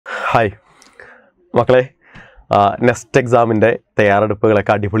Hi മക്കളെ, next എക്സാമിൻ്റെ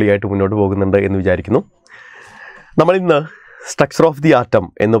തയ്യാറെടുപ്പുകളൊക്കെ അടിപൊളിയായിട്ട് മുന്നോട്ട് പോകുന്നുണ്ട് എന്ന് വിചാരിക്കുന്നു. നമ്മളിന്ന് സ്ട്രക്ചർ ഓഫ് ദി ആറ്റം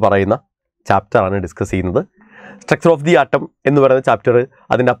എന്ന് പറയുന്ന ചാപ്റ്ററാണ് ഡിസ്കസ് ചെയ്യുന്നത്. സ്ട്രക്ചർ ഓഫ് ദി ആറ്റം എന്ന് പറയുന്ന ചാപ്റ്റർ,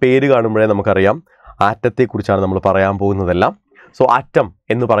 അതിൻ്റെ ആ പേര് കാണുമ്പോഴേ നമുക്കറിയാം ആറ്റത്തെക്കുറിച്ചാണ് നമ്മൾ പറയാൻ പോകുന്നതെല്ലാം. സോ ആറ്റം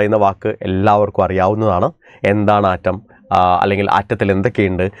എന്ന് പറയുന്ന വാക്ക് എല്ലാവർക്കും അറിയാവുന്നതാണ്. എന്താണ് ആറ്റം, അല്ലെങ്കിൽ ആറ്റത്തിൽ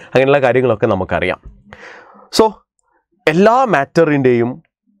എന്തൊക്കെയുണ്ട്, അങ്ങനെയുള്ള കാര്യങ്ങളൊക്കെ നമുക്കറിയാം. സോ എല്ലാ മാറ്ററിൻ്റെയും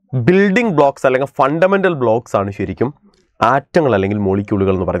ബിൽഡിംഗ് ബ്ലോക്സ് അല്ലെങ്കിൽ ഫണ്ടമെൻ്റൽ ബ്ലോക്സ് ആണ് ശരിക്കും ആറ്റങ്ങൾ അല്ലെങ്കിൽ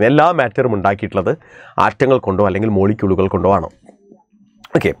മോളിക്യൂളുകൾ എന്ന് പറയുന്നത്. എല്ലാ മാറ്ററും ഉണ്ടാക്കിയിട്ടുള്ളത് ആറ്റങ്ങൾ കൊണ്ടോ അല്ലെങ്കിൽ മോളിക്യൂളുകൾ കൊണ്ടോ ആണ്.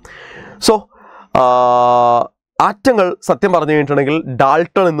 ഓക്കെ, സോ ആറ്റങ്ങൾ സത്യം പറഞ്ഞു കഴിഞ്ഞിട്ടുണ്ടെങ്കിൽ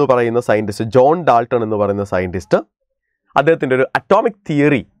ഡാൾട്ടൺ എന്ന് പറയുന്ന സയൻറ്റിസ്റ്റ്, ജോൺ ഡാൾട്ടൺ എന്ന് പറയുന്ന സയൻറ്റിസ്റ്റ് അദ്ദേഹത്തിൻ്റെ ഒരു അറ്റോമിക്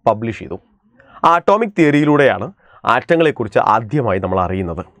തിയറി പബ്ലിഷ് ചെയ്തു. ആ അറ്റോമിക് തിയറിയിലൂടെയാണ് ആറ്റങ്ങളെക്കുറിച്ച് ആദ്യമായി നമ്മൾ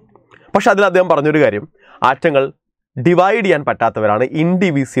അറിയുന്നത്. പക്ഷെ അതിൽ അദ്ദേഹം പറഞ്ഞൊരു കാര്യം, ആറ്റങ്ങൾ ഡിവൈഡ് ചെയ്യാൻ പറ്റാത്തവരാണ്,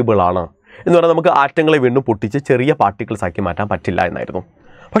 ഇൻഡിവിസിബിൾ ആണ് എന്ന് പറഞ്ഞാൽ നമുക്ക് ആറ്റങ്ങളെ വീണ്ടും പൊട്ടിച്ച് ചെറിയ പാർട്ടിക്കിൾസ് ആക്കി മാറ്റാൻ പറ്റില്ല എന്നായിരുന്നു.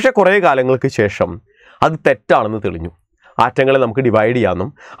 പക്ഷേ കുറേ കാലങ്ങൾക്ക് ശേഷം അത് തെറ്റാണെന്ന് തെളിഞ്ഞു. ആറ്റങ്ങളെ നമുക്ക് ഡിവൈഡ്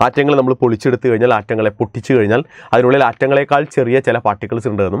ചെയ്യാമെന്നും ആറ്റങ്ങളെ നമ്മൾ പൊളിച്ചെടുത്ത് കഴിഞ്ഞാൽ, ആറ്റങ്ങളെ പൊട്ടിച്ചു കഴിഞ്ഞാൽ അതിനുള്ളിൽ ആറ്റങ്ങളെക്കാൾ ചെറിയ ചില പാർട്ടിക്കിൾസ്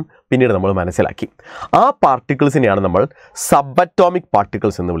ഉണ്ടെന്നും പിന്നീട് നമ്മൾ മനസ്സിലാക്കി. ആ പാർട്ടിക്കിൾസിനെയാണ് നമ്മൾ സബ് അറ്റോമിക്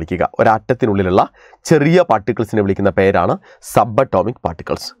പാർട്ടിക്കിൾസ് എന്ന് വിളിക്കുക. ഒരാറ്റത്തിനുള്ളിലുള്ള ചെറിയ പാർട്ടിക്കിൾസിനെ വിളിക്കുന്ന പേരാണ് സബ് അറ്റോമിക്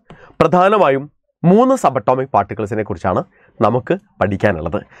പാർട്ടിക്കിൾസ്. പ്രധാനമായും 3 സബ് അറ്റോമിക് പാർട്ടിക്കിൾസിനെ കുറിച്ചാണ് നമുക്ക്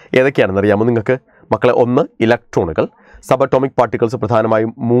പഠിക്കാനുള്ളത്. ഏതൊക്കെയാണെന്ന് അറിയാമോ നിങ്ങൾക്ക് മക്കളെ? 1 ഇലക്ട്രോണുകൾ. സബ് അറ്റോമിക് പാർട്ടിക്കിൾസ്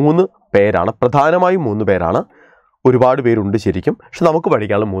പ്രധാനമായും 3 പേരാണ്. ഒരുപാട് പേരുണ്ട് ശരിക്കും, പക്ഷെ നമുക്ക്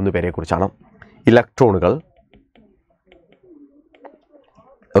പഠിക്കാനുള്ള 3 പേരെ കുറിച്ചാണ്. ഇലക്ട്രോണുകൾ,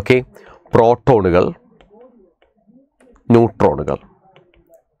 ഓക്കെ, പ്രോട്ടോണുകൾ, ന്യൂട്രോണുകൾ.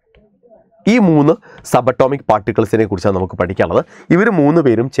 ഈ 3 സബ് അറ്റോമിക് പാർട്ടിക്കിൾസിനെ കുറിച്ചാണ് നമുക്ക് പഠിക്കാനുള്ളത്. ഇവർ 3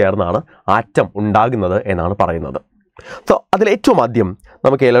 പേരും ചേർന്നാണ് ആറ്റം ഉണ്ടാകുന്നത് എന്നാണ് പറയുന്നത്. സോ അതിലേറ്റവും ആദ്യം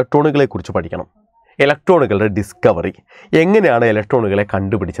നമുക്ക് ഇലക്ട്രോണുകളെ കുറിച്ച് പഠിക്കണം. ഇലക്ട്രോണുകളുടെ ഡിസ്കവറി, എങ്ങനെയാണ് ഇലക്ട്രോണുകളെ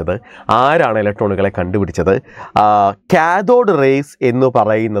കണ്ടുപിടിച്ചത്, ആരാണ് ഇലക്ട്രോണുകളെ കണ്ടുപിടിച്ചത്, കാഥോഡ് റേസ് എന്ന്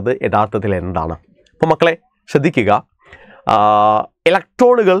പറയുന്നത് യഥാർത്ഥത്തിൽ എന്താണ്? അപ്പോൾ മക്കളെ ശ്രദ്ധിക്കുക,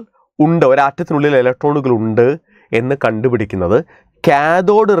 ഇലക്ട്രോണുകൾ ഉണ്ട്, ഒരാറ്റത്തിനുള്ളിൽ ഇലക്ട്രോണുകൾ ഉണ്ട് എന്ന് കണ്ടുപിടിക്കുന്നത്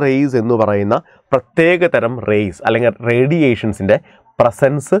കാഥോഡ് റേസ് എന്ന് പറയുന്ന പ്രത്യേക തരം റേസ് അല്ലെങ്കിൽ റേഡിയേഷൻസിൻ്റെ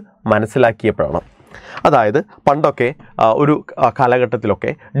പ്രസൻസ് മനസ്സിലാക്കിയപ്പോഴാണ്. അതായത് പണ്ടൊക്കെ ഒരു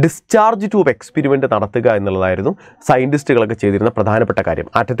കാലഘട്ടത്തിലൊക്കെ ഡിസ്ചാർജ് ട്യൂബ് എക്സ്പെരിമെൻ്റ് നടത്തുക എന്നുള്ളതായിരുന്നു സയൻറ്റിസ്റ്റുകളൊക്കെ ചെയ്തിരുന്ന പ്രധാനപ്പെട്ട കാര്യം.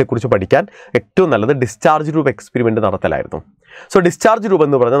 ആറ്റത്തെക്കുറിച്ച് പഠിക്കാൻ ഏറ്റവും നല്ലത് discharge tube experiment നടത്തലായിരുന്നു. So discharge tube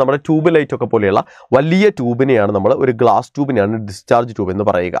എന്ന് പറഞ്ഞാൽ നമ്മുടെ ട്യൂബ് ലൈറ്റ് ഒക്കെ പോലെയുള്ള വലിയ ട്യൂബിനെയാണ് നമ്മൾ, ഒരു ഗ്ലാസ് ട്യൂബിനെയാണ് ഡിസ്ചാർജ് ട്യൂബ് എന്ന്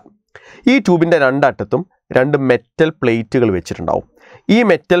പറയുക. ഈ ട്യൂബിൻ്റെ 2 അറ്റത്തും 2 മെറ്റൽ പ്ലേറ്റുകൾ വെച്ചിട്ടുണ്ടാവും. ഈ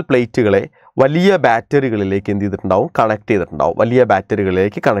മെറ്റൽ പ്ലേറ്റുകളെ വലിയ ബാറ്ററികളിലേക്ക് എന്ത് ചെയ്തിട്ടുണ്ടാവും? കണക്ട്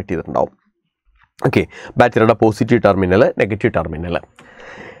ചെയ്തിട്ടുണ്ടാവും. ഓക്കെ, ബാറ്ററിയുടെ പോസിറ്റീവ് ടെർമിനൽ, നെഗറ്റീവ് ടെർമിനൽ.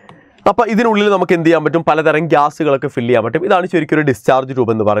 അപ്പോൾ ഇതിനുള്ളിൽ നമുക്ക് എന്ത് ചെയ്യാൻ പറ്റും? പലതരം ഗ്യാസുകളൊക്കെ ഫില്ല് ചെയ്യാൻ പറ്റും. ഇതാണ് ശരിക്കും ഒരു ഡിസ്ചാർജ്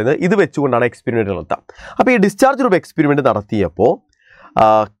ട്യൂബ് എന്ന് പറയുന്നത്. ഇത് വെച്ചുകൊണ്ടാണ് എക്സ്പെരിമെൻറ്റ് നടത്തുക. അപ്പോൾ ഈ ഡിസ്ചാർജ് ട്യൂബ് എക്സ്പെരിമെൻറ്റ് നടത്തിയപ്പോൾ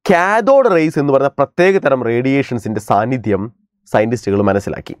കാഥോഡ് റേസ് എന്ന് പറയുന്ന പ്രത്യേക തരം റേഡിയേഷൻസിൻ്റെ സാന്നിധ്യം സയൻറ്റിസ്റ്റുകൾ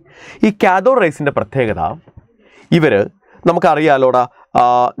മനസ്സിലാക്കി. ഈ കാഥോഡ് റേസിൻ്റെ പ്രത്യേകത, ഇവർ നമുക്കറിയാലോടാ,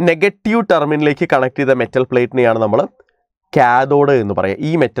 നെഗറ്റീവ് ടെർമിനലിലേക്ക് കണക്ട് ചെയ്ത മെറ്റൽ പ്ലേറ്റിനെയാണ് നമ്മൾ കാഥോഡ് എന്ന് പറയുക. ഈ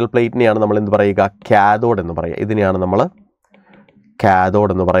മെറ്റൽ പ്ലേറ്റിനെയാണ് നമ്മൾ എന്ത് പറയുക? കാഥോഡ് എന്ന് പറയുക. ഇതിനെയാണ് നമ്മൾ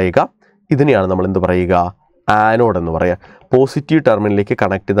കാഥോഡ് എന്ന് പറയുക. ഇതിനെയാണ് നമ്മൾ എന്ത് പറയുക? ആനോഡ് എന്ന് പറയുക. പോസിറ്റീവ് ടെർമിനലിലേക്ക്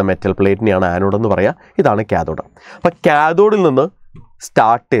കണക്ട് ചെയ്ത മെറ്റൽ പ്ലേറ്റിനെയാണ് ആനോഡ് എന്ന് പറയുക. ഇതാണ് കാഥോഡ്. അപ്പോൾ കാഥോഡിൽ നിന്ന്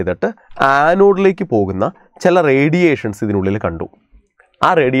സ്റ്റാർട്ട് ചെയ്തിട്ട് ആനോഡിലേക്ക് പോകുന്ന ചില റേഡിയേഷൻസ് ഇതിനുള്ളിൽ കണ്ടു. ആ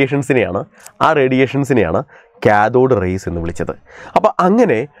റേഡിയേഷൻസിനെയാണ് കാഥോഡ് റേസ് എന്ന് വിളിച്ചത്. അപ്പോൾ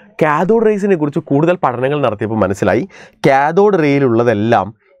അങ്ങനെ കാഥോഡ് റേസിനെ കുറിച്ച് കൂടുതൽ പഠനങ്ങൾ നടത്തിയപ്പോൾ മനസ്സിലായി കാഥോഡ് റേയിലുള്ളതെല്ലാം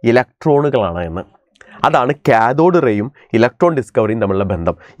ഇലക്ട്രോണുകളാണ് എന്ന്. അതാണ് കാഥോഡ് റേയും ഇലക്ട്രോൺ ഡിസ്കവറിയും തമ്മിലുള്ള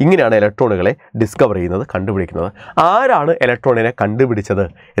ബന്ധം. ഇങ്ങനെയാണ് ഇലക്ട്രോണുകളെ ഡിസ്കവർ ചെയ്യുന്നത്, കണ്ടുപിടിക്കുന്നത്. ആരാണ് ഇലക്ട്രോണിനെ കണ്ടുപിടിച്ചത്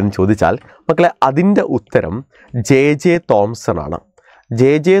എന്ന് ചോദിച്ചാൽ മക്കളെ, അതിൻ്റെ ഉത്തരം ജെ തോംസൺ ആണ്.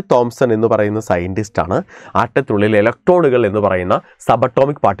 ജെ തോംസൺ എന്ന് പറയുന്ന സയൻറ്റിസ്റ്റാണ് ആറ്റത്തിനുള്ളിൽ ഇലക്ട്രോണുകൾ എന്ന് പറയുന്ന സബ്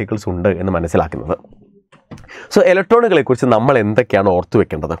അറ്റോമിക് പാർട്ടിക്കിൾസ് ഉണ്ട് എന്ന് മനസ്സിലാക്കുന്നത്. സോ ഇലക്ട്രോണുകളെ കുറിച്ച് നമ്മൾ എന്തൊക്കെയാണ് ഓർത്തു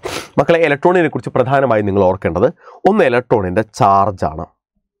വെക്കേണ്ടത് മക്കളെ? ഇലക്ട്രോണിനെ കുറിച്ച് പ്രധാനമായും നിങ്ങൾ ഓർക്കേണ്ടത്, 1 ഇലക്ട്രോണിൻ്റെ ചാർജാണ്,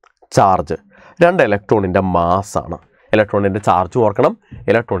 ചാർജ്. 2 ഇലക്ട്രോണിൻ്റെ മാസ്സാണ്. ഇലക്ട്രോണിൻ്റെ ചാർജും ഓർക്കണം,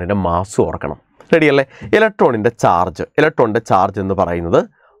 ഇലക്ട്രോണിൻ്റെ മാസ്സും ഓർക്കണം. റെഡിയല്ലേ? ഇലക്ട്രോണിൻ്റെ ചാർജ് എന്ന് പറയുന്നത്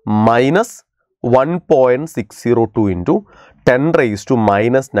 -1.602 ഇൻറ്റു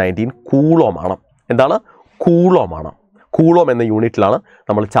 10⁻⁻19 കൂളോം ആണ്. എന്താണ്? കൂളോമാണ്. കൂളോം എന്ന യൂണിറ്റിലാണ്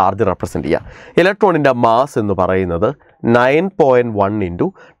നമ്മൾ ചാർജ് റെപ്രസെൻ്റ് ചെയ്യുക. ഇലക്ട്രോണിൻ്റെ മാസ് എന്ന് പറയുന്നത് 9.1 ഇൻറ്റു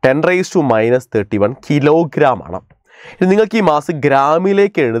 10⁻31 കിലോഗ്രാം ആണ്. നിങ്ങൾക്ക് ഈ മാസ്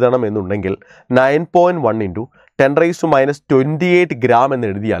ഗ്രാമിലേക്ക് എഴുതണം എന്നുണ്ടെങ്കിൽ 9.1 ഇൻറ്റു 10⁻28 ഗ്രാം എന്ന്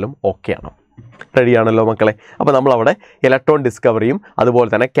എഴുതിയാലും ഓക്കെയാണ്. റെഡിയാണല്ലോ മക്കളെ? അപ്പോൾ നമ്മളവിടെ ഇലക്ട്രോൺ ഡിസ്കവറിയും അതുപോലെ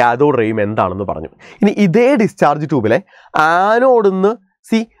തന്നെ കാഥോഡ് റേയും എന്താണെന്ന് പറഞ്ഞു. ഇനി ഇതേ ഡിസ്ചാർജ് ട്യൂബിലെ ആനോഡിന്ന്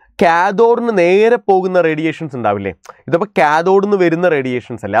കാഥോഡിന് നേരെ പോകുന്ന റേഡിയേഷൻസ് ഉണ്ടാവില്ലേ? ഇതിപ്പോൾ കാഥോഡിൽ നിന്ന് വരുന്ന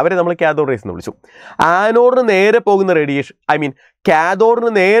റേഡിയേഷൻസ് അല്ലേ, അവരെ നമ്മൾ കാഥോഡ് റേസ് എന്ന് വിളിച്ചു. ആനോഡിന് നേരെ പോകുന്ന റേഡിയേഷൻ,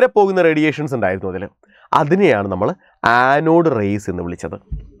 കാഥോഡിന് നേരെ പോകുന്ന റേഡിയേഷൻസ് ഉണ്ടായിരുന്നു അതിനെയാണ് നമ്മൾ ആനോഡ് റേസ് എന്ന് വിളിച്ചത്.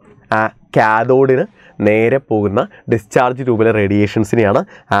 കാഥോഡിന് നേരെ പോകുന്ന ഡിസ്ചാർജ് ട്യൂബിലെ റേഡിയേഷൻസിനെയാണ്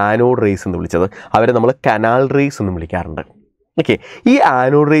ആനോഡ് റേസ് എന്ന് വിളിച്ചത്. അവരെ നമ്മൾ കനാൽ റേസ് എന്ന് വിളിക്കാറുണ്ട്. ഓക്കെ, ഈ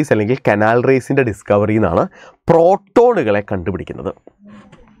ആനോഡ് റേസ് അല്ലെങ്കിൽ കനാൽ റേസിൻ്റെ ഡിസ്കവറിയിൽ നിന്നാണ് പ്രോട്ടോണുകളെ കണ്ടുപിടിക്കുന്നത്.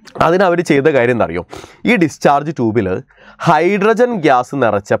 അതിനവർ ചെയ്ത കാര്യം എന്താ അറിയോ? ഈ ഡിസ്ചാർജ് ട്യൂബിൽ ഹൈഡ്രജൻ ഗ്യാസ്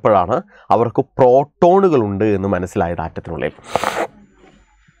നിറച്ചപ്പോഴാണ് അവർക്ക് പ്രോട്ടോണുകളുണ്ട് എന്ന് മനസ്സിലായത് ആറ്റത്തിനുള്ളിൽ.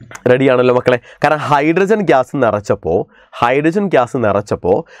 റെഡിയാണല്ലോ മക്കളെ? കാരണം ഹൈഡ്രജൻ ഗ്യാസ് നിറച്ചപ്പോൾ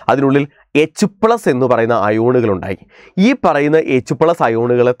അതിനുള്ളിൽ H+ എന്ന് പറയുന്ന അയോണുകളുണ്ടായി. ഈ പറയുന്ന H+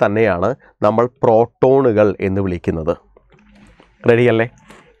 അയോണുകളെ തന്നെയാണ് നമ്മൾ പ്രോട്ടോണുകൾ എന്ന് വിളിക്കുന്നത്. റെഡിയല്ലേ?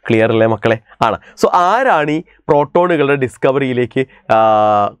 ക്ലിയർ അല്ലേ മക്കളെ? ആണ്. സോ ആരാണ് ഈ പ്രോട്ടോണുകളുടെ ഡിസ്കവറിയിലേക്ക്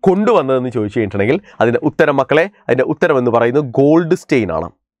കൊണ്ടുവന്നതെന്ന് ചോദിച്ചു കഴിഞ്ഞിട്ടുണ്ടെങ്കിൽ അതിൻ്റെ ഉത്തരം മക്കളെ, അതിൻ്റെ ഉത്തരം എന്ന് പറയുന്നത് ഗോൾഡ് സ്റ്റെയിൻ ആണ്.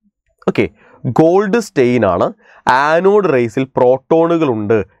 ഓക്കെ, ഗോൾഡ് സ്റ്റെയിൻ ആണ് ആനോഡ് റേസിൽ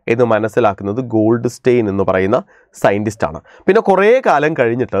പ്രോട്ടോണുകളുണ്ട് എന്ന് മനസ്സിലാക്കുന്നത് ഗോൾഡ് സ്റ്റെയിൻ എന്ന് പറയുന്ന സയൻറ്റിസ്റ്റാണ്. പിന്നെ കുറേ കാലം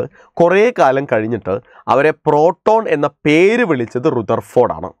കഴിഞ്ഞിട്ട് അവരെ പ്രോട്ടോൺ എന്ന പേര് വിളിച്ചത്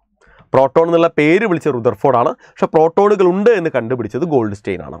റുദർഫോർഡാണ്. പ്രോട്ടോൺ എന്നുള്ള പേര് വിളിച്ച റുദർഫോർഡാണ്. പക്ഷെ പ്രോട്ടോണുകൾ ഉണ്ട് എന്ന് കണ്ടുപിടിച്ചത് ഗോൾഡ്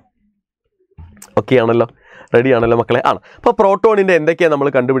സ്റ്റെയിൻ ആണ്. ഓക്കെ ആണല്ലോ? റെഡിയാണല്ലോ മക്കളെ? ആണ്. അപ്പോൾ പ്രോട്ടോണിൻ്റെ എന്തൊക്കെയാണ് നമ്മൾ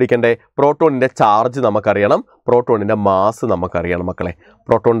കണ്ടുപിടിക്കേണ്ടത്? പ്രോട്ടോണിൻ്റെ ചാർജ് നമുക്കറിയണം, പ്രോട്ടോണിൻ്റെ മാസ് നമുക്കറിയണം മക്കളെ.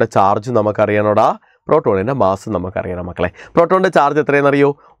 പ്രോട്ടോണിൻ്റെ ചാർജ് നമുക്കറിയണോടാ, പ്രോട്ടോണിൻ്റെ മാസ് നമുക്കറിയണം മക്കളെ. പ്രോട്ടോണിൻ്റെ ചാർജ് എത്രയെന്നറിയോ?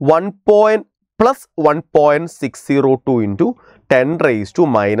 1.602 ×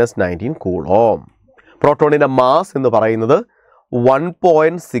 10⁻⁻19 കൂളോം. പ്രോട്ടോണിൻ്റെ മാസ് എന്ന് പറയുന്നത്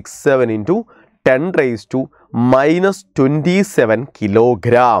 1.67 × 10⁻⁻27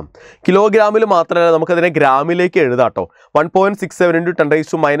 കിലോഗ്രാം. കിലോഗ്രാമിൽ മാത്രമല്ല, നമുക്കതിനെ ഗ്രാമിലേക്ക് എഴുതാട്ടോ. 1.67 ×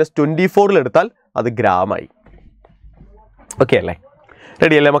 10⁻⁻24 എടുത്താൽ അത് ഗ്രാമായി. ഓക്കെ അല്ലേ?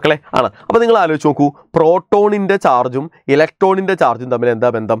 റെഡിയല്ലേ മക്കളെ? ആണ്. അപ്പോൾ നിങ്ങൾ ആലോചിച്ച് നോക്കൂ, പ്രോട്ടോണിൻ്റെ ചാർജും ഇലക്ട്രോണിൻ്റെ ചാർജും തമ്മിൽ എന്താ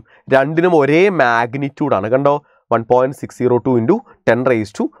ബന്ധം? രണ്ടിനും ഒരേ മാഗ്നിറ്റ്യൂഡാണ്. കണ്ടോ? 1.602 ×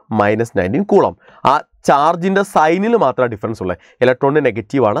 10⁻⁻19 കൂളോം. ആ ചാർജിൻ്റെ സൈനിൽ മാത്രമേ ഡിഫറൻസ് ഉള്ളൂ. ഇലക്ട്രോണിന്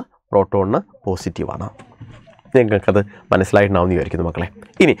നെഗറ്റീവാണ്, പ്രോട്ടോണിന് പോസിറ്റീവാണ്. നിങ്ങൾക്കത് മനസ്സിലായിട്ടുണ്ടാവുമെന്ന് വിചാരിക്കുന്നു മക്കളെ.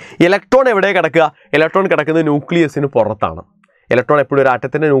 ഇനി ഇലക്ട്രോൺ എവിടെ കിടക്കുക? ഇലക്ട്രോൺ കിടക്കുന്നത് ന്യൂക്ലിയസിന് പുറത്താണ്. ഇലക്ട്രോൺ എപ്പോഴും ഒരു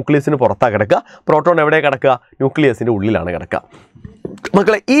ആറ്റത്തിൻ്റെ ന്യൂക്ലിയസിന് പുറത്താണ് കിടക്കുക. പ്രോട്ടോൺ എവിടെ കിടക്കുക? ന്യൂക്ലിയസിൻ്റെ ഉള്ളിലാണ് കിടക്കുക.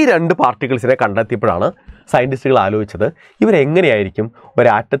 മക്കളെ, ഈ രണ്ട് പാർട്ടിക്കിൾസിനെ കണ്ടെത്തിയപ്പോഴാണ് സയൻറ്റിസ്റ്റുകൾ ആലോചിച്ചത് ഇവരെങ്ങനെയായിരിക്കും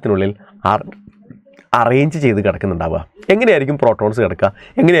ഒരാറ്റത്തിനുള്ളിൽ അറേഞ്ച് ചെയ്ത് കിടക്കുന്നുണ്ടാവുക, എങ്ങനെയായിരിക്കും പ്രോട്ടോൺസ് കിടക്കുക,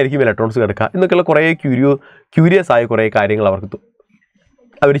 എങ്ങനെയായിരിക്കും ഇലക്ട്രോൺസ് കിടക്കുക എന്നൊക്കെയുള്ള കുറേ ക്യൂരിയസ് ആയ കുറേ കാര്യങ്ങൾ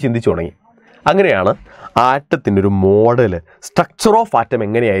അവർ ചിന്തിച്ചു തുടങ്ങി. അങ്ങനെയാണ് ആറ്റത്തിൻ്റെ ഒരു മോഡൽ, സ്ട്രക്ചർ ഓഫ് ആറ്റം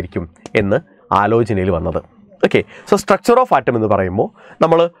എങ്ങനെയായിരിക്കും എന്ന് ആലോചനയിൽ വന്നത്. Okay, so structure of atom എന്ന് പറയുമ്പോൾ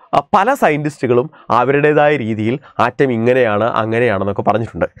നമ്മൾ പല സയൻറ്റിസ്റ്റുകളും അവരുടേതായ രീതിയിൽ ആറ്റം ഇങ്ങനെയാണ് അങ്ങനെയാണെന്നൊക്കെ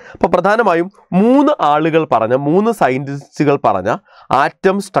പറഞ്ഞിട്ടുണ്ട്. അപ്പോൾ പ്രധാനമായും മൂന്ന് സയൻറ്റിസ്റ്റുകൾ പറഞ്ഞ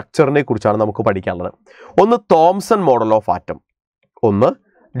ആറ്റം സ്ട്രക്ചറിനെ കുറിച്ചാണ് നമുക്ക് പഠിക്കാനുള്ളത്. ഒന്ന് തോംസൺ മോഡൽ ഓഫ് ആറ്റം, ഒന്ന്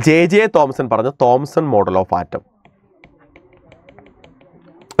ജെ തോംസൺ പറഞ്ഞ Thomson model of atom.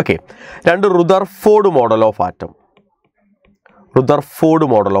 Okay, രണ്ട് Rutherford model of atom,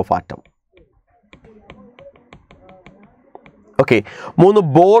 okay, മൂന്ന്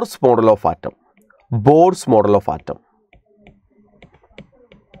ബോർസ് മോഡൽ ഓഫ് ആറ്റം,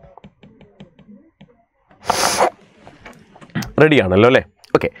 റെഡിയാണല്ലോ അല്ലേ?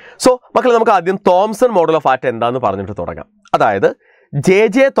 ഓക്കെ, സോ മക്കളെ, നമുക്ക് ആദ്യം തോംസൺ മോഡൽ ഓഫ് ആറ്റം എന്താണെന്ന് പറഞ്ഞിട്ട് തുടങ്ങാം. അതായത്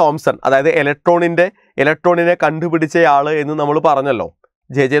ജെ തോംസൺ, അതായത് ഇലക്ട്രോണിനെ കണ്ടുപിടിച്ചയാൾ എന്ന് നമ്മൾ പറഞ്ഞല്ലോ,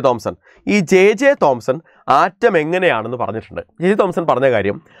 ജെ തോംസൺ. ഈ ജെ തോംസൺ ആറ്റം എങ്ങനെയാണെന്ന് പറഞ്ഞിട്ടുണ്ട്. ജെ തോംസൺ പറഞ്ഞ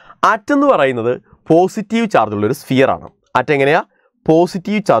കാര്യം, ആറ്റം എന്ന് പറയുന്നത് പോസിറ്റീവ് ചാർജുള്ളൊരു സ്ഫിയറാണ്. ആറ്റം എങ്ങനെയാണ്?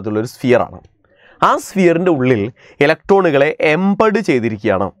 പോസിറ്റീവ് ചാർജുള്ളൊരു സ്ഫിയറാണ്. ആ സ്ഫിയറിൻ്റെ ഉള്ളിൽ ഇലക്ട്രോണുകളെ എംബഡ്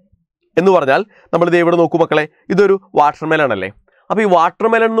ചെയ്തിരിക്കുകയാണ്. എന്ന് പറഞ്ഞാൽ നമ്മളിത് എവിടെ നോക്കൂ മക്കളെ, ഇതൊരു വാട്ടർമെലൺ അല്ലേ? അപ്പോൾ ഈ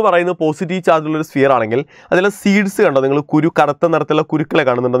വാട്ടർമെലൺ എന്ന് പറയുന്നത് പോസിറ്റീവ് ചാർജുള്ളൊരു സ്ഫിയർ ആണെങ്കിൽ അതിലെ സീഡ്സ് കണ്ടോ നിങ്ങൾ? കറുത്ത നിറത്തിലുള്ള കുരുക്കളെ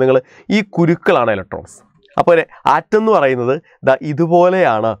കാണുന്നുണ്ടോ നിങ്ങൾ? ഈ കുരുക്കളാണ് ഇലക്ട്രോൺസ്. അപ്പോൾ ആറ്റം എന്ന് പറയുന്നത്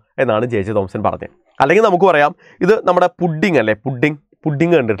ഇതുപോലെയാണ് എന്നാണ് ജെ തോംസൺ പറഞ്ഞത്. അല്ലെങ്കിൽ നമുക്ക് പറയാം, ഇത് നമ്മുടെ പുഡിംഗ് അല്ലേ?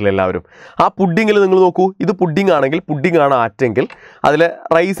 പുഡിംഗ് കണ്ടിട്ടില്ല എല്ലാവരും? ആ പുഡിങ്ങിൽ നിങ്ങൾ നോക്കൂ, ഇത് പുഡിംഗ് ആണെങ്കിൽ, പുഡിംഗ് ആണ് ആറ്റെങ്കിൽ അതിൽ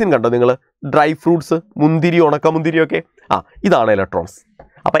റൈസിൻ കണ്ടോ നിങ്ങൾ? ഡ്രൈ ഫ്രൂട്ട്സ്, മുന്തിരി, ഉണക്കമുന്തിരിയൊക്കെ, ഇതാണ് ഇലക്ട്രോൺസ്.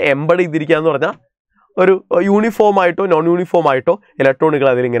 അപ്പോൾ എംബഡ് ചെയ്തിരിക്കുക എന്ന് പറഞ്ഞാൽ ഒരു യൂണിഫോം ആയിട്ടോ നോൺ യൂണിഫോം ആയിട്ടോ ഇലക്ട്രോണുകൾ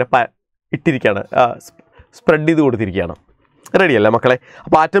അതിലിങ്ങനെ ഇട്ടിരിക്കുകയാണ്, സ്പ്രെഡ് ചെയ്ത് കൊടുത്തിരിക്കുകയാണ്. റെഡിയല്ലേ മക്കളെ?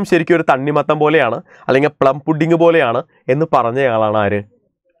 അപ്പോൾ ആറ്റം ശരിക്കും ഒരു തണ്ണിമത്തം പോലെയാണ്, അല്ലെങ്കിൽ പ്ലം പുഡിങ് പോലെയാണ് എന്ന് പറഞ്ഞയാളാണ് ആര്?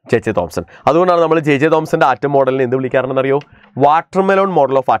 J Thomson. അതുകൊണ്ടാണ് നമ്മൾ ജെ തോംസന്റെ ആറ്റം മോഡലിനെ എന്ത് വിളിക്കാറുണ്ടെന്ന് അറിയോ? വാട്ടർമെലോൺ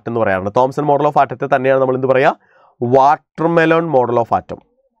മോഡൽ ഓഫ് ആറ്റം എന്ന് പറയാറുണ്ട്. തോംസൺ മോഡൽ ഓഫ് ആറ്റത്തെ തന്നെയാണ് നമ്മൾ എന്ത് പറയുക? Watermelon model of atom,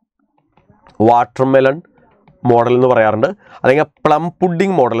 watermelon model എന്ന് പറയാറുണ്ട്, അല്ലെങ്കിൽ പ്ലം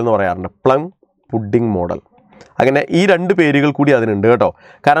പുഡിംഗ് മോഡൽ എന്ന് പറയാറുണ്ട്, പ്ലം പുഡിംഗ് മോഡൽ. അങ്ങനെ ഈ രണ്ട് പേരുകൾ കൂടി അതിനുണ്ട് കേട്ടോ.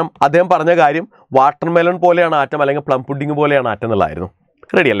 കാരണം അദ്ദേഹം പറഞ്ഞ കാര്യം വാട്ടർമെലൺ പോലെയാണ് ആറ്റം, അല്ലെങ്കിൽ പ്ലം പുഡിംഗ് പോലെയാണ് ആറ്റം എന്നുള്ളതായിരുന്നു.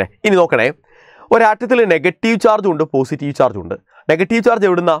 റെഡിയല്ലേ? ഇനി നോക്കണേ, ഒരാറ്റത്തിൽ നെഗറ്റീവ് ചാർജും ഉണ്ട്, പോസിറ്റീവ് ചാർജും ഉണ്ട്. നെഗറ്റീവ് ചാർജ്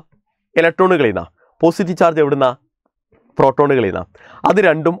എവിടുന്ന? ഇലക്ട്രോണുകളിൽ നിന്നാണ്. പോസിറ്റീവ് ചാർജ് എവിടുന്ന? പ്രോട്ടോണുകളിൽ നിന്നാണ്. അത്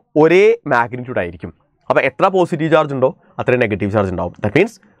രണ്ടും ഒരേ മാഗ്നിറ്റ്യൂഡ് ആയിരിക്കും. അപ്പോൾ എത്ര പോസിറ്റീവ് ചാർജ് ഉണ്ടോ അത്രയും നെഗറ്റീവ് ചാർജ് ഉണ്ടാവും. ദാറ്റ്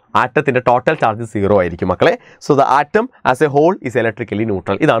മീൻസ് ആറ്റത്തിൻ്റെ ടോട്ടൽ ചാർജ് 0 ആയിരിക്കും മക്കളെ. So the atom as A whole is electrically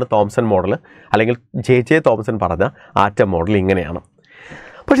neutral. ഇതാണ് തോംസൺ മോഡൽ, അല്ലെങ്കിൽ ജെ തോംസൺ പറഞ്ഞ ആറ്റം മോഡൽ ഇങ്ങനെയാണ്.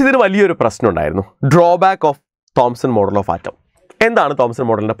 പക്ഷേ ഇതിന് വലിയൊരു പ്രശ്നം ഉണ്ടായിരുന്നു, drawback of Thomson model of atom. എന്താണ് തോംസൺ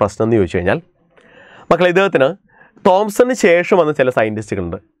മോഡലിൻ്റെ പ്രശ്നം എന്ന് ചോദിച്ചു കഴിഞ്ഞാൽ മക്കളെ, ഇദ്ദേഹത്തിന് തോംസണിന് ശേഷം വന്ന ചില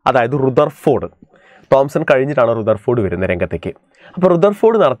സയൻറ്റിസ്റ്റുകളുണ്ട്. അതായത് റുദർഫോർഡ്. തോംസൺ കഴിഞ്ഞിട്ടാണ് റുദർഫോർഡ് വരുന്ന രംഗത്തേക്ക്. അപ്പോൾ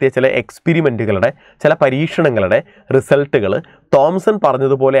റുദർഫോർഡ് നടത്തിയ ചില എക്സ്പെരിമെൻറ്റുകളുടെ, ചില പരീക്ഷണങ്ങളുടെ റിസൾട്ടുകൾ തോംസൺ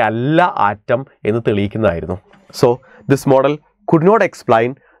പറഞ്ഞതുപോലെ അല്ല ആറ്റം എന്ന് തെളിയിക്കുന്നതായിരുന്നു. So this model could not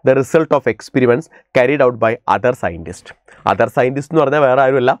explain the result of experiments carried out by other scientist. Other scientist എന്ന് പറഞ്ഞാൽ വേറെ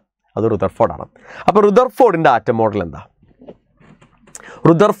ആരുമല്ല, അത് റുദർഫോർഡാണ്. അപ്പോൾ റുദർഫോർഡിൻ്റെ ആറ്റം മോഡൽ എന്താ?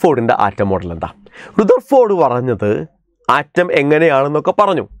 റുദർഫോർഡിൻ്റെ ആറ്റം മോഡൽ എന്താ? റുദർഫോർഡ് പറഞ്ഞത് ആറ്റം എങ്ങനെയാണെന്നൊക്കെ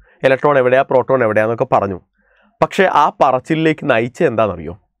പറഞ്ഞു, ഇലക്ട്രോൺ എവിടെയാണ്, പ്രോട്ടോൺ എവിടെയാണെന്നൊക്കെ പറഞ്ഞു. പക്ഷേ ആ പറച്ചിലേക്ക് നയിച്ച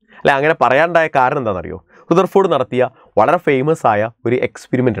എന്താണെന്നറിയോ? അല്ലെ, അങ്ങനെ പറയാനുണ്ടായ കാരണം എന്താണെന്നറിയോ? റുദർഫോർഡ് നടത്തിയ വളരെ ഫേമസ് ആയ ഒരു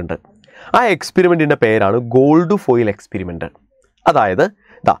എക്സ്പെരിമെൻ്റ് ഉണ്ട്. ആ എക്സ്പെരിമെൻറ്റിൻ്റെ പേരാണ് ഗോൾഡ് ഫോയിൽ എക്സ്പെരിമെൻറ്റ്. അതായത്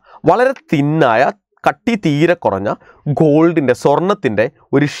വളരെ തിന്നായ, കട്ടി തീരെ കുറഞ്ഞ ഗോൾഡിൻ്റെ, സ്വർണത്തിൻ്റെ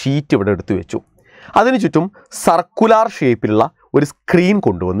ഒരു ഷീറ്റ് ഇവിടെ എടുത്തു വെച്ചു. അതിനു ചുറ്റും സർക്കുലാർ ഷേപ്പിലുള്ള ഒരു സ്ക്രീൻ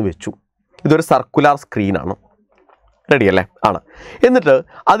കൊണ്ടുവന്ന് വെച്ചു. ഇതൊരു സർക്കുലാർ സ്ക്രീനാണ്. റെഡിയല്ലേ? ആണ്. എന്നിട്ട്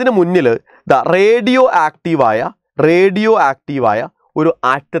അതിന് മുന്നിൽ റേഡിയോ ആക്റ്റീവായ ഒരു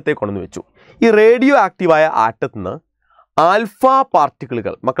ആറ്റത്തെ കൊണ്ടുവന്ന് വെച്ചു. ഈ റേഡിയോ ആക്റ്റീവായ ആറ്റത്തിൽ നിന്ന് ആൽഫ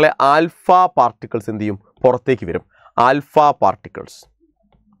പാർട്ടിക്കിളുകൾ, മക്കളെ, ആൽഫ പാർട്ടിക്കിൾസ് എന്ത് ചെയ്യും? പുറത്തേക്ക് വരും.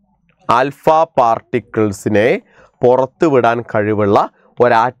 ആൽഫ പാർട്ടിക്കിൾസിനെ പുറത്ത് വിടാൻ കഴിവുള്ള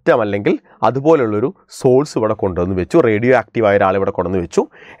ഒരാറ്റം അല്ലെങ്കിൽ അതുപോലുള്ളൊരു സോഴ്സ് ഇവിടെ കൊണ്ടുവന്ന് വെച്ചു. റേഡിയോ ആക്റ്റീവായ ഒരാൾ ഇവിടെ കൊണ്ടുവന്ന് വെച്ചു.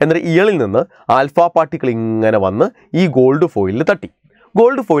 എന്നിട്ട് ഇയാളിൽ നിന്ന് ആൽഫ പാർട്ടിക്കിൾ ഇങ്ങനെ വന്ന് ഈ ഗോൾഡ് ഫോയിലിൽ തട്ടി.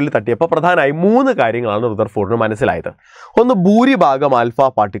 ഗോൾഡ് ഫോയിലിൽ തട്ടിയപ്പോൾ പ്രധാനമായും 3 കാര്യങ്ങളാണ് റുദർഫോർഡിന് മനസ്സിലായത്. ഒന്ന്, ഭൂരിഭാഗം ആൽഫ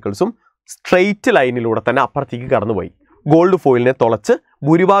പാർട്ടിക്കിൾസും സ്ട്രെയിറ്റ് ലൈനിലൂടെ തന്നെ അപ്പുറത്തേക്ക് കടന്നുപോയി. ഗോൾഡ് ഫോയിലിനെ തുളച്ച്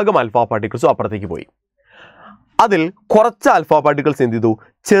ഭൂരിഭാഗം ആൽഫ പാർട്ടിക്കിൾസും അപ്പുറത്തേക്ക് പോയി. അതിൽ കുറച്ച് ആൽഫ പാർട്ടിക്കിൾസ് എന്ത് ചെയ്തു?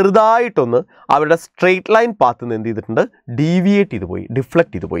 ചെറുതായിട്ടൊന്ന് അവരുടെ സ്ട്രെയിറ്റ് ലൈൻ പാത്ത് നിന്ന് എന്ത് ചെയ്തിട്ടുണ്ട്? ഡീവിയേറ്റ് ചെയ്ത് പോയി,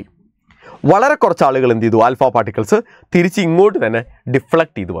 ഡിഫ്ലക്റ്റ് ചെയ്ത് പോയി. വളരെ കുറച്ച് ആളുകൾ എന്ത് ചെയ്തു? ആൽഫ പാർട്ടിക്കിൾസ് തിരിച്ച് ഇങ്ങോട്ട് തന്നെ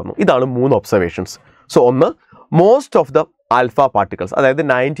ഡിഫ്ലക്റ്റ് ചെയ്ത് വന്നു. ഇതാണ് 3 ഒബ്സർവേഷൻസ്. സോ ഒന്ന്, most of the alpha particles, അതായത്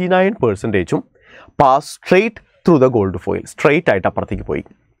 99% pass straight through the gold foil, straight ആയിട്ട് അപ്പുറത്തേക്ക് പോയി.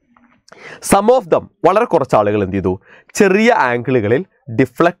 സം ഓഫ് ദം, വളരെ കുറച്ച് ആളുകൾ എന്ത് ചെയ്തു? ചെറിയ ആംഗിളുകളിൽ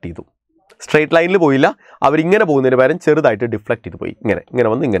ഡിഫ്ലക്റ്റ് ചെയ്തു. സ്ട്രെയിറ്റ് ലൈനിൽ പോയില്ല, അവരിങ്ങനെ പോകുന്നതിന് പകരം ചെറുതായിട്ട് ഡിഫ്ലക്റ്റ് ചെയ്ത് പോയി, ഇങ്ങനെ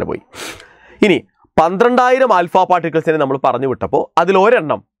വന്ന് ഇങ്ങനെ പോയി. ഇനി 12,000 ആൽഫ പാർട്ടിക്കിൾസിനെ നമ്മൾ പറഞ്ഞു വിട്ടപ്പോൾ അതിൽ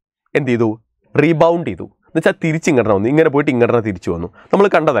ഒരെണ്ണം എന്ത് ചെയ്തു? റീബൗണ്ട് ചെയ്തു. എന്നുവെച്ചാൽ തിരിച്ചിങ്ങടന വന്നു, ഇങ്ങനെ പോയിട്ട് ഇങ്ങടന തിരിച്ചു വന്നു. നമ്മൾ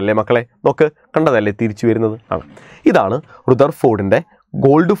കണ്ടതല്ലേ മക്കളെ? നോക്ക്, കണ്ടതല്ലേ തിരിച്ചു വരുന്നത്? ആണ്. ഇതാണ് റുദർഫോർഡിൻ്റെ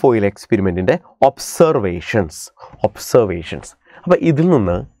ഗോൾഡ് ഫോയിൽ എക്സ്പെരിമെൻറ്റിൻ്റെ ഒബ്സർവേഷൻസ്. അപ്പോൾ ഇതിൽ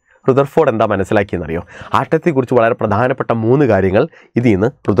നിന്ന് റുദർഫോർഡ് എന്താ മനസ്സിലാക്കിയെന്നറിയോ? ആറ്റത്തെക്കുറിച്ച് വളരെ പ്രധാനപ്പെട്ട 3 കാര്യങ്ങൾ ഇതിൽ നിന്ന്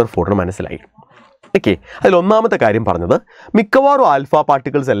റുദർഫോർഡിന് മനസ്സിലായി. ഓക്കെ, അതിൽ ഒന്നാമത്തെ കാര്യം പറഞ്ഞത്, മിക്കവാറും ആൽഫ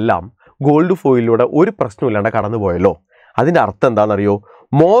പാർട്ടിക്കിൾസ് എല്ലാം ഗോൾഡ് ഫോയിലൂടെ ഒരു പ്രശ്നമില്ലാണ്ട് കടന്നു പോയല്ലോ. അതിൻ്റെ അർത്ഥം എന്താണെന്നറിയോ?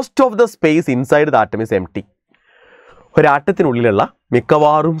 Most of the space inside the atom is empty. ഒരാറ്റത്തിനുള്ളിലുള്ള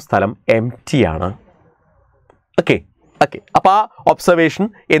മിക്കവാറും സ്ഥലം എംപ്റ്റി ആണ്. ഓക്കെ, അപ്പോൾ ആ ഒബ്സർവേഷൻ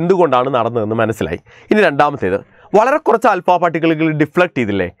എന്തുകൊണ്ടാണ് നടന്നതെന്ന് മനസ്സിലായി. ഇനി രണ്ടാമത്തേത്, വളരെ കുറച്ച് ആൽഫ പാർട്ടിക്കിളുകൾ ഡിഫ്ലക്റ്റ്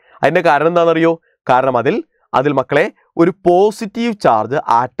ചെയ്തില്ലേ? അതിൻ്റെ കാരണം എന്താണെന്നറിയോ? കാരണം അതിൽ മക്കളെ ഒരു പോസിറ്റീവ് ചാർജ്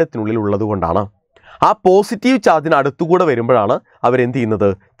ആറ്റത്തിനുള്ളിൽ ഉള്ളത് കൊണ്ടാണ്. ആ പോസിറ്റീവ് ചാർജിന് അടുത്തുകൂടെ വരുമ്പോഴാണ് അവരെന്ത് ചെയ്യുന്നത്?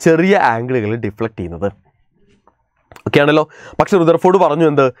 ചെറിയ ആംഗിളുകളിൽ ഡിഫ്ലക്റ്റ് ചെയ്യുന്നത്. ഓക്കെ ആണല്ലോ. പക്ഷെ റുദർഫോർഡ് പറഞ്ഞു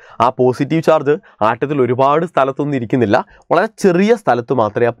എന്ത്? ആ പോസിറ്റീവ് ചാർജ് ആറ്റത്തിൽ ഒരുപാട് സ്ഥലത്തൊന്നും ഇരിക്കുന്നില്ല, വളരെ ചെറിയ സ്ഥലത്ത്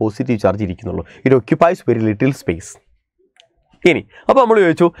മാത്രമേ ആ positive charge ഇരിക്കുന്നുള്ളൂ. It occupies very little space. ഇനി അപ്പോൾ നമ്മൾ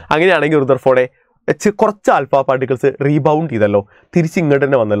ചോദിച്ചു, അങ്ങനെയാണെങ്കിൽ റുദർഫോർഡെ കുറച്ച് ആൽഫ പാർട്ടിക്കിൾസ് റീബൗണ്ട് ചെയ്തല്ലോ, തിരിച്ച് ഇങ്ങോട്ട്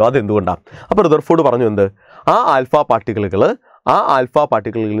തന്നെ വന്നല്ലോ, അതെന്തുകൊണ്ടാണ്? അപ്പോൾ റുദർഫോർഡ് പറഞ്ഞു എന്ത്? ആ ആൽഫ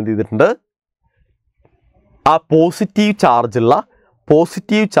പാർട്ടിക്കിളുകൾ എന്ത് ചെയ്തിട്ടുണ്ട്? ആ പോസിറ്റീവ്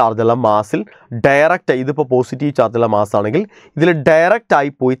ചാർജുള്ള മാസിൽ ഡയറക്റ്റ്, ഇതിപ്പോൾ പോസിറ്റീവ് ചാർജുള്ള മാസ് ആണെങ്കിൽ ഇതിൽ ഡയറക്റ്റ്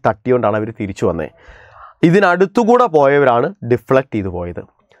ആയി പോയി തട്ടിയോണ്ടാണ് അവർ തിരിച്ചു വന്നത്. ഇതിനടുത്തുകൂടെ പോയവരാണ് ഡിഫ്ലക്റ്റ് ചെയ്തു പോയത്.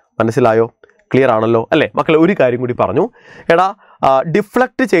 മനസ്സിലായോ? ക്ലിയർ ആണല്ലോ അല്ലേ മക്കളെ? ഒരു കാര്യം കൂടി പറഞ്ഞു, എടാ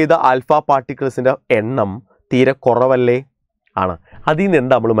ഡിഫ്ലക്റ്റ് ചെയ്ത ആൽഫ പാർട്ടിക്കിൾസിൻ്റെ എണ്ണം തീരെ കുറവല്ലേ? ആണ്. അതിൽ നിന്ന്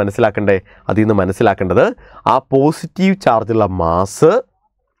എന്താ നമ്മൾ മനസ്സിലാക്കണ്ടേ? അതിൽ നിന്ന് മനസ്സിലാക്കേണ്ടത് ആ പോസിറ്റീവ് ചാർജുള്ള മാസ്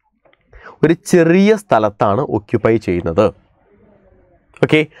ഒരു ചെറിയ സ്ഥലത്താണ് ഒക്യുപ്പൈ ചെയ്യുന്നത്.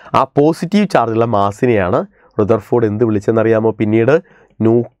 ഓക്കെ, ആ പോസിറ്റീവ് ചാർജുള്ള മാസിനെയാണ് റുദർഫോർഡ് എന്ത് വിളിച്ചെന്നറിയാമോ? പിന്നീട്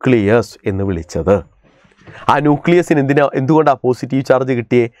ന്യൂക്ലിയസ് എന്ന് വിളിച്ചത്. ആ ന്യൂക്ലിയസിന് എന്തുകൊണ്ടാണ് പോസിറ്റീവ് ചാർജ്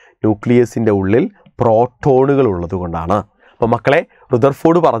കിട്ടിയേ? ന്യൂക്ലിയസിൻ്റെ ഉള്ളിൽ പ്രോട്ടോണുകൾ ഉള്ളത് കൊണ്ടാണ്. അപ്പോൾ മക്കളെ,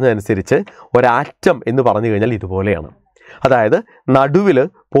 റുദർഫോർഡ് പറഞ്ഞതനുസരിച്ച് ഒരാറ്റം എന്ന് പറഞ്ഞു കഴിഞ്ഞാൽ ഇതുപോലെയാണ്. അതായത് നടുവിൽ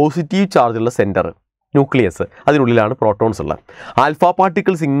പോസിറ്റീവ് ചാർജുള്ള സെൻറ്റർ ന്യൂക്ലിയസ്, അതിനുള്ളിലാണ് പ്രോട്ടോൺസ് ഉള്ളത്. ആൽഫ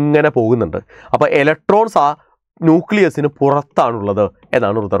പാർട്ടിക്കിൾസ് ഇങ്ങനെ പോകുന്നുണ്ട്. അപ്പോൾ ഇലക്ട്രോൺസ് ആ ന്യൂക്ലിയസിന് പുറത്താണുള്ളത്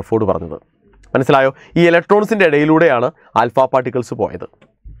എന്നാണ് റുദർഫോർഡ് പറഞ്ഞത്. മനസ്സിലായോ? ഈ ഇലക്ട്രോൺസിൻ്റെ ഇടയിലൂടെയാണ് ആൽഫ പാർട്ടിക്കിൾസ് പോയത്.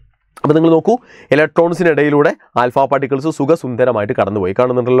 അപ്പോൾ നിങ്ങൾ നോക്കൂ, ഇലക്ട്രോൺസിനിടയിലൂടെ ആൽഫ പാർട്ടിക്കിൾസ് സുഖസുന്ദരമായിട്ട് കടന്നുപോയി.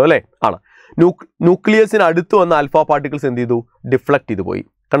 കാണുന്നുണ്ടല്ലോ അല്ലേ? ആണ്. ന്യൂക്ലിയസിന് അടുത്ത് വന്ന ആൽഫ പാർട്ടിക്കിൾസ് എന്ത് ചെയ്തു? ഡിഫ്ലക്റ്റ് ചെയ്തു പോയി.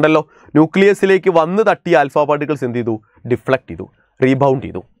 കണ്ടല്ലോ, ന്യൂക്ലിയസിലേക്ക് വന്ന് തട്ടിയ ആൽഫ പാർട്ടിക്കിൾസ് എന്ത് ചെയ്തു? ഡിഫ്ലക്റ്റ് ചെയ്തു, റീബൗണ്ട്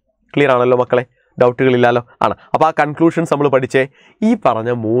ചെയ്തു. ക്ലിയർ ആണല്ലോ മക്കളെ? ഡൗട്ടുകളില്ലല്ലോ? ആണ്. അപ്പോൾ ആ കൺക്ലൂഷൻസ് നമ്മൾ പഠിച്ചേ. ഈ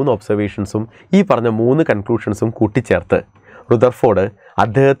പറഞ്ഞ 3 ഒബ്സർവേഷൻസും ഈ പറഞ്ഞ 3 കൺക്ലൂഷൻസും കൂട്ടിച്ചേർത്ത് റുദർഫോർഡ്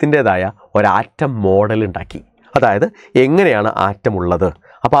അദ്ദേഹത്തിൻ്റെതായ ഒരാറ്റം മോഡൽ ഉണ്ടാക്കി. അതായത് എങ്ങനെയാണ് ആറ്റം ഉള്ളത്.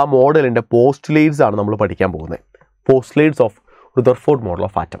 അപ്പോൾ ആ മോഡലിൻ്റെ പോസ്റ്റുലേറ്റ്സ് ആണ് നമ്മൾ പഠിക്കാൻ പോകുന്നത്. Postulates of Rutherford model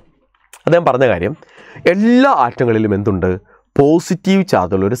of atom. അദ്ദേഹം പറഞ്ഞ കാര്യം, എല്ലാ ആറ്റങ്ങളിലും എന്തുണ്ട്? പോസിറ്റീവ്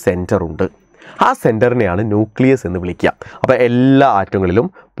ചാർജുള്ളൊരു സെൻറ്റർ ഉണ്ട്. ആ സെൻറ്ററിനെയാണ് ന്യൂക്ലിയസ് എന്ന് വിളിക്കുക. അപ്പോൾ എല്ലാ ആറ്റങ്ങളിലും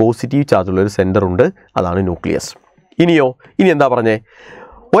പോസിറ്റീവ് ചാർജുള്ളൊരു സെൻറ്റർ ഉണ്ട്, അതാണ് ന്യൂക്ലിയസ്. ഇനി എന്താ പറഞ്ഞേ?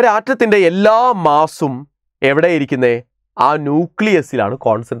 ഒരാറ്റത്തിൻ്റെ എല്ലാ മാസും എവിടെ ഇരിക്കുന്നേ? ആ ന്യൂക്ലിയസിലാണ്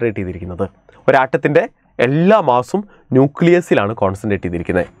കോൺസെൻട്രേറ്റ് ചെയ്തിരിക്കുന്നത്. ഒരാറ്റത്തിൻ്റെ എല്ലാ മാസും ന്യൂക്ലിയസിലാണ് കോൺസെൻട്രേറ്റ്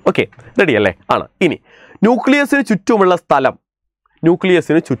ചെയ്തിരിക്കുന്നത്. ഓക്കെ, റെഡി അല്ലേ? ആണ്. ഇനി ന്യൂക്ലിയസിന് ചുറ്റുമുള്ള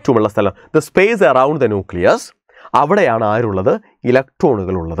സ്ഥലം, the space around the nucleus, അവിടെയാണ് ആരുള്ളത്?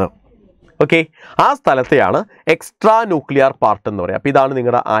 ഇലക്ട്രോണുകളുള്ളത്. ഓക്കെ, ആ സ്ഥലത്തെയാണ് എക്സ്ട്രാ ന്യൂക്ലിയർ പാർട്ട് എന്ന് പറയുക. അപ്പോൾ ഇതാണ്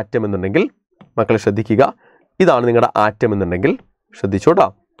നിങ്ങളുടെ ആറ്റം എന്നുണ്ടെങ്കിൽ മക്കൾ ശ്രദ്ധിക്കുക, ഇതാണ് നിങ്ങളുടെ ആറ്റം എന്നുണ്ടെങ്കിൽ ശ്രദ്ധിച്ചോട്ടോ.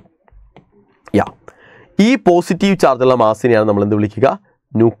 ഈ പോസിറ്റീവ് ചാർജുള്ള മാസിനെയാണ് നമ്മൾ എന്ത് വിളിക്കുക?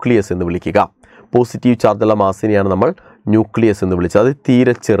 ന്യൂക്ലിയസ് എന്ന് വിളിക്കുക. പോസിറ്റീവ് ചാർജുള്ള മാസിനെയാണ് നമ്മൾ ന്യൂക്ലിയസ് എന്ന് വിളിച്ചത്. അത്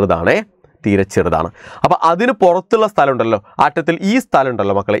തീരെ ചെറുതാണ്. അപ്പോൾ അതിന് പുറത്തുള്ള സ്ഥലം ഉണ്ടല്ലോ ആറ്റത്തിൽ, ഈ സ്ഥലം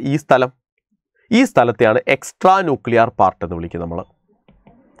ഉണ്ടല്ലോ മക്കളെ, ഈ സ്ഥലത്തെയാണ് എക്സ്ട്രാ ന്യൂക്ലിയർ പാർട്ട് എന്ന് വിളിക്കുന്നത് നമ്മൾ.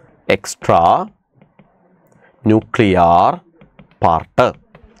 Extra nuclear part.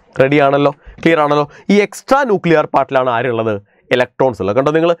 റെഡി ആണല്ലോ? ക്ലിയർ ആണല്ലോ? ഈ എക്സ്ട്രാ ന്യൂക്ലിയർ പാർട്ടിലാണ് ആരുള്ളത്? ഇലക്ട്രോൺസ് ഉള്ളത്.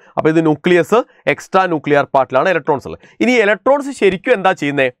 കണ്ടോ നിങ്ങൾ? അപ്പോൾ ഇത് ന്യൂക്ലിയസ്, എക്സ്ട്രാ ന്യൂക്ലിയർ പാർട്ടിലാണ് ഇലക്ട്രോൺസ് ഉള്ളത്. ഇനി ഇലക്ട്രോൺസ് ശരിക്കും എന്താ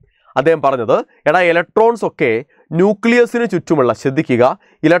ചെയ്യുന്നത്? അദ്ദേഹം പറഞ്ഞത്, എടാ ഇലക്ട്രോൺസ് ഒക്കെ ന്യൂക്ലിയസിന് ചുറ്റുമുള്ള, ശ്രദ്ധിക്കുക,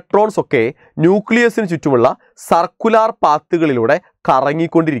 ഇലക്ട്രോൺസ് ഒക്കെ ന്യൂക്ലിയസിന് ചുറ്റുമുള്ള സർക്കുലാർ പാത്തുകളിലൂടെ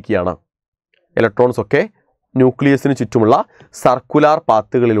കറങ്ങിക്കൊണ്ടിരിക്കുകയാണ്. ഇലക്ട്രോൺസ് ഒക്കെ ന്യൂക്ലിയസിന് ചുറ്റുമുള്ള സർക്കുലാർ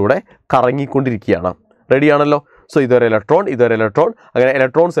പാത്തുകളിലൂടെ കറങ്ങിക്കൊണ്ടിരിക്കുകയാണ്. റെഡിയാണല്ലോ? സോ ഇതൊരു ഇലക്ട്രോൺ, അങ്ങനെ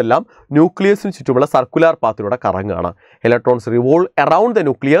ഇലക്ട്രോൺസ് എല്ലാം ന്യൂക്ലിയസിന് ചുറ്റുമുള്ള circular പാത്തിലൂടെ കറങ്ങുകയാണ്. Electrons revolve around the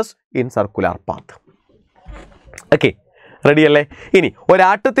nucleus in circular path. Okay, ready അല്ലേ? ഇനി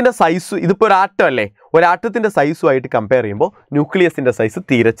ഒരാറ്റത്തിൻ്റെ സൈസ്, ഇതിപ്പോൾ ഒരു ആറ്റം അല്ലേ, ഒരാറ്റത്തിൻ്റെ സൈസുമായിട്ട് കമ്പയർ ചെയ്യുമ്പോൾ ന്യൂക്ലിയസിൻ്റെ സൈസ്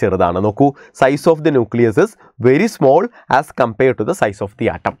തീരെ ചെറുതാണ്. നോക്കൂ, size of the nucleus is very small as compared to the size of the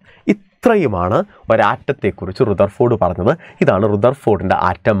atom. ഇത്രയുമാണ് ഒരാറ്റത്തെക്കുറിച്ച് റുദർഫോർഡ് പറഞ്ഞത്. ഇതാണ് റുദർഫോർഡിൻ്റെ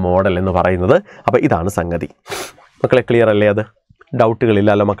ആറ്റം മോഡൽ എന്ന് പറയുന്നത്. അപ്പോൾ ഇതാണ് സംഗതി. മക്കളെ ക്ലിയർ അല്ലേ? അത്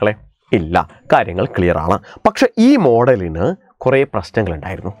ഡൗട്ടുകളില്ലല്ലോ മക്കളെ? ഇല്ല, കാര്യങ്ങൾ ക്ലിയറാണ്. പക്ഷെ ഈ മോഡലിന് കുറേ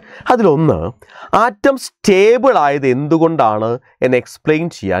പ്രശ്നങ്ങളുണ്ടായിരുന്നു. അതിലൊന്ന്, ആറ്റം സ്റ്റേബിൾ ആയത് എന്തുകൊണ്ടാണ് എന്ന് എക്സ്പ്ലെയിൻ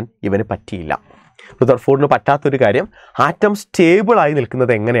ചെയ്യാൻ ഇവന് പറ്റിയില്ല. റുദർഫോർഡിന് പറ്റാത്തൊരു കാര്യം, ആറ്റം സ്റ്റേബിളായി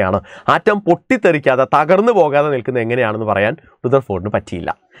നിൽക്കുന്നത് എങ്ങനെയാണ്, ആറ്റം പൊട്ടിത്തെറിക്കാതെ തകർന്നു പോകാതെ നിൽക്കുന്നത് എങ്ങനെയാണെന്ന് പറയാൻ റുദർഫോർഡിന്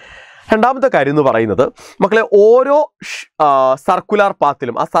പറ്റിയില്ല. രണ്ടാമത്തെ കാര്യം എന്ന് പറയുന്നത്, മക്കളെ ഓരോ സർക്കുലാർ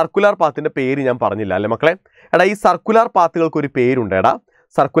പാത്തിലും, ആ സർക്കുലാർ പാത്തിൻ്റെ പേര് ഞാൻ പറഞ്ഞില്ല അല്ലേ മക്കളെ? എടാ ഈ സർക്കുലാർ പാത്തുകൾക്ക് ഒരു പേരുണ്ട്. എടാ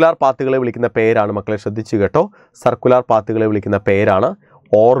സർക്കുലാർ പാത്തുകളെ വിളിക്കുന്ന പേരാണ്, മക്കളെ ശ്രദ്ധിച്ചു കേട്ടോ, സർക്കുലാർ പാത്തുകളെ വിളിക്കുന്ന പേരാണ്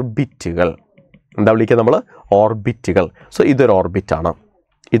ഓർബിറ്റുകൾ. എന്താ വിളിക്കുക നമ്മൾ? ഓർബിറ്റുകൾ. സോ ഇതൊരു ഓർബിറ്റാണ്,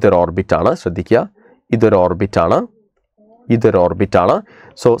 ശ്രദ്ധിക്കുക, ഇതൊരു ഓർബിറ്റാണ്.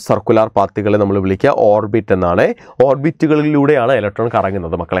 സോ സർക്കുലാർ പാത്തുകളെ നമ്മൾ വിളിക്കുക ഓർബിറ്റ് എന്നാണ്. ഓർബിറ്റുകളിലൂടെയാണ് ഇലക്ട്രോൺ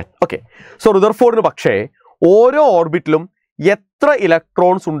കറങ്ങുന്നത് മക്കളെ. ഓക്കെ, സോ റുദർഫോർഡിന് പക്ഷേ ഓരോ ഓർബിറ്റിലും എത്ര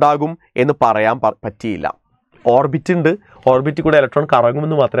ഇലക്ട്രോൺസ് ഉണ്ടാകും എന്ന് പറയാൻ പറ്റിയില്ല. ഓർബിറ്റ് ഉണ്ട്, ഓർബിറ്റിൽ കൂടെ ഇലക്ട്രോൺ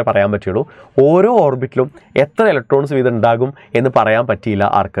കറങ്ങുമെന്ന് മാത്രമേ പറയാൻ പറ്റുള്ളൂ. ഓരോ ഓർബിറ്റിലും എത്ര ഇലക്ട്രോൺസ് വീതം ഉണ്ടാകും എന്ന് പറയാൻ പറ്റിയില്ല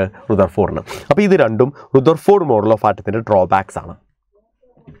ആർക്ക്? റുദർഫോർഡിന്. അപ്പോൾ ഇത് രണ്ടും റുദർഫോർഡ് മോഡൽ ഓഫ് ആറ്റത്തിൻ്റെ ഡ്രോബാക്സ് ആണ്.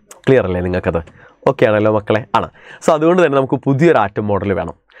 ക്ലിയർ അല്ലേ നിങ്ങൾക്കത്? ഓക്കെ ആണല്ലോ മക്കളെ? ആണ്. സോ അതുകൊണ്ട് തന്നെ നമുക്ക് പുതിയൊരു ആറ്റം മോഡൽ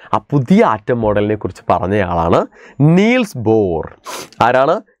വേണം. ആ പുതിയ ആറ്റം മോഡലിനെ കുറിച്ച് പറഞ്ഞയാളാണ് നീൽസ് ബോർ.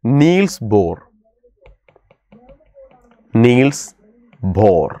 ആരാണ്? Niels Bohr. Niels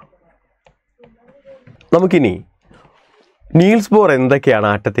Bohr. നമുക്കിനി നീൽസ് ബോർ എന്തൊക്കെയാണ്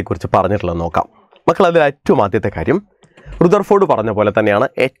ആറ്റത്തെക്കുറിച്ച് പറഞ്ഞിട്ടുള്ളത് നോക്കാം. മക്കൾ, അതിൽ ഏറ്റവും ആദ്യത്തെ കാര്യം റുദർഫോർഡ് പറഞ്ഞ പോലെ തന്നെയാണ്.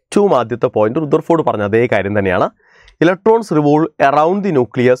 ഏറ്റവും ആദ്യത്തെ പോയിന്റ് റുദർഫോർഡ് പറഞ്ഞ അതേ കാര്യം തന്നെയാണ്. Electrons revolve around the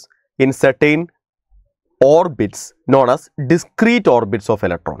nucleus in certain orbits known as discrete orbits of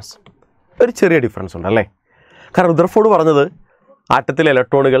electrons. ഒരു ചെറിയ ഡിഫറൻസ് ഉണ്ട് അല്ലേ? കാരണം റുദർഫോർഡ് പറഞ്ഞത് ആറ്റത്തിലെ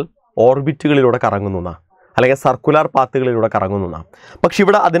ഇലക്ട്രോണുകൾ ഓർബിറ്റുകളിലൂടെ കറങ്ങുന്ന, അല്ലെങ്കിൽ സർക്കുലാർ പാത്തുകളിലൂടെ കറങ്ങുന്ന. പക്ഷെ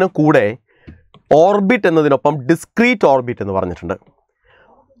ഇവിടെ അതിന് കൂടെ ഓർബിറ്റ് എന്നതിനൊപ്പം ഡിസ്ക്രീറ്റ് ഓർബിറ്റ് എന്ന് പറഞ്ഞിട്ടുണ്ട്,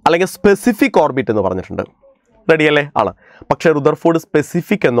 അല്ലെങ്കിൽ സ്പെസിഫിക് ഓർബിറ്റ് എന്ന് പറഞ്ഞിട്ടുണ്ട്. റെഡിയല്ലേ? ആണ്. പക്ഷേ റുദർഫോർഡ്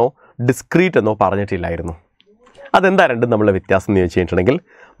സ്പെസിഫിക് എന്നോ ഡിസ്ക്രീറ്റ് എന്നോ പറഞ്ഞിട്ടില്ലായിരുന്നു. അതെന്താ രണ്ടും തമ്മിലുള്ള വ്യത്യാസം എന്ന് ചോദിച്ചു കഴിഞ്ഞിട്ടുണ്ടെങ്കിൽ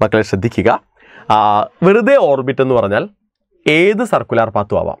മക്കളെ ശ്രദ്ധിക്കുക. വെറുതെ ഓർബിറ്റ് എന്ന് പറഞ്ഞാൽ ഏത് സർക്കുലാർ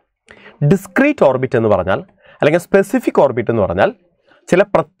പാത്തും ആവാം. ഡിസ്ക്രീറ്റ് ഓർബിറ്റ് എന്ന് പറഞ്ഞാൽ, അല്ലെങ്കിൽ സ്പെസിഫിക് ഓർബിറ്റ് എന്ന് പറഞ്ഞാൽ ചില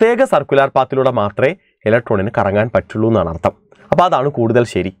പ്രത്യേക സർക്കുലാർ പാത്തിലൂടെ മാത്രമേ ഇലക്ട്രോണിന് കറങ്ങാൻ പറ്റുള്ളൂ എന്നാണ് അർത്ഥം. അപ്പോൾ അതാണ് കൂടുതൽ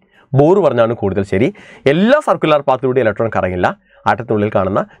ശരി. ബോർ പറഞ്ഞാണ് കൂടുതൽ ശരി. എല്ലാ സർക്കുലാർ പാത്തിലൂടെ ഇലക്ട്രോൺ കറങ്ങില്ല. ആറ്റത്തിനുള്ളിൽ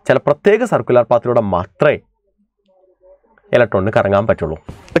കാണുന്ന ചില പ്രത്യേക സർക്കുലാർ പാത്തിലൂടെ മാത്രമേ ഇലക്ട്രോണിന് കറങ്ങാൻ പറ്റുള്ളൂ.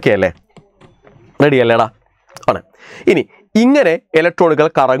 ഓക്കെ അല്ലേ? റെഡി അല്ലേടാ? ആണ്. ഇനി ഇങ്ങനെ ഇലക്ട്രോണുകൾ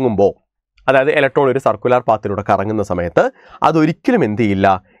കറങ്ങുമ്പോൾ, അതായത് ഇലക്ട്രോൺ ഒരു സർക്കുലാർ പാത്തിലൂടെ കറങ്ങുന്ന സമയത്ത് അതൊരിക്കലും എന്ത് ചെയ്യില്ല?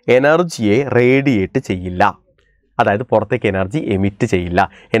 എനർജിയെ റേഡിയേറ്റ് ചെയ്യില്ല. അതായത് പുറത്തേക്ക് എനർജി എമിറ്റ് ചെയ്യില്ല,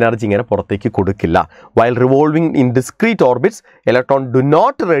 എനർജി ഇങ്ങനെ പുറത്തേക്ക് കൊടുക്കില്ല. While revolving in discrete orbits electron do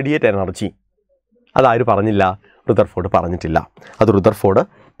not radiate energy. അതാരും പറഞ്ഞില്ല? റുദർഫോർഡ് പറഞ്ഞിട്ടില്ല. അത് റുദർഫോർഡ്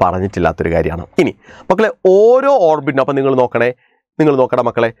പറഞ്ഞിട്ടില്ലാത്തൊരു കാര്യമാണ്. ഇനി മക്കളെ, ഓരോ ഓർബിറ്റിനും, അപ്പം നിങ്ങൾ നോക്കണം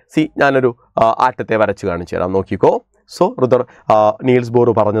മക്കളെ. ഞാനൊരു ആറ്റത്തെ വരച്ച് കാണിച്ചു തരാം, നോക്കിക്കോ. സോ നീൽസ് ബോർ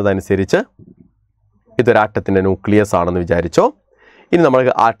പറഞ്ഞതനുസരിച്ച് ഇതൊരാറ്റത്തിൻ്റെ ന്യൂക്ലിയസ് ആണെന്ന് വിചാരിച്ചോ. ഇനി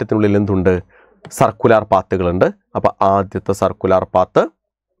നമ്മൾ ആറ്റത്തിനുള്ളിൽ എന്തുണ്ട്? സർക്കുലാർ പാത്തുകളുണ്ട്. അപ്പോൾ ആദ്യത്തെ സർക്കുലാർ പാത്ത്,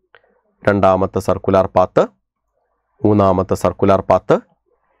 രണ്ടാമത്തെ സർക്കുലാർ പാത്ത്, മൂന്നാമത്തെ സർക്കുലാർ പാത്ത്,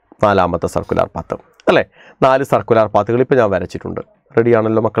 നാലാമത്തെ സർക്കുലാർ പാത്ത് അല്ലേ? 4 സർക്കുലാർ പാത്തുകൾ ഇപ്പോൾ ഞാൻ വരച്ചിട്ടുണ്ട്. റെഡി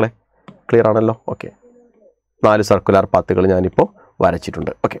ആണല്ലോ മക്കളെ? ക്ലിയർ ആണല്ലോ? ഓക്കെ. 4 സർക്കുലാർ പാത്തുകൾ ഞാനിപ്പോൾ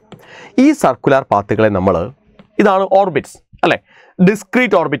വരച്ചിട്ടുണ്ട്. ഓക്കെ. ഈ സർക്കുലാർ പാത്തുകളെ നമ്മൾ, ഇതാണ് ഓർബിറ്റ്സ് അല്ലേ?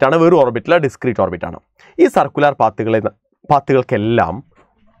 ഡിസ്ക്രീറ്റ് ഓർബിറ്റാണ്, വെറും ഓർബിറ്റില്ല, ഡിസ്ക്രീറ്റ് ഓർബിറ്റാണ്. ഈ സർക്കുലാർ പാത്തുകൾക്കെല്ലാം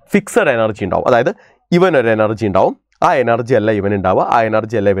ഫിക്സഡ് എനർജി ഉണ്ടാവും. അതായത് ഇവനൊരു എനർജി ഉണ്ടാവും, ആ എനർജി അല്ല ഇവനുണ്ടാവുക, ആ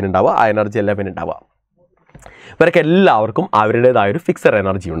എനർജി അല്ല ഇവനുണ്ടാവുക, ആ എനർജി അല്ല ഇവനുണ്ടാവുക. ഇവർക്ക് എല്ലാവർക്കും അവരുടേതായൊരു ഫിക്സഡ്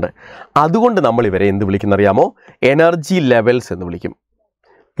എനർജി ഉണ്ട്. അതുകൊണ്ട് നമ്മൾ ഇവരെ എന്ത് വിളിക്കുന്നറിയാമോ? എനർജി ലെവൽസ് എന്ന് വിളിക്കും.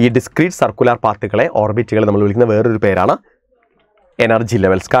 ഈ ഡിസ്ക്രീറ്റ് സർക്കുലാർ പാത്തുകളെ, ഓർബിറ്റുകളെ നമ്മൾ വിളിക്കുന്ന വേറൊരു പേരാണ് എനർജി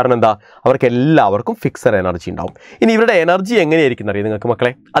ലെവൽസ്. കാരണം എന്താ? അവർക്ക് എല്ലാവർക്കും ഫിക്സഡ് എനർജി ഉണ്ടാവും. ഇനി ഇവരുടെ എനർജി എങ്ങനെയായിരിക്കും അറിയാം നിങ്ങൾക്ക്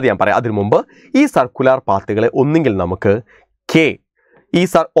മക്കളെ? അത് ഞാൻ പറയാം. അതിനു മുമ്പ് ഈ സർക്കുലാർ പാത്തുകളെ ഒന്നുകിൽ നമുക്ക് കെ,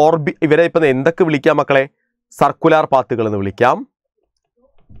 ഇവരെ ഇപ്പം എന്തൊക്കെ വിളിക്കാം മക്കളെ? സർക്കുലാർ പാത്തുകൾ എന്ന് വിളിക്കാം.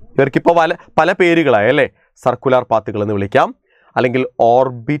 ഇവർക്കിപ്പോൾ പല പേരുകളായി അല്ലേ? സർക്കുലാർ പാത്തുകൾ എന്ന് വിളിക്കാം, അല്ലെങ്കിൽ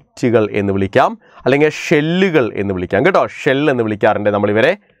ഓർബിറ്റുകൾ എന്ന് വിളിക്കാം, അല്ലെങ്കിൽ ഷെല്ലുകൾ എന്ന് വിളിക്കാം. കേട്ടോ, ഷെൽ എന്ന് വിളിക്കാറുണ്ട്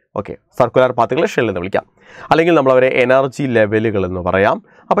നമ്മളിവരെ. ഓക്കെ, സർക്കുലാർ പാത്തുകളെ ഷെൽ എന്ന് വിളിക്കാം, അല്ലെങ്കിൽ നമ്മളവരെ എനർജി ലെവലുകൾ എന്ന് പറയാം.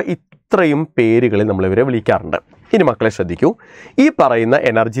 അപ്പോൾ ഇത്രയും പേരുകളിൽ നമ്മളിവരെ വിളിക്കാറുണ്ട്. ഇനി മക്കളെ ശ്രദ്ധിക്കൂ, ഈ പറയുന്ന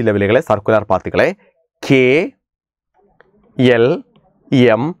energy ലെവലുകളെ, circular പാത്തുകളെ K, L,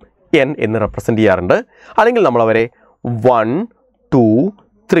 M, N എന്ന് റെപ്രസെൻ്റ് ചെയ്യാറുണ്ട്. അല്ലെങ്കിൽ നമ്മളവരെ 1, 2,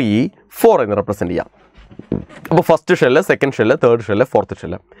 3, 4 എന്ന് റെപ്രസെൻ്റ് ചെയ്യാം. അപ്പോൾ first shell, second shell, third shell, fourth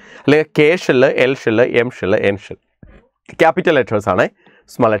shell, അല്ലെങ്കിൽ K shell, L shell, M shell, N shell. Capital letters ആണ്,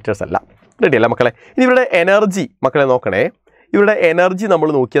 സ്മോൾ ലെറ്റേഴ്സ് അല്ല. റെഡി അല്ല മക്കളെ? ഇനി ഇവരുടെ എനർജി മക്കളെ നോക്കണേ. ഇവരുടെ എനർജി നമ്മൾ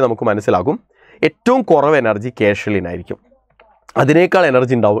നോക്കിയാൽ നമുക്ക് മനസ്സിലാകും. ഏറ്റവും കുറവ് എനർജി കെ ഷെല്ലിനായിരിക്കും. അതിനേക്കാൾ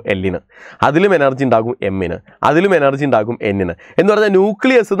എനർജി ഉണ്ടാവും എല്ലിന്, അതിലും എനർജി ഉണ്ടാകും എമ്മിന്, അതിലും എനർജി ഉണ്ടാകും എന്നിന്. എന്ന് പറഞ്ഞാൽ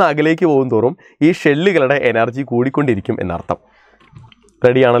ന്യൂക്ലിയസ് നിന്ന് അകലേക്ക് പോകും തോറും ഈ ഷെല്ലുകളുടെ എനർജി കൂടിക്കൊണ്ടിരിക്കും എന്നർത്ഥം.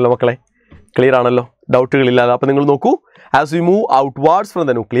 റെഡിയാണല്ലോ മക്കളെ? ക്ലിയർ ആണല്ലോ? ഡൗട്ടുകളില്ലാതെ. അപ്പോൾ നിങ്ങൾ നോക്കൂ, as we move ഔട്ട്വാർഡ്സ് from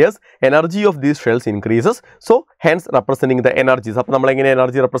the nucleus energy of these shells increases, so hence representing the energies. അപ്പോൾ നമ്മളെങ്ങനെ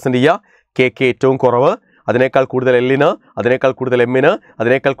എനർജി റെപ്രസെൻറ്റ് ചെയ്യുക? കെ ഏറ്റവും കുറവ്, അതിനേക്കാൾ കൂടുതൽ എല്ലിന്, അതിനേക്കാൾ കൂടുതൽ എമ്മിന്,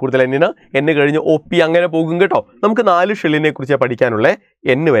 അതിനേക്കാൾ കൂടുതൽ എന്നിന്, എന്ന് കഴിഞ്ഞ് ഒ പി അങ്ങനെ പോകും. കേട്ടോ, നമുക്ക് 4 ഷെല്ലിനെ കുറിച്ച് പഠിക്കാനുള്ള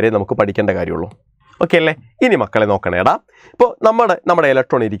എന്ന് വരെ നമുക്ക് പഠിക്കേണ്ട കാര്യമുള്ളൂ. ഓക്കെ അല്ലേ? ഇനി മക്കളെ നോക്കണേടാ. ഇപ്പോൾ നമ്മുടെ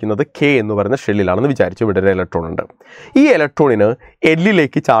ഇലക്ട്രോൺ ഇരിക്കുന്നത് കെ എന്ന് പറയുന്ന ഷെല്ലിലാണെന്ന് വിചാരിച്ചു. ഇവിടെ ഒരു ഇലക്ട്രോൺ ഉണ്ട്. ഈ ഇലക്ട്രോണിന്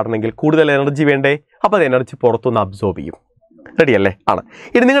എല്ലിലേക്ക് ചാടണമെങ്കിൽ കൂടുതൽ എനർജി വേണ്ടേ? അപ്പോൾ അത് എനർജി പുറത്തുനിന്ന് അബ്സോർബ് ചെയ്യും. റെഡി അല്ലേ? ആണ്.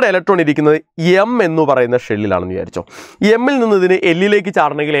 ഇനി നിങ്ങളുടെ ഇലക്ട്രോൺ ഇരിക്കുന്നത് എം എന്ന് പറയുന്ന ഷെല്ലിലാണെന്ന് വിചാരിച്ചോ. എമ്മിൽ നിന്ന് ഇതിന് എല്ലിലേക്ക്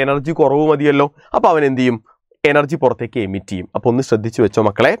ചാടണമെങ്കിൽ എനർജി കുറവ് മതിയല്ലോ. അപ്പോൾ അവൻ എന്ത് ചെയ്യും? എനർജി പുറത്തേക്ക് എമിറ്റ് ചെയ്യും. അപ്പോൾ ഒന്ന് ശ്രദ്ധിച്ചു വെച്ചോ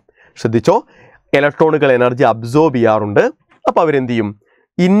മക്കളെ, ശ്രദ്ധിച്ചോ. ഇലക്ട്രോണുകൾ എനർജി അബ്സോർബ് ചെയ്യാറുണ്ട്. അപ്പോൾ അവരെന്ത് ചെയ്യും?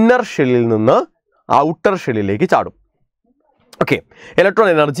 ഇന്നർ ഷെല്ലിൽ നിന്ന് ഔട്ടർ ഷെല്ലിലേക്ക് ചാടും. ഓക്കെ, ഇലക്ട്രോൺ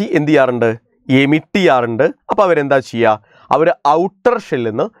എനർജി എന്ത് ചെയ്യാറുണ്ട്? എമിറ്റ് ചെയ്യാറുണ്ട്. അപ്പോൾ അവരെന്താ ചെയ്യുക? അവർ ഔട്ടർ ഷെല്ലിൽ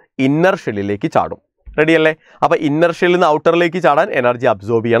നിന്ന് ഇന്നർ ഷെല്ലിലേക്ക് ചാടും. റെഡിയല്ലേ? അപ്പോൾ ഇന്നർ ഷെല്ലിൽ നിന്ന് ഔട്ടറിലേക്ക് ചാടാൻ എനർജി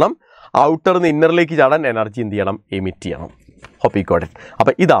അബ്സോർബ് ചെയ്യണം, ഔട്ടറിൽ നിന്ന് ഇന്നറിലേക്ക് ചാടാൻ എനർജി എന്ത് ചെയ്യണം? എമിറ്റ് ചെയ്യണം. Hope you got it.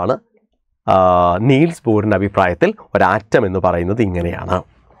 അപ്പോൾ ഇതാണ് നീൽസ് ബോറിൻ്റെ അഭിപ്രായത്തിൽ ഒരാറ്റം എന്ന് പറയുന്നത് ഇങ്ങനെയാണ്.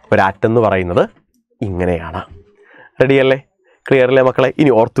 ഒരാറ്റം എന്ന് പറയുന്നത് ഇങ്ങനെയാണ്. റെഡിയല്ലേ? ക്ലിയറല്ലേ മക്കളെ?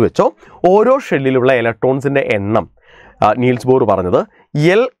 ഇനി ഓർത്തു വെച്ചോ, ഓരോ ഷെല്ലിലുള്ള ഇലക്ട്രോൺസിൻ്റെ എണ്ണം നീൽസ് ബോർ പറഞ്ഞത്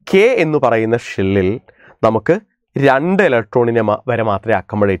LK എന്ന് പറയുന്ന ഷെല്ലിൽ നമുക്ക് 2 ഇലക്ട്രോണിനെ വരെ മാത്രമേ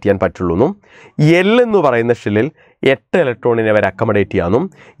അക്കമഡേറ്റ് ചെയ്യാൻ പറ്റുള്ളൂ എന്നും, L എന്ന് പറയുന്ന ഷെല്ലിൽ 8 ഇലക്ട്രോണിനെ വരെ അക്കമഡേറ്റ് ചെയ്യാമെന്നും,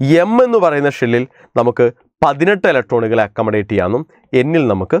 M എന്ന് പറയുന്ന ഷെല്ലിൽ നമുക്ക് 18 ഇലക്ട്രോണുകളെ അക്കമഡേറ്റ് ചെയ്യാമെന്നും, Nൽ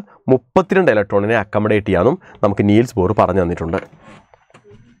നമുക്ക് 32 ഇലക്ട്രോണിനെ അക്കമഡേറ്റ് ചെയ്യാമെന്നും നമുക്ക് നീൽസ് ബോർ പറഞ്ഞു തന്നിട്ടുണ്ട്.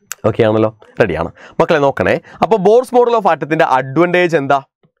 ഓക്കെ ആണല്ലോ? റെഡിയാണ് മക്കളെ? നോക്കണേ. അപ്പോൾ ബോർസ് മോഡൽ ഓഫ് ആറ്റത്തിൻ്റെ അഡ്വാൻറ്റേജ് എന്താ?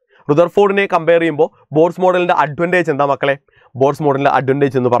 റുദർഫോർഡിനെ കമ്പയർ ചെയ്യുമ്പോൾ ബോർസ് മോഡലിൻ്റെ അഡ്വാൻറ്റേജ് എന്താ മക്കളെ? ബോർസ് മോഡലിൻ്റെ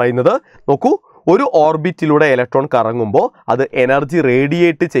അഡ്വാൻറ്റേജ് എന്ന് പറയുന്നത്, നോക്കൂ, ഒരു ഓർബിറ്റിലൂടെ ഇലക്ട്രോൺ കറങ്ങുമ്പോൾ അത് എനർജി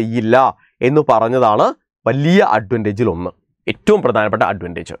റേഡിയേറ്റ് ചെയ്യില്ല എന്ന് പറഞ്ഞതാണ് വലിയ അഡ്വാൻറ്റേജിൽ ഒന്ന്, ഏറ്റവും പ്രധാനപ്പെട്ട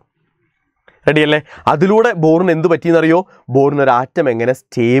അഡ്വാൻറ്റേജ്. റെഡിയല്ലേ? അതിലൂടെ ബോറിന് എന്ത് പറ്റിയെന്നറിയോ? ബോറിന് ഒരു ആറ്റം എങ്ങനെ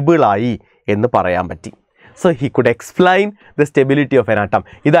സ്റ്റേബിളായി എന്ന് പറയാൻ പറ്റി. So he could explain the stability of an atom.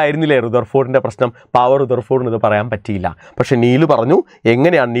 ഇതായിരുന്നില്ലേ റുദർഫോർഡിൻ്റെ പ്രശ്നം? പവർ റുദർഫോർഡിന് ഇത് പറയാൻ പറ്റിയില്ല. പക്ഷേ നീൽ പറഞ്ഞു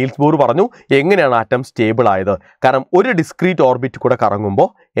എങ്ങനെയാണ്, നീൽസ് ബോർ പറഞ്ഞു എങ്ങനെയാണ് ആറ്റം സ്റ്റേബിൾ ആയത്. കാരണം ഒരു ഡിസ്ക്രീറ്റ് ഓർബിറ്റ് കൂടെ കറങ്ങുമ്പോൾ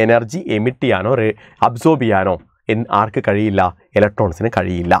എനർജി എമിറ്റ് ചെയ്യാനോ അബ്സോർബ് ചെയ്യാനോ ആർക്ക് കഴിയില്ല? ഇലക്ട്രോൺസിന്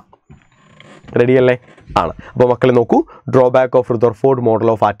കഴിയില്ല. റെഡിയല്ലേ? ആണ്. അപ്പോൾ മക്കളെ നോക്കൂ, drawback of Rutherford model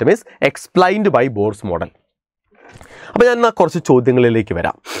of atom is explained by Bohr's model. അപ്പോൾ ഞാൻ എന്നാൽ കുറച്ച് ചോദ്യങ്ങളിലേക്ക്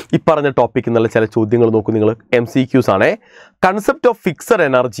വരാം. ഈ പറഞ്ഞ ടോപ്പിക് എന്നുള്ള ചില ചോദ്യങ്ങൾ നോക്കൂ നിങ്ങൾ. MCQs ആണേ. Concept of fixed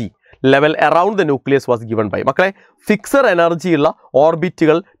energy level around the nucleus was given by. മക്കളെ, ഫിക്സഡ് എനർജിയുള്ള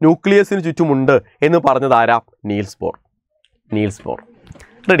ഓർബിറ്റുകൾ ന്യൂക്ലിയസിന് ചുറ്റുമുണ്ട് എന്ന് പറഞ്ഞത് ആരാ? Niels Bohr. Niels Bohr.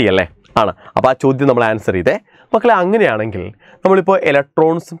 റെഡിയല്ലേ? ആണ്. അപ്പോൾ ആ ചോദ്യം നമ്മൾ ആൻസർ ചെയ്തേ. മക്കളെ, അങ്ങനെയാണെങ്കിൽ നമ്മളിപ്പോൾ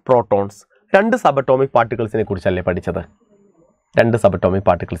ഇലക്ട്രോൺസ്, പ്രോട്ടോൺസ്, 2 സബ് അറ്റോമിക് പാർട്ടിക്കിൾസിനെ കുറിച്ചല്ലേ പഠിച്ചത്? 2 സബ് അറ്റോമിക്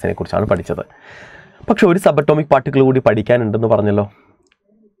പാർട്ടിക്കിൾസിനെ കുറിച്ചാണ് പഠിച്ചത്. പക്ഷെ ഒരു സബ് അറ്റോമിക് പാർട്ടിക്കിൾ കൂടി പഠിക്കാനുണ്ടെന്ന് പറഞ്ഞല്ലോ.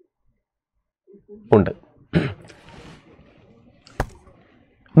 ഉണ്ട്.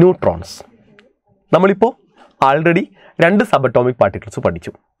 ന്യൂട്രോൺസ്. നമ്മളിപ്പോൾ ആൾറെഡി 2 സബ് അറ്റോമിക് പാർട്ടിക്കിൾസ്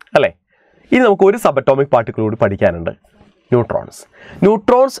പഠിച്ചു അല്ലേ? ഇനി നമുക്ക് ഒരു സബ് അറ്റോമിക് പാർട്ടിക്കിൾ കൂടി പഠിക്കാനുണ്ട്, ന്യൂട്രോൺസ്.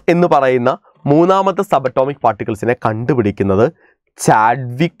 ന്യൂട്രോൺസ് എന്ന് പറയുന്ന മൂന്നാമത്തെ സബ് അറ്റോമിക് പാർട്ടിക്കിൾസിനെ കണ്ടുപിടിക്കുന്നത്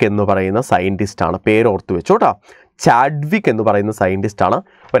ചാഡ്വിക് എന്ന് പറയുന്ന സയൻറ്റിസ്റ്റാണ്. പേര് ഓർത്തു വെച്ചോട്ടാ. ചാഡ്വിക് എന്ന് പറയുന്ന സയൻറ്റിസ്റ്റാണ്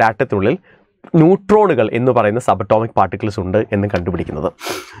ഒരാറ്റത്തിനുള്ളിൽ ന്യൂട്രോണുകൾ എന്ന് പറയുന്ന സബ് അറ്റോമിക് പാർട്ടിക്കിൾസ് ഉണ്ട് എന്ന് കണ്ടുപിടിക്കുന്നത്.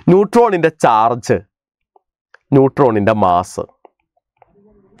 ന്യൂട്രോണിൻ്റെ ചാർജ്, ന്യൂട്രോണിൻ്റെ മാസ്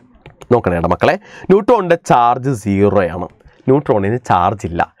നോക്കണേടാ മക്കളെ. ന്യൂട്രോണിൻ്റെ ചാർജ് 0 ആണ്. ന്യൂട്രോണിന് ചാർജ്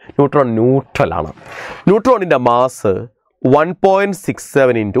ഇല്ല. ന്യൂട്രോൺ ന്യൂട്രൽ ആണ്. ന്യൂട്രോണിൻ്റെ മാസ്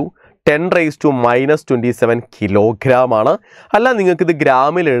 1.67 × 10⁻⁻27 കിലോഗ്രാം ആണ്. അല്ല, നിങ്ങൾക്കിത്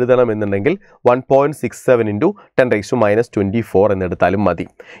ഗ്രാമിൽ എഴുതണമെന്നുണ്ടെങ്കിൽ 1.67 × 10⁻⁻24 എന്നെടുത്താലും മതി.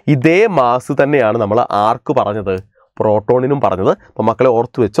 ഇതേ മാസ് തന്നെയാണ് നമ്മൾ ആർക്ക് പറഞ്ഞത്? പ്രോട്ടോണിനും പറഞ്ഞത്. അപ്പോൾ മക്കളെ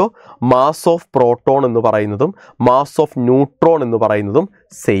ഓർത്തു വെച്ചോ, മാസ് ഓഫ് പ്രോട്ടോൺ എന്ന് പറയുന്നതും മാസ് ഓഫ് ന്യൂട്രോൺ എന്ന് പറയുന്നതും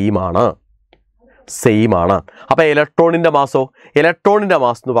സെയിം ആണ്. സെയിം ആണ്. അപ്പോൾ ഇലക്ട്രോണിൻ്റെ മാസോ? ഇലക്ട്രോണിൻ്റെ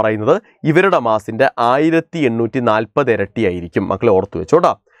മാസ് എന്ന് പറയുന്നത് ഇവരുടെ മാസിൻ്റെ 1840 ഇരട്ടിയായിരിക്കും. മക്കളെ ഓർത്തു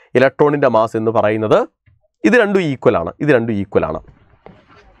വെച്ചോട്ടാ. ഇലക്ട്രോണിൻ്റെ മാസ് എന്ന് പറയുന്നത് ഇത് രണ്ടും ഈക്വൽ ആണ്. ഇത് രണ്ടും ഈക്വൽ ആണ്.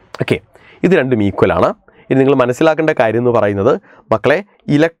 ഓക്കെ, ഇത് രണ്ടും ഈക്വൽ ആണ്. ഇനി നിങ്ങൾ മനസ്സിലാക്കേണ്ട കാര്യം എന്ന് പറയുന്നത് മക്കളെ,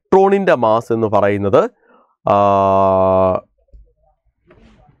 ഇലക്ട്രോണിൻ്റെ മാസ് എന്ന് പറയുന്നത്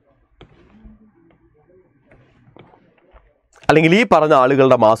അല്ലെങ്കിൽ ഈ പറഞ്ഞ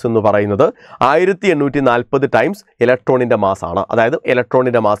ആളുകളുടെ മാസ് എന്ന് പറയുന്നത് 1840 ടൈംസ് ഇലക്ട്രോണിൻ്റെ മാസാണ്. അതായത്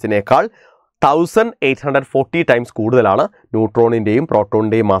ഇലക്ട്രോണിൻ്റെ മാസിനേക്കാൾ 1840 ടൈംസ് കൂടുതലാണ് ന്യൂട്രോണിൻ്റെയും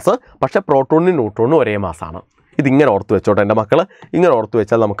പ്രോട്ടോണിൻ്റെയും മാസ്. പക്ഷേ പ്രോട്ടോണിനും ന്യൂട്രോണിനും ഒരേ മാസമാണ്. ഇതിങ്ങനെ ഓർത്ത് വെച്ചോട്ടെ എൻ്റെ മക്കൾ. ഇങ്ങനെ ഓർത്ത്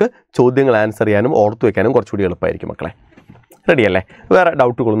വെച്ചാൽ നമുക്ക് ചോദ്യങ്ങൾ ആൻസർ ചെയ്യാനും ഓർത്ത് വയ്ക്കാനും കുറച്ചുകൂടി എളുപ്പമായിരിക്കും മക്കളെ. റെഡിയല്ലേ? വേറെ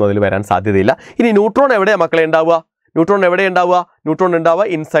ഡൗട്ടുകളൊന്നും അതിൽ വരാൻ സാധ്യതയില്ല. ഇനി ന്യൂട്രോൺ എവിടെയാണ് മക്കളെ ഉണ്ടാവുക? ന്യൂട്രോൺ എവിടെ ഉണ്ടാവുക? ന്യൂട്രോൺ ഉണ്ടാവുക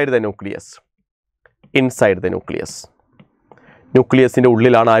inside the nucleus. Inside the nucleus. ന്യൂക്ലിയസിൻ്റെ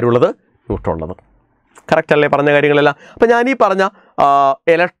ഉള്ളിലാണ് ആരുള്ളത്? ന്യൂട്രോൺ ഉള്ളത്. കറക്റ്റ് അല്ലേ പറഞ്ഞ കാര്യങ്ങളെല്ലാം? അപ്പം ഞാൻ ഈ പറഞ്ഞ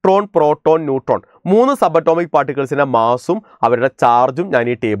electron, proton, neutron 3 sub atomic പാർട്ടിക്കിൾസിൻ്റെ മാസും അവരുടെ ചാർജും ഞാൻ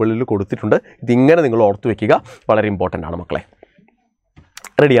ഈ ടേബിളിൽ കൊടുത്തിട്ടുണ്ട്. ഇതിങ്ങനെ നിങ്ങൾ ഓർത്ത് വെക്കുക, വളരെ ഇമ്പോർട്ടൻ്റ് ആണ് മക്കളെ.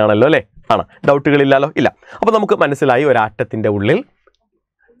 റെഡിയാണല്ലോ അല്ലേ? ആണ്. ഡൗട്ടുകളില്ലല്ലോ? ഇല്ല. അപ്പോൾ നമുക്ക് മനസ്സിലായി ഒരാറ്റത്തിൻ്റെ ഉള്ളിൽ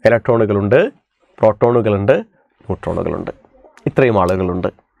ഇലക്ട്രോണുകളുണ്ട്, പ്രോട്ടോണുകളുണ്ട്, ന്യൂട്രോണുകളുണ്ട്. ഇത്രയും ആളുകളുണ്ട്.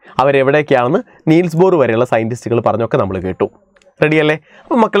 അവരെവിടെയൊക്കെയാണെന്ന് നീൽസ് ബോർ വരെയുള്ള സയൻറ്റിസ്റ്റുകൾ പറഞ്ഞൊക്കെ നമ്മൾ കേട്ടു. റെഡിയല്ലേ?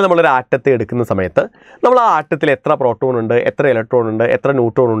 അപ്പോൾ മക്കൾ നമ്മളൊരു ആറ്റത്തെ എടുക്കുന്ന സമയത്ത് നമ്മൾ ആ ആറ്റത്തിൽ എത്ര പ്രോട്ടോൺ ഉണ്ട്, എത്ര ഇലക്ട്രോൺ ഉണ്ട്, എത്ര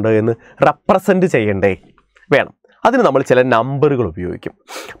ന്യൂട്രോൺ ഉണ്ട് എന്ന് റെപ്രസെൻറ്റ് ചെയ്യണ്ടേ? വേണം. അതിന് നമ്മൾ ചില നമ്പറുകൾ ഉപയോഗിക്കും.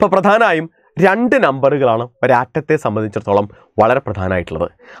 അപ്പോൾ പ്രധാനമായും 2 നമ്പറുകളാണ് ഒരാറ്റത്തെ സംബന്ധിച്ചിടത്തോളം വളരെ പ്രധാനമായിട്ടുള്ളത്.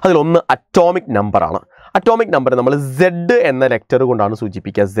 അതിലൊന്ന് അറ്റോമിക് നമ്പറാണ്. അറ്റോമിക് നമ്പർ നമ്മൾ Z എന്ന ലെറ്റർ കൊണ്ടാണ്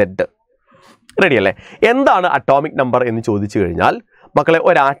സൂചിപ്പിക്കുക. Z. റെഡിയല്ലേ? എന്താണ് അറ്റോമിക് നമ്പർ എന്ന് ചോദിച്ചു കഴിഞ്ഞാൽ മക്കളെ,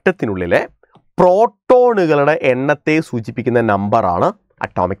 ഒരാറ്റത്തിനുള്ളിലെ പ്രോട്ടോണുകളുടെ എണ്ണത്തെ സൂചിപ്പിക്കുന്ന നമ്പറാണ്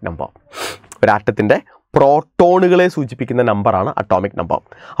അറ്റോമിക് നമ്പർ. ഒരാറ്റത്തിൻ്റെ പ്രോട്ടോണുകളെ സൂചിപ്പിക്കുന്ന നമ്പറാണ് അറ്റോമിക് നമ്പർ.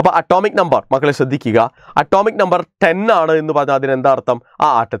 അപ്പോൾ അറ്റോമിക് നമ്പർ മക്കളെ ശ്രദ്ധിക്കുക. അറ്റോമിക് നമ്പർ 10 ആണ് എന്ന് പറഞ്ഞാൽ അതിനെന്താ അർത്ഥം? ആ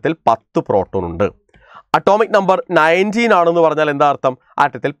ആറ്റത്തിൽ 10 പ്രോട്ടോൺ ഉണ്ട്. അറ്റോമിക് നമ്പർ 19 ആണെന്ന് പറഞ്ഞാൽ എന്താ അർത്ഥം?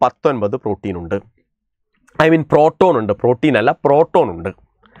 ആറ്റത്തിൽ 19 പ്രോട്ടീൻ ഉണ്ട്. ഐ മീൻ പ്രോട്ടോൺ ഉണ്ട്, പ്രോട്ടീൻ അല്ല, പ്രോട്ടോൺ ഉണ്ട്.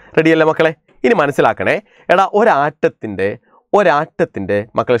 റെഡിയല്ലേ മക്കളെ? ഇനി മനസ്സിലാക്കണേ, എടാ ഒരാറ്റത്തിൻ്റെ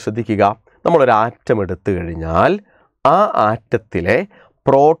മക്കളെ ശ്രദ്ധിക്കുക, നമ്മളൊരാറ്റം എടുത്തു കഴിഞ്ഞാൽ ആ ആറ്റത്തിലെ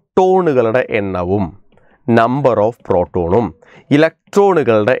പ്രോട്ടോണുകളുടെ എണ്ണവും നമ്പർ ഓഫ് പ്രോട്ടോണും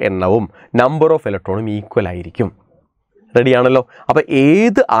ഇലക്ട്രോണുകളുടെ എണ്ണവും നമ്പർ ഓഫ് ഇലക്ട്രോണും ഈക്വൽ ആയിരിക്കും. റെഡിയാണല്ലോ? അപ്പോൾ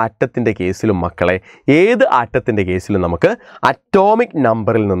ഏത് ആറ്റത്തിൻ്റെ കേസിലും മക്കളെ, ഏത് ആറ്റത്തിൻ്റെ കേസിലും നമുക്ക് അറ്റോമിക്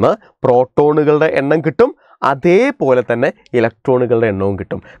നമ്പറിൽ നിന്ന് പ്രോട്ടോണുകളുടെ എണ്ണം കിട്ടും, അതേപോലെ തന്നെ ഇലക്ട്രോണുകളുടെ എണ്ണവും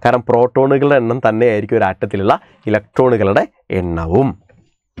കിട്ടും. കാരണം പ്രോട്ടോണുകളുടെ എണ്ണം തന്നെയായിരിക്കും ഒരു ആറ്റത്തിലുള്ള ഇലക്ട്രോണുകളുടെ എണ്ണവും.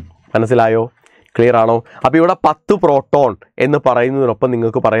 മനസ്സിലായോ? ക്ലിയർ ആണോ? അപ്പോൾ ഇവിടെ 10 പ്രോട്ടോൺ എന്ന് പറയുന്നതിനൊപ്പം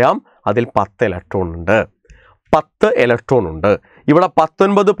നിങ്ങൾക്ക് പറയാം അതിൽ 10 ഇലക്ട്രോൺ ഉണ്ട്. 10 ഇലക്ട്രോൺ ഉണ്ട്. ഇവിടെ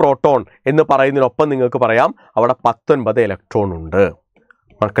 19 പ്രോട്ടോൺ എന്ന് പറയുന്നതിനൊപ്പം നിങ്ങൾക്ക് പറയാം അവിടെ 19 ഇലക്ട്രോൺ ഉണ്ട്.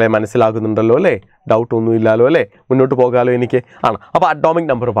 മക്കളെ മനസ്സിലാകുന്നുണ്ടല്ലോ അല്ലേ? ഡൗട്ട് ഒന്നുമില്ലല്ലോ അല്ലേ? മുന്നോട്ട് പോകാമല്ലോ എനിക്ക്? ആണ്. അപ്പോൾ അറ്റോമിക്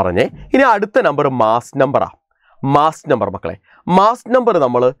നമ്പർ പറഞ്ഞേ. ഇനി അടുത്ത നമ്പർ മാസ് നമ്പറാണ്. മാസ് നമ്പർ മക്കളെ, മാസ് നമ്പർ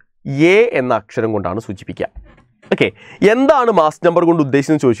നമ്മൾ A എന്ന അക്ഷരം കൊണ്ടാണ് സൂചിപ്പിക്കുക. ഓക്കെ, എന്താണ് മാസ് നമ്പർ കൊണ്ട്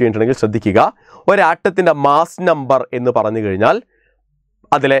ഉദ്ദേശിച്ചെന്ന് ചോദിച്ചു കഴിഞ്ഞിട്ടുണ്ടെങ്കിൽ ശ്രദ്ധിക്കുക. ഒരാറ്റത്തിൻ്റെ മാസ് നമ്പർ എന്ന് പറഞ്ഞു കഴിഞ്ഞാൽ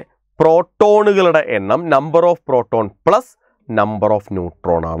അതിലെ പ്രോട്ടോണുകളുടെ എണ്ണം number of proton plus number of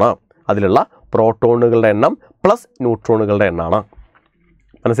neutron ആണ്. അതിലുള്ള പ്രോട്ടോണുകളുടെ എണ്ണം പ്ലസ് ന്യൂട്രോണുകളുടെ എണ്ണമാണ്.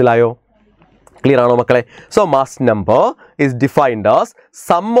 മനസ്സിലായോ? ക്ലിയർ ആണോ മക്കളെ? So mass number is defined as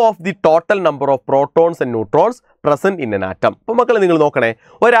some of the total number of protons and neutrons present in an atom. അപ്പോൾ മക്കളെ നിങ്ങൾ നോക്കണേ,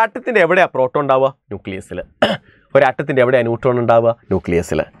 ഒരാറ്റത്തിൻ്റെ എവിടെയാണ് പ്രോട്ടോൺ ഉണ്ടാവുക? ന്യൂക്ലിയസിൽ. ഒരാറ്റത്തിൻ്റെ എവിടെയാണ് ന്യൂട്രോൺ ഉണ്ടാവുക?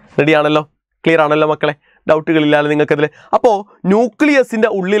 ന്യൂക്ലിയസിൽ. റെഡിയാണല്ലോ? ക്ലിയർ ആണല്ലോ മക്കളെ? ഡൗട്ടുകളില്ലാതെ നിങ്ങൾക്കതിൽ. അപ്പോൾ ന്യൂക്ലിയസിൻ്റെ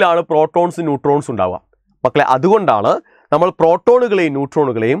ഉള്ളിലാണ് പ്രോട്ടോൺസും ന്യൂട്രോൺസും ഉണ്ടാവുക മക്കളെ. അതുകൊണ്ടാണ് നമ്മൾ പ്രോട്ടോണുകളെയും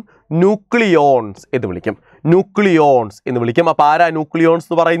ന്യൂട്രോണുകളെയും ന്യൂക്ലിയോൺസ് എന്ന് വിളിക്കും. ന്യൂക്ലിയോൺസ് എന്ന് വിളിക്കും. അപ്പോൾ ആരാ ന്യൂക്ലിയോൺസ്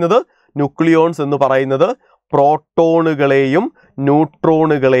എന്ന് പറയുന്നത്? ന്യൂക്ലിയോൺസ് എന്ന് പറയുന്നത് പ്രോട്ടോണുകളെയും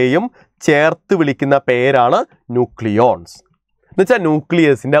ന്യൂട്രോണുകളെയും ചേർത്ത് വിളിക്കുന്ന പേരാണ് ന്യൂക്ലിയോൺസ്. എന്നുവെച്ചാൽ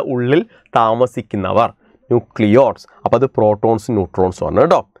ന്യൂക്ലിയസിൻ്റെ ഉള്ളിൽ താമസിക്കുന്നവർ ന്യൂക്ലിയോൺസ്. അപ്പോൾ അത് പ്രോട്ടോൺസും ന്യൂട്രോൺസും ആണ്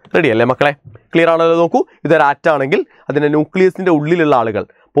കേട്ടോ. റെഡി അല്ലേ മക്കളെ? ക്ലിയർ ആണല്ലോ? നോക്കൂ, ഇതൊരു ആറ്റാണെങ്കിൽ അതിൻ്റെ ന്യൂക്ലിയസിൻ്റെ ഉള്ളിലുള്ള ആളുകൾ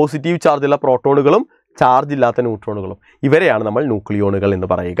പോസിറ്റീവ് ചാർജുള്ള പ്രോട്ടോണുകളും ചാർജ് ഇല്ലാത്ത ന്യൂട്രോണുകളും, ഇവരെയാണ് നമ്മൾ ന്യൂക്ലിയോണുകൾ എന്ന്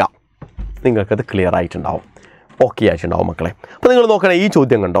പറയുക. നിങ്ങൾക്കത് ക്ലിയർ ആയിട്ടുണ്ടാവും, ഓക്കെ ആയിട്ടുണ്ടാവും മക്കളെ. അപ്പോൾ നിങ്ങൾ നോക്കണേ, ഈ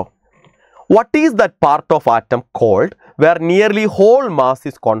ചോദ്യം കണ്ടോ? What is that part of atom called wear nearly whole mass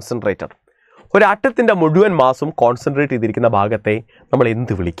is concentrated? ഒരു ആറ്റത്തിൻ്റെ മുഴുവൻ മാസും കോൺസെൻട്രേറ്റ് ചെയ്തിരിക്കുന്ന ഭാഗത്തെ നമ്മൾ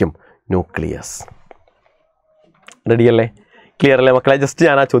എന്ത് വിളിക്കും? ന്യൂക്ലിയസ്. റെഡിയല്ലേ? ക്ലിയർ അല്ലേ മക്കളെ? ജസ്റ്റ്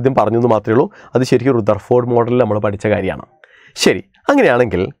ഞാൻ ആ ചോദ്യം പറഞ്ഞെന്ന് മാത്രമേ ഉള്ളൂ. അത് ശരിക്കും റുദർഫോർഡ് മോഡലിൽ നമ്മൾ പഠിച്ച കാര്യമാണ്. ശരി,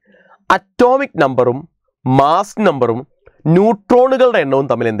 അങ്ങനെയാണെങ്കിൽ അറ്റോമിക് നമ്പറും മാസ് നമ്പറും ന്യൂട്രോണുകളുടെ എണ്ണവും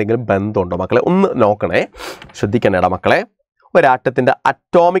തമ്മിൽ എന്തെങ്കിലും ബന്ധമുണ്ടോ മക്കളെ? ഒന്ന് നോക്കണേ, ശ്രദ്ധിക്കണേടാ മക്കളെ. ഒരാറ്റത്തിൻ്റെ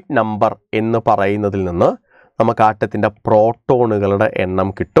അറ്റോമിക് നമ്പർ എന്ന് പറയുന്നതിൽ നിന്ന് നമുക്ക് ആറ്റത്തിൻ്റെ പ്രോട്ടോണുകളുടെ എണ്ണം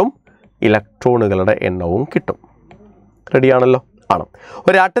കിട്ടും, ഇലക്ട്രോണുകളുടെ എണ്ണവും കിട്ടും. റെഡിയാണല്ലോ? ആണ്.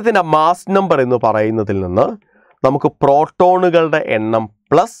 ഒരാറ്റത്തിൻ്റെ മാസ് നമ്പർ എന്ന് പറയുന്നതിൽ നിന്ന് നമുക്ക് പ്രോട്ടോണുകളുടെ എണ്ണം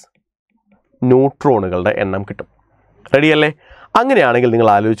പ്ലസ് ന്യൂട്രോണുകളുടെ എണ്ണം കിട്ടും. റെഡിയല്ലേ? അങ്ങനെയാണെങ്കിൽ നിങ്ങൾ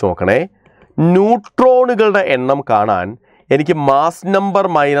ആലോചിച്ച് നോക്കണേ, ന്യൂട്രോണുകളുടെ എണ്ണം കാണാൻ എനിക്ക് mass number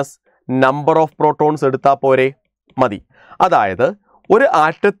minus number of protons എടുത്താൽ പോരെ? മതി. അതായത് ഒരു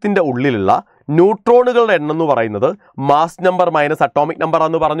ആറ്റത്തിൻ്റെ ഉള്ളിലുള്ള ന്യൂട്രോണുകളുടെ എണ്ണം എന്ന് പറയുന്നത് mass number minus atomic number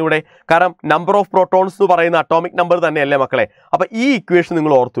ആണെന്ന് പറഞ്ഞൂടെ? കാരണം നമ്പർ ഓഫ് പ്രോട്ടോൺസ് എന്ന് പറയുന്ന അറ്റോമിക് നമ്പർ തന്നെയല്ലേ മക്കളെ? അപ്പോൾ ഈ ഇക്വേഷൻ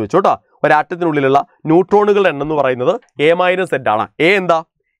നിങ്ങൾ ഓർത്തു വെച്ചു കേട്ടോ. ഒരാറ്റത്തിനുള്ളിലുള്ള ന്യൂട്രോണുകളുടെ എണ്ണം എന്ന് പറയുന്നത് A മൈനസ് Z ആണ്. A എന്താ?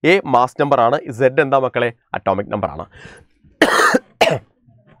 A മാസ് നമ്പർ ആണ്. Z എന്താ മക്കളെ? അറ്റോമിക് നമ്പർ ആണ്.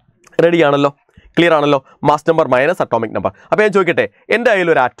 റെഡിയാണല്ലോ? ക്ലിയർ ആണല്ലോ? Mass number minus atomic number. അപ്പോൾ ഞാൻ ചോദിക്കട്ടെ, എൻ്റെ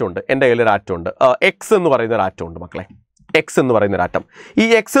കയ്യിലൊരു ആറ്റം ഉണ്ട്. എക്സ് എന്ന് പറയുന്ന ഒരു ആറ്റം ഉണ്ട് മക്കളെ. എക്സ് എന്ന് പറയുന്ന ഒരു ആറ്റം. ഈ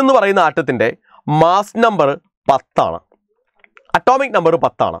എക്സ് എന്ന് പറയുന്ന ആറ്റത്തിൻ്റെ മാസ് നമ്പർ 10 ആണ്, അറ്റോമിക് നമ്പർ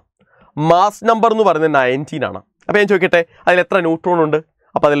 10 ആണ്, മാസ് നമ്പർ എന്ന് പറയുന്നത് 19 ആണ്. അപ്പോൾ ഞാൻ ചോദിക്കട്ടെ, അതിൽ എത്ര ന്യൂട്രോൺ ഉണ്ട്?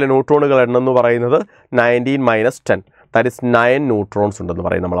 അപ്പോൾ അതിലെ ന്യൂട്രോണുകൾ എണ്ണം എന്ന് പറയുന്നത് 19 മൈനസ് 10, ദാറ്റ് ഇസ് 9 ന്യൂട്രോൺസ് ഉണ്ടെന്ന്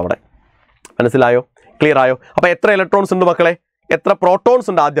പറയും നമ്മളവിടെ. മനസ്സിലായോ? ക്ലിയർ ആയോ? അപ്പോൾ എത്ര ഇലക്ട്രോൺസ് ഉണ്ട് മക്കളെ? എത്ര പ്രോട്ടോൺസ്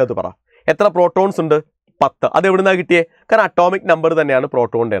ഉണ്ട്? ആദ്യം അത് പറ. എത്ര പ്രോട്ടോൺസ് ഉണ്ട്? 10. അത് എവിടുന്നാണ് കിട്ടിയേ? കാരണം അറ്റോമിക് നമ്പർ തന്നെയാണ്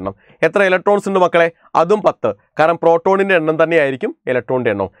പ്രോട്ടോണിൻ്റെ എണ്ണം. എത്ര ഇലക്ട്രോൺസ് ഉണ്ട് മക്കളെ? അതും 10. കാരണം പ്രോട്ടോണിൻ്റെ എണ്ണം തന്നെയായിരിക്കും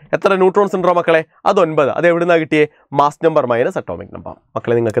ഇലക്ട്രോണിൻ്റെ എണ്ണം. എത്ര ന്യൂട്രോൺസ് ഉണ്ടോ മക്കളെ? അത് 9. അത് എവിടുന്നാണ് കിട്ടിയേ? Mass number minus atomic number.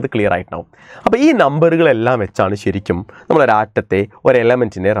 മക്കളെ നിങ്ങൾക്കത് ക്ലിയർ ആയിട്ടുണ്ടാവും. അപ്പോൾ ഈ നമ്പറുകളെല്ലാം വെച്ചാണ് ശരിക്കും നമ്മളൊരു ആറ്റത്തെ ഒരു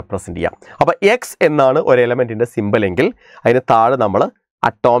എലമെൻറ്റിനെ റെപ്രസെൻറ്റ് ചെയ്യാം. അപ്പോൾ എക്സ് എന്നാണ് ഒരു എലമെൻറ്റിൻ്റെ സിമ്പൽ എങ്കിൽ അതിന് താഴെ നമ്മൾ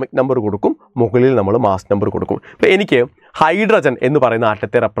അറ്റോമിക് നമ്പർ കൊടുക്കും, മുകളിൽ നമ്മൾ മാസ് നമ്പർ കൊടുക്കും. ഇപ്പോൾ എനിക്ക് ഹൈഡ്രജൻ എന്ന് പറയുന്ന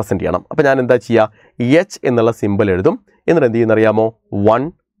ആറ്റത്തെ റെപ്രസെൻറ്റ് ചെയ്യണം. അപ്പോൾ ഞാൻ എന്താ ചെയ്യുക? എച്ച് എന്നുള്ള സിമ്പൽ എഴുതും. എന്നിട്ട് എന്ത് ചെയ്യുന്നറിയാമോ? 1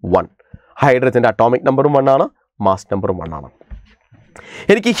 1. ഹൈഡ്രജൻ്റെ അറ്റോമിക് നമ്പറും 1 ആണ്, മാസ് നമ്പറും 1 ആണ്.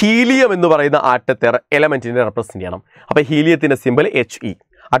 എനിക്ക് ഹീലിയം എന്ന് പറയുന്ന ആറ്റത്തെ എലമെൻറ്റിനെ റെപ്രസെൻറ്റ് ചെയ്യണം. അപ്പോൾ ഹീലിയത്തിൻ്റെ symbol HE,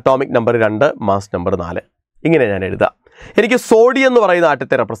 atomic number 2, mass number 4. ഇങ്ങനെ ഞാൻ എഴുതുക. എനിക്ക് സോഡിയം എന്ന് പറയുന്ന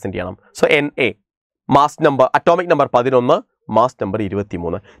ആറ്റത്തെ റെപ്രസെൻറ്റ് ചെയ്യണം. So Na, mass number atomic number 11, mass number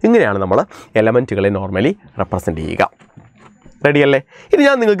 23. ഇങ്ങനെയാണ് നമ്മൾ എലമെൻറ്റുകളെ നോർമലി റെപ്രസെൻറ്റ് ചെയ്യുക. റെഡിയല്ലേ? ഇനി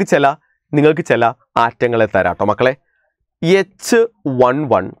ഞാൻ നിങ്ങൾക്ക് ചില ആറ്റങ്ങളെ തരാം കേട്ടോ മക്കളെ.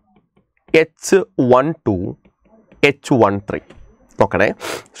 H11, H12, H13. നോക്കണേ,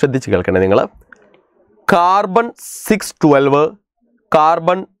 ശ്രദ്ധിച്ച് കേൾക്കണേ നിങ്ങൾ. Carbon 612,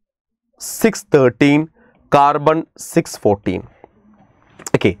 carbon 613, carbon 614.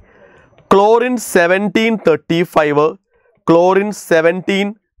 Okay. Chlorine 1735, chlorine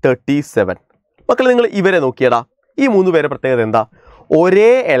 1737. മക്കൾ നിങ്ങൾ ഇവരെ നോക്കിയടാ. ഈ 3 പേരെ പ്രത്യേകത എന്താ?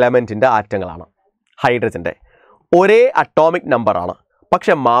 ഒരേ എലമെൻറ്റിൻ്റെ ആറ്റങ്ങളാണ്. ഹൈഡ്രജൻ്റെ ഒരേ അറ്റോമിക് നമ്പറാണ്,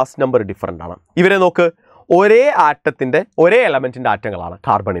 പക്ഷെ മാസ് നമ്പർ ഡിഫറൻ്റ് ആണ്. ഇവരെ നോക്ക്, ഒരേ എലമെൻറ്റിൻ്റെ ആറ്റങ്ങളാണ്.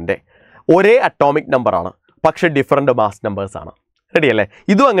 കാർബണിൻ്റെ ഒരേ അറ്റോമിക് നമ്പറാണ്, പക്ഷെ ഡിഫറൻറ്റ് മാസ് നമ്പേഴ്സാണ്. റെഡിയല്ലേ?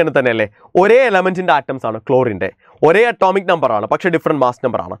 ഇതും അങ്ങനെ തന്നെയല്ലേ? ഒരേ എലമെൻറ്റിൻ്റെ ആറ്റംസ് ആണ്. ക്ലോറിൻ്റെ ഒരേ അറ്റോമിക് നമ്പറാണ്, പക്ഷെ ഡിഫറൻറ്റ് മാസ്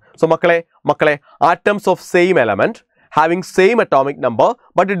നമ്പറാണ്. സോ മക്കളെ atoms of same element having same atomic number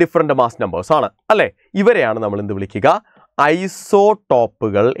but different mass numbers ആണ് അല്ലേ? ഇവരെയാണ് നമ്മൾ എന്ത് വിളിക്കുക?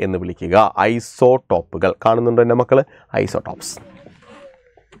 ഐസോടോപ്പുകൾ എന്ന് വിളിക്കുക. ഐസോടോപ്പുകൾ കാണുന്നുണ്ടോ എൻ്റെ മക്കൾ? ഐസോടോപ്സ്.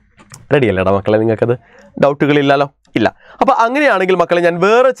 റെഡിയല്ലേടാ മക്കളെ? നിങ്ങൾക്കത് ഡൗട്ടുകളില്ലല്ലോ? ഇല്ല. അപ്പോൾ അങ്ങനെയാണെങ്കിൽ മക്കളെ ഞാൻ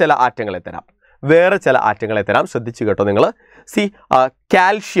വേറെ ചില ആറ്റങ്ങളെ തരാം. ശ്രദ്ധിച്ച് കേട്ടോ നിങ്ങൾ. C,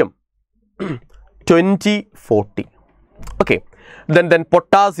 calcium 2040. Okay. Then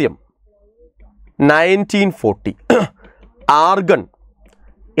potassium 1940, argon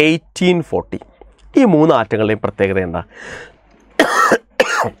 1840. ഈ 3 ആറ്റങ്ങളുടെയും പ്രത്യേകത എന്താ?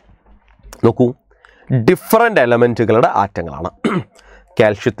 നോക്കൂ, ഡിഫറൻ്റ് എലമെൻറ്റുകളുടെ ആറ്റങ്ങളാണ്.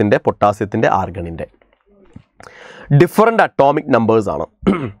 കാൽഷ്യത്തിൻ്റെ, പൊട്ടാസ്യത്തിൻ്റെ, ആർഗണിൻ്റെ ഡിഫറൻ്റ് അറ്റോമിക് നമ്പേഴ്സാണ്,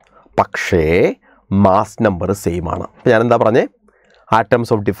 പക്ഷേ മാസ് നമ്പർ സെയിം ആണ്. ഞാനെന്താ പറഞ്ഞേ?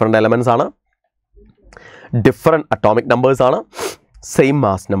 ആറ്റംസ് ഓഫ് ഡിഫറെൻ്റ് എലമെൻറ്റ്സ് ആണ്, ഡിഫറെൻ്റ് അറ്റോമിക് നമ്പേഴ്സാണ്, സെയിം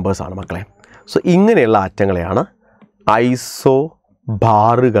മാസ് നമ്പേഴ്സാണ് മക്കളെ. സോ ഇങ്ങനെയുള്ള ആറ്റങ്ങളെയാണ്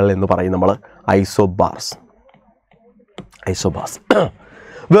ഐസോബാറുകൾ എന്ന് പറയും നമ്മൾ. ഐസോബാർസ്.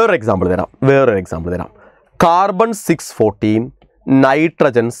 വേറൊരു എക്സാമ്പിൾ തരാം. Carbon 614,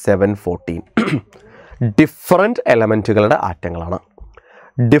 nitrogen 714. Different എലമെൻറ്റുകളുടെ ആറ്റങ്ങളാണ്,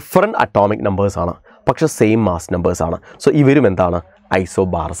 different atomic നമ്പേഴ്സാണ്, പക്ഷെ സെയിം മാസ് നമ്പേഴ്സാണ്. സോ ഇവരും എന്താണ്?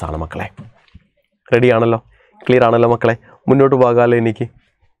 ഐസോബാർസ് ആണ് മക്കളെ. റെഡിയാണല്ലോ? ക്ലിയർ ആണല്ലോ മക്കളെ? മുന്നോട്ട് പോകാമല്ലോ എനിക്ക്?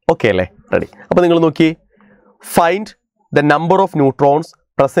 ഓക്കെ അല്ലേ? റെഡി. അപ്പോൾ നിങ്ങൾ നോക്കി, find the number of neutrons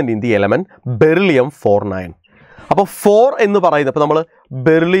present in the element beryllium 49. അപ്പോൾ 4 എന്ന് പറയുന്നത്, അപ്പോൾ നമ്മൾ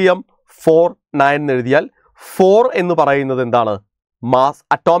ബെറിലിയം 49 എന്ന് എഴുതിയാൽ 4 എന്ന് പറയുന്നത് എന്താണ്? മാസ്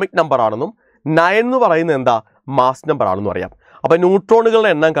അറ്റോമിക് നമ്പർ ആണെന്നും 9 എന്ന് പറയുന്നത് എന്താ? മാസ് നമ്പർ ആണെന്നും അറിയാം. അപ്പോൾ ന്യൂട്രോണുകളുടെ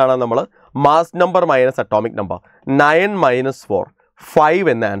എണ്ണം കാണാൻ നമ്മൾ mass number minus atomic number 9 - 4 5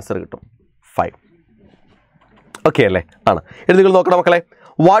 എന്ന ആൻസർ കിട്ടും. 5. ഓക്കെ അല്ലേ? ആണ്. ഇനി നിങ്ങൾ നോക്കണം മക്കളെ.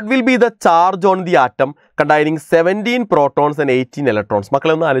 What will be the charge on the atom containing 17 protons and 18 electrons?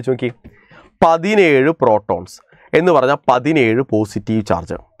 മക്കളെ ഒന്ന് ആലോചിച്ച് നോക്കി. 17 പ്രോട്ടോൺസ് എന്ന് പറഞ്ഞാൽ 17 പോസിറ്റീവ്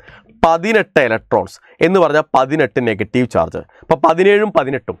ചാർജ്, 18 ഇലക്ട്രോൺസ് എന്ന് പറഞ്ഞാൽ 18 നെഗറ്റീവ് ചാർജ്. അപ്പോൾ 17ഉം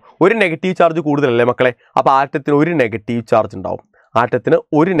 18ഉം ഒരു നെഗറ്റീവ് ചാർജ് കൂടുതലല്ലേ മക്കളെ? അപ്പോൾ ആറ്റത്തിന് ഒരു നെഗറ്റീവ് ചാർജ്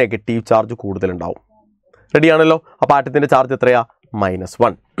ഉണ്ടാവും. റെഡിയാണല്ലോ? അപ്പോൾ ആറ്റത്തിൻ്റെ ചാർജ് എത്രയാ?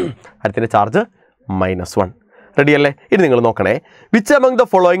 -1. ആറ്റത്തിൻ്റെ ചാർജ് -1. റെഡിയല്ലേ? ഇനി നിങ്ങൾ നോക്കണേ. Which among the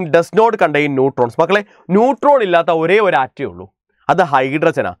following does not contain neutrons? മക്കളെ ന്യൂട്രോൺ ഇല്ലാത്ത ഒരേ ഒരു ആറ്റേ ഉള്ളൂ, അത്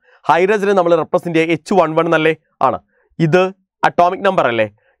ഹൈഡ്രജനാണ്. ഹൈഡ്രജനെ നമ്മൾ റെപ്രസെൻറ്റ് ചെയ്യുക H11 എന്നല്ലേ? ആണ്. ഇത് അറ്റോമിക് നമ്പർ അല്ലേ?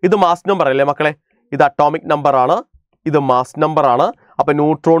 ഇത് മാസ് നമ്പർ അല്ലേ മക്കളെ? ഇത് അറ്റോമിക് നമ്പറാണ്, ഇത് മാസ് നമ്പറാണ്. അപ്പോൾ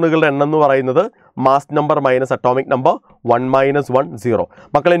ന്യൂട്രോണുകളുടെ എണ്ണം എന്ന് പറയുന്നത് mass number minus atomic number 1 - 1 0.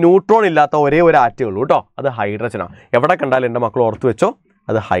 മക്കളെ ന്യൂട്രോൺ ഇല്ലാത്ത ഒരേ ഒരു ആറ്റേ ഉള്ളൂ കേട്ടോ, അത് ഹൈഡ്രജനാണ്. എവിടെ കണ്ടാലും എൻ്റെ മക്കൾ ഓർത്ത് വെച്ചോ,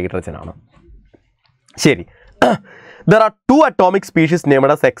 അത് ഹൈഡ്രജനാണ്. ശരി. There are 2 atomic species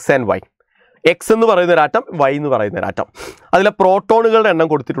named as X and Y. X എന്ന് പറയുന്ന ഒരു ആറ്റം, Y എന്ന് പറയുന്ന ഒരു ആറ്റം. അതിലെ പ്രോട്ടോണുകളുടെ എണ്ണം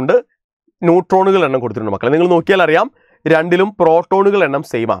കൊടുത്തിട്ടുണ്ട്, ന്യൂട്രോണുകളുടെ എണ്ണം കൊടുത്തിട്ടുണ്ട് മക്കളെ. നിങ്ങൾ നോക്കിയാൽ അറിയാം, രണ്ടിലും പ്രോട്ടോണുകളുടെ എണ്ണം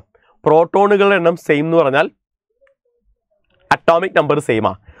സെയിമാണ്. പ്രോട്ടോണുകളുടെ എണ്ണം സെയിം എന്ന് പറഞ്ഞാൽ അറ്റോമിക് നമ്പർ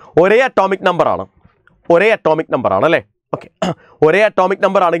സെയിമാ, ഒരേ അറ്റോമിക് നമ്പറാണ്, ഒരേ അറ്റോമിക് നമ്പറാണ് അല്ലേ? ഓക്കെ, ഒരേ അറ്റോമിക്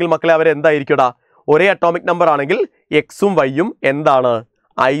നമ്പർ ആണെങ്കിൽ മക്കളെ അവരെന്തായിരിക്കുംടാ? ഒരേ അറ്റോമിക് നമ്പർ ആണെങ്കിൽ എക്സും വൈയും എന്താണ്?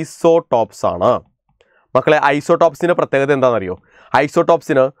 ഐസോടോപ്സ് ആണ് മക്കളെ. ഐസോടോപ്സിൻ്റെ പ്രത്യേകത എന്താണെന്നറിയോ?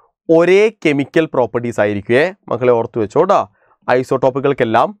 ഐസോടോപ്സിന് ഒരേ കെമിക്കൽ പ്രോപ്പർട്ടീസ് ആയിരിക്കുമേ മക്കളെ, ഓർത്തു വെച്ചോട്ടാ.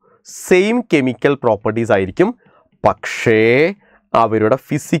 ഐസോടോപ്പുകൾക്കെല്ലാം സെയിം കെമിക്കൽ പ്രോപ്പർട്ടീസ് ആയിരിക്കും, പക്ഷേ അവരുടെ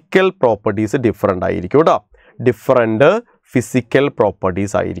ഫിസിക്കൽ പ്രോപ്പർട്ടീസ് ഡിഫറെൻ്റ് ആയിരിക്കും കേട്ടോ. ഡിഫറെൻ്റ് ഫിസിക്കൽ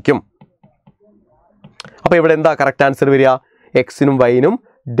പ്രോപ്പർട്ടീസ് ആയിരിക്കും. അപ്പോൾ ഇവിടെ എന്താ കറക്റ്റ് ആൻസർ വരിക? എക്സിനും വൈനും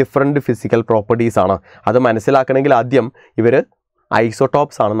ഡിഫറെൻ്റ് ഫിസിക്കൽ പ്രോപ്പർട്ടീസ് ആണ്. അത് മനസ്സിലാക്കണമെങ്കിൽ ആദ്യം ഇവർ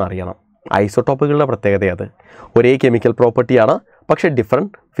ഐസോടോപ്സ് ആണെന്ന് അറിയണം. ഐസോടോപ്പുകളുടെ പ്രത്യേകത അത് ഒരേ കെമിക്കൽ പ്രോപ്പർട്ടിയാണ്, പക്ഷേ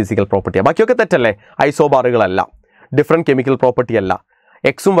ഡിഫറെൻറ്റ് ഫിസിക്കൽ പ്രോപ്പർട്ടിയാണ്. ബാക്കിയൊക്കെ തെറ്റല്ലേ? ഐസോബാറുകളല്ല, ഡിഫറെൻറ്റ് കെമിക്കൽ പ്രോപ്പർട്ടി അല്ല.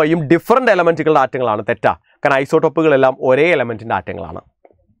 എക്സും വൈയും ഡിഫറെൻറ്റ് എലമെൻറ്റുകളുടെ ആറ്റങ്ങളാണ്, തെറ്റാ. കാരണം ഐസോടോപ്പുകളെല്ലാം ഒരേ എലമെൻറ്റിൻ്റെ ആറ്റങ്ങളാണ്.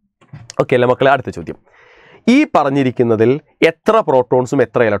 ഓക്കെ അല്ലേ മക്കളെ? അടുത്ത ചോദ്യം, ഈ പറഞ്ഞിരിക്കുന്നതിൽ എത്ര പ്രോട്ടോൺസും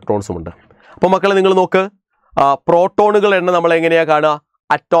എത്ര ഇലക്ട്രോൺസും ഉണ്ട്? അപ്പോൾ മക്കളെ നിങ്ങൾ നോക്ക്, പ്രോട്ടോണുകൾ എണ്ണം നമ്മൾ എങ്ങനെയാണ് കാണുക?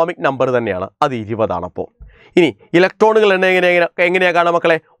 അറ്റോമിക് നമ്പർ തന്നെയാണ്, അത് 20 ആണ്. അപ്പോൾ ഇനി ഇലക്ട്രോണുകൾ എണ്ണം എങ്ങനെയാണ് കാണുക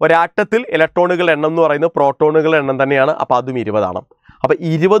മക്കളെ? ഒരാറ്റത്തിൽ ഇലക്ട്രോണുകൾ എണ്ണം എന്ന് പറയുന്നത് പ്രോട്ടോണുകളുടെ എണ്ണം തന്നെയാണ്, അപ്പോൾ അതും 20 ആണ്. അപ്പോൾ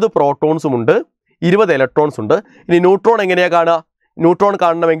 20 പ്രോട്ടോൺസും ഉണ്ട്, 20 ഇലക്ട്രോൺസ് ഉണ്ട്. ഇനി ന്യൂട്രോൺ എങ്ങനെയാണ് കാണുക? ന്യൂട്രോൺ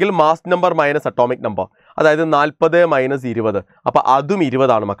കാണണമെങ്കിൽ mass number minus atomic number, അതായത് 40 മൈനസ് 20, അപ്പോൾ അതും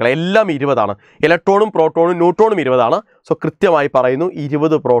 20 ആണ് മക്കളെ. എല്ലാം 20 ആണ്. ഇലക്ട്രോണും പ്രോട്ടോണും ന്യൂട്രോണും 20 ആണ്. സോ കൃത്യമായി പറയുന്നു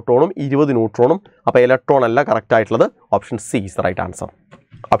 20 പ്രോട്ടോണും 20 ന്യൂട്രോണും. അപ്പോൾ ഇലക്ട്രോൺ അല്ല കറക്റ്റ് ആയിട്ടുള്ളത്. Option C is the right answer.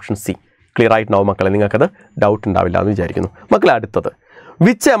 Option C clear ആയിട്ട് ഉണ്ടാവും മക്കളെ, നിങ്ങൾക്കത് ഡൗട്ട് ഉണ്ടാവില്ല എന്ന് വിചാരിക്കുന്നു. മക്കളെ അടുത്തത്,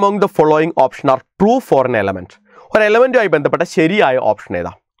 which among the following option are true for N element? ഒരു എലമെൻറ്റുമായി ബന്ധപ്പെട്ട ശരിയായ ഓപ്ഷൻ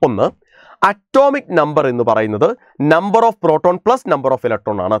ഏതാ? ഒന്ന്, അറ്റോമിക് നമ്പർ എന്ന് പറയുന്നത് number of proton plus number of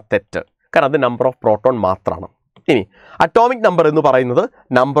electron ആണ്. തെറ്റ്, കാരണം അത് നമ്പർ ഓഫ് പ്രോട്ടോൺ മാത്രമാണ്. ഇനി അറ്റോമിക് നമ്പർ എന്ന് പറയുന്നത്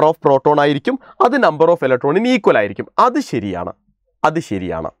നമ്പർ ഓഫ് പ്രോട്ടോൺ ആയിരിക്കും, അത് നമ്പർ ഓഫ് ഇലക്ട്രോണിന് ഈക്വൽ ആയിരിക്കും. അത് ശരിയാണ്, അത്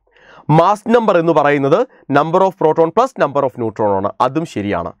ശരിയാണ്. മാസ് നമ്പർ എന്ന് പറയുന്നത് number of proton plus number of neutron ആണ്, അതും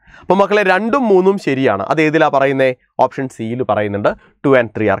ശരിയാണ്. അപ്പോൾ മക്കളെ 2ഉം 3ഉം ശരിയാണ്. അത് ഏതിലാണ് പറയുന്നത്? ഓപ്ഷൻ സിയിൽ പറയുന്നുണ്ട്. 2 and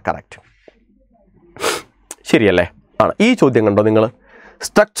 3 ആർ കറക്റ്റ്. ശരിയല്ലേ? ആണ്. ഈ ചോദ്യം കണ്ടോ നിങ്ങൾ?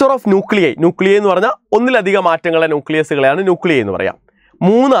 Structure of nuclei. ന്യൂക്ലിയൈ എന്ന് പറഞ്ഞാൽ ഒന്നിലധികം ആറ്റങ്ങളെ ന്യൂക്ലിയസുകളെയാണ് ന്യൂക്ലിയൈ എന്ന് പറയാം.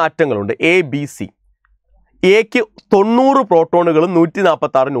 3 ആറ്റങ്ങളുണ്ട്, എ ബി സി. എക്ക് 90 പ്രോട്ടോണുകളും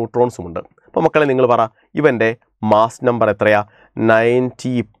 146 ന്യൂട്രോൺസും ഉണ്ട്. അപ്പോൾ മക്കളെ നിങ്ങൾ പറ, ഇവൻ്റെ മാസ് നമ്പർ എത്രയാ?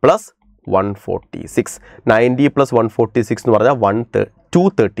 90 + 146. 90 + 146 എന്ന് പറഞ്ഞാൽ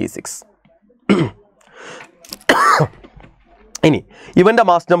 236. ഇനി ഇവൻ്റെ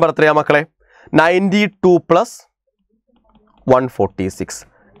മാസ് നമ്പർ എത്രയാ മക്കളെ? 92 + 146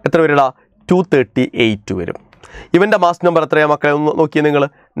 എത്ര വരിടാ? 238 വരും. ഇവൻ്റെ മാസ് നമ്പർ എത്രയാ മക്കളെ? ഒന്ന് നോക്കിയാൽ നിങ്ങൾ,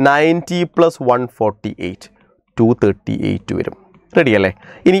 90 + 148 238 വരും. റെഡിയല്ലേ?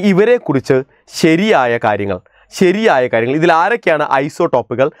 ഇനി ഇവരെക്കുറിച്ച് ശരിയായ കാര്യങ്ങൾ ഇതിൽ ആരൊക്കെയാണ്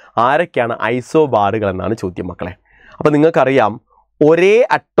ഐസോടോപ്പുകൾ, ആരൊക്കെയാണ് ഐസോബാറുകൾ എന്നാണ് ചോദ്യം മക്കളെ. അപ്പോൾ നിങ്ങൾക്കറിയാം, ഒരേ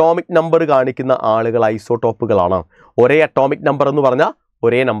അറ്റോമിക് നമ്പർ കാണിക്കുന്ന ആളുകൾ ഐസോടോപ്പുകളാണ്. ഒരേ അറ്റോമിക് നമ്പർ എന്ന് പറഞ്ഞാൽ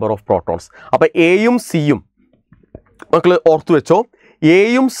ഒരേ നമ്പർ ഓഫ് പ്രോട്ടോൺസ്. അപ്പോൾ എയും സിയും മക്കൾ ഓർത്തു വെച്ചോ,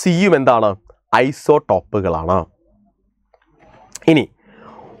 എയും സിയും എന്താണ്? ഐസോടോപ്പുകളാണ്. ഇനി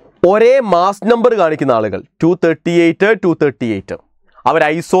ഒരേ മാസ് നമ്പർ കാണിക്കുന്ന ആളുകൾ 238 അവർ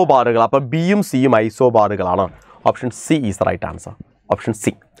ഐസോബാറുകൾ. അപ്പോൾ ബിയും സിയും ഐസോബാറുകളാണ്. Option C is the right answer. Option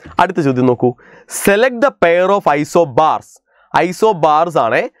C. അടുത്ത ചോദ്യം നോക്കൂ, select the pair of isobars. Isobars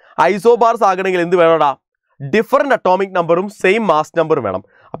ആണേ. ഐസോബാർസ് ആകണമെങ്കിൽ എന്ത് വേണോടാ? ഡിഫറെൻറ്റ് അറ്റോമിക് നമ്പറും സെയിം മാസ് നമ്പറും വേണം.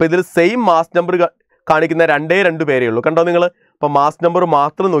 അപ്പോൾ ഇതിൽ സെയിം മാസ് നമ്പർ കാണിക്കുന്ന 2 പേരേ ഉള്ളൂ. കണ്ടോ നിങ്ങൾ? അപ്പോൾ മാസ് നമ്പർ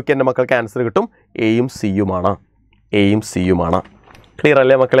മാത്രം നോക്കി എൻ്റെ മക്കൾക്ക് ആൻസർ കിട്ടും. എയും സിയുമാണ്. ക്ലിയർ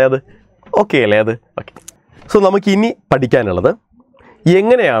അല്ലേ മക്കളെ? അത് ഓക്കെ അല്ലേ? അത് ഓക്കെ. സോ നമുക്ക് ഇനി പഠിക്കാനുള്ളത്,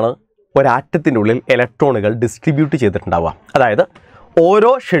 എങ്ങനെയാണ് ഒരാറ്റത്തിൻ്റെ ഉള്ളിൽ ഇലക്ട്രോണുകൾ ഡിസ്ട്രിബ്യൂട്ട് ചെയ്തിട്ടുണ്ടാവുക. അതായത്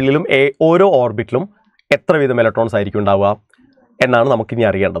ഓരോ ഷെല്ലിലും ഓരോ ഓർബിറ്റിലും എത്ര വീതം ഇലക്ട്രോൺസ് ആയിരിക്കും ഉണ്ടാവുക എന്നാണ് നമുക്കിനി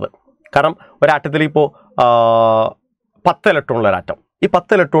അറിയേണ്ടത്. കാരണം ഒരാറ്റത്തിൽ ഇപ്പോൾ 10 ഇലക്ട്രോണുള്ള ഒരാറ്റം, ഈ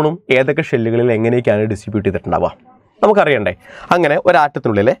 10 ഇലക്ട്രോണും ഏതൊക്കെ ഷെല്ലുകളിൽ എങ്ങനെയൊക്കെയാണ് ഡിസ്ട്രിബ്യൂട്ട് ചെയ്തിട്ടുണ്ടാവുക നമുക്കറിയണ്ടേ. അങ്ങനെ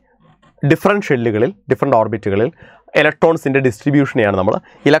ഒരാറ്റത്തിനുള്ളിലെ ഡിഫറെൻറ്റ് ഷെല്ലുകളിൽ, ഡിഫറെൻറ്റ് ഓർബിറ്റുകളിൽ ഇലക്ട്രോൺസിൻ്റെ ഡിസ്ട്രിബ്യൂഷനെയാണ് നമ്മൾ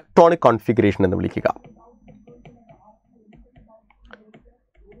ഇലക്ട്രോണിക് കോൺഫിഗറേഷൻ എന്ന് വിളിക്കുക.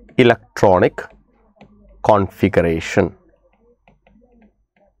 Electronic configuration.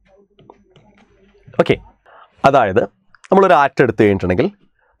 ഓക്കെ, അതായത് നമ്മളൊരു ആറ്റം എടുത്തു കഴിഞ്ഞിട്ടുണ്ടെങ്കിൽ,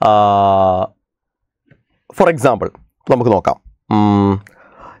 ഫോർ എക്സാമ്പിൾ നമുക്ക് നോക്കാം,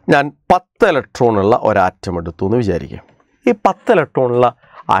 ഞാൻ 10 ഇലക്ട്രോണുള്ള ഒരാറ്റം എടുത്തു എന്ന് വിചാരിക്കുക. ഈ 10 ഇലക്ട്രോണുള്ള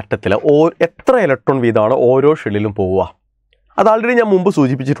ആറ്റത്തിൽ എത്ര ഇലക്ട്രോൺ വീതമാണ് ഓരോ ഷെല്ലിലും പോവുക? അത് ആൾറെഡി ഞാൻ മുമ്പ്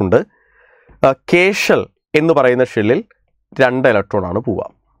സൂചിപ്പിച്ചിട്ടുണ്ട്. കെ ഷെൽ എന്ന് പറയുന്ന ഷെല്ലിൽ 2 ഇലക്ട്രോണാണ് പോവുക.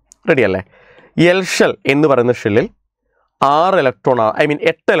 റെഡി അല്ലേ? എൽ ഷെൽ എന്ന് പറയുന്ന ഷെല്ലിൽ 6 ഇലക്ട്രോൺ ഐ മീൻ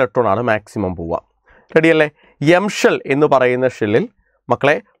 8 ഇലക്ട്രോൺ ആണ് മാക്സിമം പോവുക. റെഡി അല്ലേ? എം ഷെൽ എന്ന് പറയുന്ന ഷെല്ലിൽ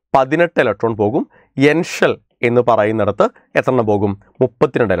മക്കളെ 18 ഇലക്ട്രോൺ പോകും. എൻ ഷെൽ എന്ന് പറയുന്നിടത്ത് എത്ര എണ്ണം പോകും?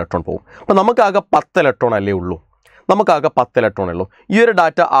 32 ഇലക്ട്രോൺ പോകും. അപ്പോൾ നമുക്കാകെ 10 ഇലക്ട്രോൺ അല്ലേ ഉള്ളൂ. നമുക്കാകെ 10 ഇലക്ട്രോണേ ഉള്ളൂ. ഈ ഒരു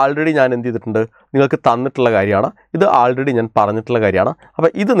ഡാറ്റ ആൾറെഡി ഞാൻ എന്ത് ചെയ്തിട്ടുണ്ട്? നിങ്ങൾക്ക് തന്നിട്ടുള്ള കാര്യമാണ്. ഇത് ആൾറെഡി ഞാൻ പറഞ്ഞിട്ടുള്ള കാര്യമാണ്. അപ്പോൾ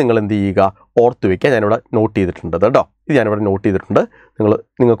ഇത് നിങ്ങൾ എന്ത് ചെയ്യുക? ഓർത്ത് വയ്ക്കുക. ഞാനിവിടെ നോട്ട് ചെയ്തിട്ടുണ്ട് കേട്ടോ. ഇത് ഞാനിവിടെ നോട്ട് ചെയ്തിട്ടുണ്ട്.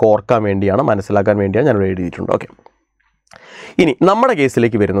 നിങ്ങൾക്ക് ഓർക്കാൻ വേണ്ടിയാണ്, മനസ്സിലാക്കാൻ വേണ്ടിയാണ് ഞാനിവിടെ എഴുതിയിട്ടുണ്ട്. ഓക്കെ. ഇനി നമ്മുടെ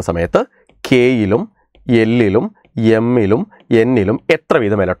കേസിലേക്ക് വരുന്ന സമയത്ത് കെയിലും എല്ലിലും എമ്മിലും എന്നിലും എത്ര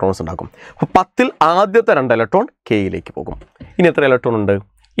വീതം ഇലക്ട്രോൺസ് ഉണ്ടാക്കും? അപ്പോൾ 10ൽ ആദ്യത്തെ 2 ഇലക്ട്രോൺ കെയിലേക്ക് പോകും. ഇനി എത്ര ഇലക്ട്രോൺ ഉണ്ട്?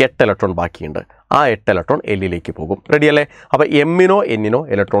 8 ഇലക്ട്രോൺ ബാക്കിയുണ്ട്. ആ 8 ഇലക്ട്രോൺ എല്ലിലേക്ക് പോകും. റെഡി അല്ലേ? അപ്പോൾ എമ്മിനോ എന്നിനോ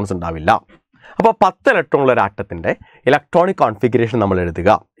ഇലക്ട്രോൺസ് ഉണ്ടാവില്ല. അപ്പോൾ 10 ഇലക്ട്രോൺ ഉള്ള ഒരു ആറ്റത്തിൻ്റെ ഇലക്ട്രോണിക് കോൺഫിഗറേഷൻ നമ്മൾ എഴുതുക.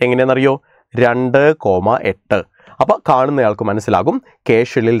 എങ്ങനെയാണെന്നറിയോ? 2,8. അപ്പോൾ കാണുന്നയാൾക്ക് മനസ്സിലാകും കെ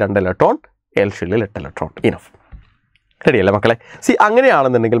ഷെല്ലിൽ 2 ഇലക്ട്രോൺ, എൽ ഷെല്ലിൽ 8 ഇലക്ട്രോൺ. ഇനഫ്. റെഡിയല്ലേ മക്കളെ?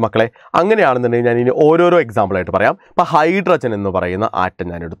 അങ്ങനെയാണെന്നുണ്ടെങ്കിൽ ഞാൻ ഇനി ഓരോരോ എക്സാമ്പിളായിട്ട് പറയാം. അപ്പോൾ ഹൈഡ്രജൻ എന്ന് പറയുന്ന ആറ്റം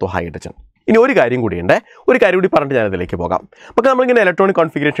ഞാൻ എടുത്തു. ഹൈഡ്രജൻ. ഇനി ഒരു കാര്യം കൂടിയുണ്ട്. ഒരു കാര്യം കൂടി പറഞ്ഞിട്ട് ഞാൻ അതിലേക്ക് പോകാം. അപ്പോൾ നമ്മളിങ്ങനെ ഇലക്ട്രോണിക്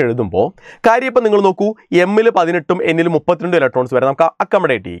കോൺഫിഗറേഷൻ എഴുതുമ്പോൾ കാര്യം ഇപ്പം നിങ്ങൾ നോക്കൂ, എമ്മിൽ 18ഉം എന്നിൽ 32 ഇലക്ട്രോൺസ് വരെ നമുക്ക്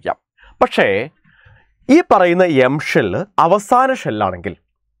അക്കമഡേറ്റ് ചെയ്യിക്കാം. പക്ഷേ ഈ പറയുന്ന എം ഷെല്ല് അവസാന ഷെല്ലാണെങ്കിൽ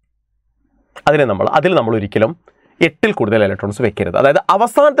അതിൽ നമ്മൾ ഒരിക്കലും 8ൽ കൂടുതൽ ഇലക്ട്രോൺസ് വെക്കരുത്. അതായത്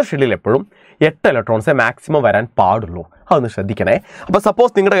അവസാനത്തെ ഷെല്ലിൽ എപ്പോഴും 8 ഇലക്ട്രോൺസേ മാക്സിമം വരാൻ പാടുള്ളൂ. അതൊന്ന് ശ്രദ്ധിക്കണേ. അപ്പോൾ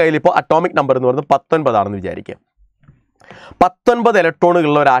സപ്പോസ് നിങ്ങളുടെ കയ്യിൽ ഇപ്പോൾ അറ്റോമിക് നമ്പർ എന്ന് പറയുന്നത് 19 ആണെന്ന് വിചാരിക്കുക. 19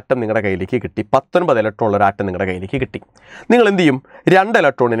 ഇലക്ട്രോണുകളുള്ള ഒരു ആറ്റം നിങ്ങളുടെ കയ്യിലേക്ക് കിട്ടി. 19 ഇലക്ട്രോൺ ഉള്ള ഒരു ആറ്റം നിങ്ങളുടെ കയ്യിലേക്ക് കിട്ടി. നിങ്ങൾ എന്ത് ചെയ്യും? 2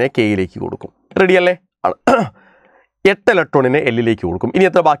 ഇലക്ട്രോണിനെ കെയിലേക്ക് കൊടുക്കും. റെഡിയല്ലേ? 8 ഇലക്ട്രോണിനെ എല്ലിലേക്ക് കൊടുക്കും. ഇനി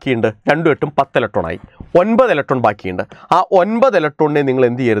എത്ര ബാക്കിയുണ്ട്? 2 8ഉം 10 ഇലക്ട്രോൺ ആയി. 9 ഇലക്ട്രോൺ ബാക്കിയുണ്ട്. ആ 9 ഇലക്ട്രോണിനെ നിങ്ങൾ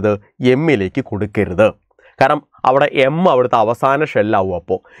എന്ത് ചെയ്യരുത്? എമ്മിലേക്ക് കൊടുക്കരുത്. കാരണം അവിടെ എം അവിടുത്തെ അവസാന ഷെല്ലാവും.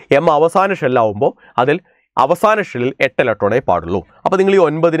 അപ്പോൾ എം അവസാന ഷെല്ലാവുമ്പോൾ അതിൽ അവസാന ഷെല്ലിൽ 8 ഇലക്ട്രോണേ പാടുള്ളൂ. അപ്പോൾ നിങ്ങൾ ഈ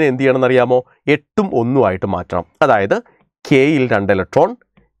 9നെ എന്ത് ചെയ്യണമെന്ന് അറിയാമോ? 8ഉം 1ഉം ആയിട്ട് മാറ്റണം. അതായത് കെയിൽ 2 ഇലക്ട്രോൺ,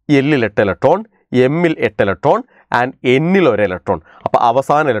 എല്ലിൽ 8 ഇലക്ട്രോൺ, എമ്മിൽ 8 ഇലക്ട്രോൺ ആൻഡ് എന്നിൽ 1 ഇലക്ട്രോൺ. അപ്പോൾ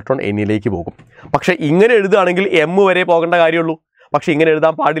അവസാന ഇലക്ട്രോൺ എന്നിലേക്ക് പോകും. പക്ഷേ ഇങ്ങനെ എഴുതുകയാണെങ്കിൽ എം വരെ പോകേണ്ട കാര്യമുള്ളൂ. പക്ഷേ ഇങ്ങനെ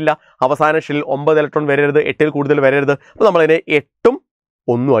എഴുതാൻ പാടില്ല. അവസാന ഷെല്ലിൽ 9 ഇലക്ട്രോൺ വരരുത്, 8ൽ കൂടുതൽ വരരുത്. അപ്പോൾ നമ്മളതിനെ 8ഉം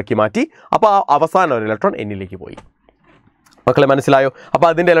 1ഉം ആക്കി മാറ്റി. അപ്പോൾ ആ അവസാന 1 ഇലക്ട്രോൺ എന്നിലേക്ക് പോയി. മക്കളെ മനസ്സിലായോ? അപ്പോൾ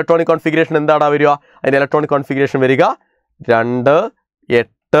അതിൻ്റെ ഇലക്ട്രോണിക് കോൺഫിഗറേഷൻ എന്താണ് വരിക? അതിൻ്റെ ഇലക്ട്രോണിക് കോൺഫിഗറേഷൻ വരിക 2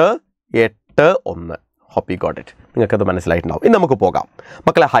 8 8 1. Hope you got it. നിങ്ങൾക്കത് മനസ്സിലായിട്ടുണ്ടാവും. ഇനി നമുക്ക് പോകാം.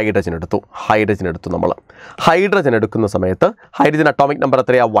 മക്കളെ ഹൈഡ്രജൻ എടുത്തു നമ്മൾ. ഹൈഡ്രജൻ എടുക്കുന്ന സമയത്ത് ഹൈഡ്രജൻ അറ്റോമിക് നമ്പർ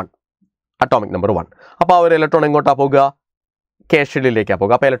എത്രയാണ്? 1. Atomic number 1. അപ്പോൾ ആ ഒരു ഇലക്ട്രോൺ എങ്ങോട്ടാണ് പോകുക? കെ ഷെല്ലിലേക്കാണ്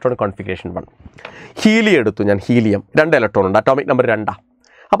പോകുക. അപ്പോൾ ഇലക്ട്രോണിക് കോൺഫിഗറേഷൻ 1. ഹീലിയം എടുത്തു ഞാൻ. ഹീലിയം 2 ഇലക്ട്രോൺ ഉണ്ട്. Atomic number 2.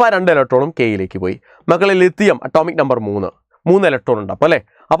 അപ്പോൾ ആ 2 ഇലക്ട്രോണും കെയിലേക്ക് പോയി. മക്കളെ ലിത്തിയം അറ്റോമിക് നമ്പർ 3 ഇലക്ട്രോൺ ഉണ്ട്. അപ്പോൾ അല്ലേ?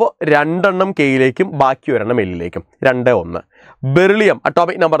 അപ്പോൾ 2 എണ്ണം കെയിലേക്കും ബാക്കി 1 എണ്ണം എല്ലിലേക്കും. 2 1. Beryllium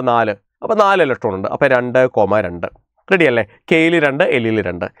atomic number 4. അപ്പോൾ 4 ഇലക്ട്രോൺ ഉണ്ട്. അപ്പോൾ 2,2. റെഡി അല്ലേ? കെയിൽ 2 എല്ലിൽ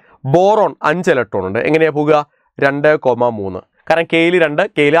 2. ബോറോൺ 5 ഇലക്ട്രോൺ ഉണ്ട്. എങ്ങനെയാണ് പോകുക? 2,3. കാരണം കെയിൽ 2,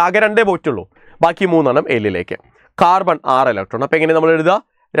 കെയിൽ ആകെ 2 പോയിട്ടുള്ളൂ. ബാക്കി 3 എണ്ണം എല്ലിലേക്ക്. Carbon 6 electron. അപ്പോൾ എങ്ങനെ നമ്മൾ എഴുതുക?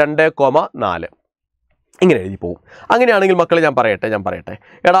 2,4. ഇങ്ങനെ എഴുതി പോകും. അങ്ങനെയാണെങ്കിൽ മക്കളെ ഞാൻ പറയട്ടെ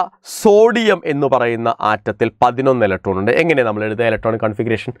എടാ സോഡിയം എന്ന് പറയുന്ന ആറ്റത്തിൽ 11 ഇലക്ട്രോൺ ഉണ്ട്. എങ്ങനെയാണ് നമ്മൾ എഴുതുക? Electronic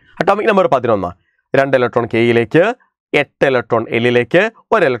configuration atomic number 11. 2 electron കെയിലേക്ക്, 8 ഇലക്ട്രോൺ എല്ലിലേക്ക്,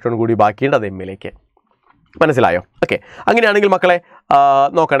 1 ഇലക്ട്രോൺ കൂടി ബാക്കിയുണ്ട്, അത് എമ്മിലേക്ക്. മനസ്സിലായോ? ഓക്കെ. അങ്ങനെയാണെങ്കിൽ മക്കളെ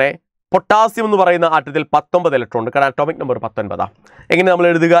നോക്കണേ. പൊട്ടാസ്യം എന്ന് പറയുന്ന ആറ്റത്തിൽ 19 ഇലക്ട്രോൺ ഉണ്ട്. കാരണം അറ്റോമിക് നമ്പർ 19. എങ്ങനെ നമ്മൾ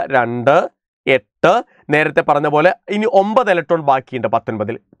എഴുതുക? 2 8. നേരത്തെ പറഞ്ഞ പോലെ ഇനി 9 ഇലക്ട്രോൺ ബാക്കിയുണ്ട്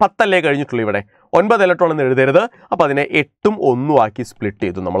 19ൽ. 10 അല്ലേ കഴിഞ്ഞിട്ടുള്ളൂ ഇവിടെ. 9 ഇലക്ട്രോൺ എന്ന് എഴുതരുത്. അപ്പോൾ അതിനെ 8ഉം 1ഉം ആക്കി സ്പ്ലിറ്റ്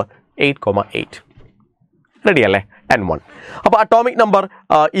ചെയ്തു നമ്മൾ. 8,8. റെഡി അല്ലേ? 10 അപ്പോൾ അറ്റോമിക് നമ്പർ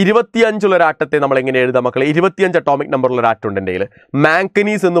 25 ഉള്ള ഒരു ആറ്റത്തെ നമ്മൾ എങ്ങനെ എഴുതാം മക്കളെ? 25 അറ്റോമിക് നമ്പറുള്ള ഒരു ആറ്റം ഉണ്ട് എൻ്റെ കയ്യിൽ.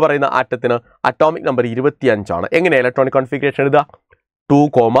 മാങ്കനീസ് എന്ന് പറയുന്ന ആറ്റത്തിന് അറ്റോമിക് നമ്പർ 25 ആണ്. എങ്ങനെ ഇലക്ട്രോണിക് കോൺഫിഗറേഷൻ എഴുതുക?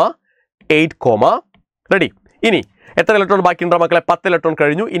 2,8, റെഡി. ഇനി എത്ര ഇലക്ട്രോൺ ബാക്കിയുണ്ടോ മക്കളെ? 10 ഇലക്ട്രോൺ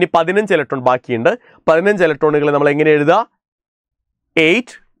കഴിഞ്ഞു. ഇനി 15 ഇലക്ട്രോൺ ബാക്കിയുണ്ട്. 15 ഇലക്ട്രോണുകൾ നമ്മൾ എങ്ങനെ എഴുതുക?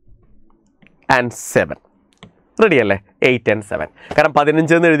 8 and 7. റെഡി അല്ലേ? 8 and 7. കാരണം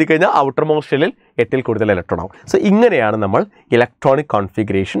 15 എന്ന് എഴുതി കഴിഞ്ഞാൽ ഔട്ടർ മോസ്റ്റ് ഷെല്ലിൽ 8ൽ കൂടുതൽ ഇലക്ട്രോൺ ആവും. സോ ഇങ്ങനെയാണ് നമ്മൾ ഇലക്ട്രോണിക്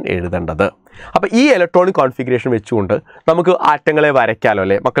കോൺഫിഗറേഷൻ എഴുതേണ്ടത്. അപ്പോൾ ഈ ഇലക്ട്രോണിക് കോൺഫിഗറേഷൻ വെച്ചുകൊണ്ട് നമുക്ക് ആറ്റങ്ങളെ വരയ്ക്കാമല്ലോ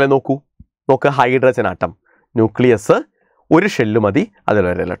അല്ലേ മക്കളെ? നോക്ക് ഹൈഡ്രജൻ ആറ്റം, ന്യൂക്ലിയസ്, ഒരു ഷെല്ല് മതി,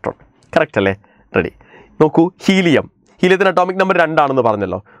 അതിലൊരു ഇലക്ട്രോൺ. കറക്റ്റ് അല്ലേ? റെഡി. നോക്കൂ ഹീലിയത്തിന് അറ്റോമിക് നമ്പർ 2 ആണെന്ന്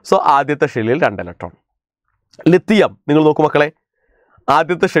പറഞ്ഞല്ലോ. സോ ആദ്യത്തെ ഷെല്ലിൽ 2 ഇലക്ട്രോൺ. ലിത്തിയം നിങ്ങൾ നോക്കൂ മക്കളെ.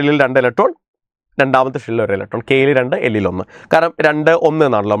 ആദ്യത്തെ ഷെല്ലിൽ 2 ഇലക്ട്രോൺ, രണ്ടാമത്തെ ഷെല്ലിൽ 1 ഇലക്ട്രോൺ. കെയിൽ 2 എല്ലിൽ 1. കാരണം 2 1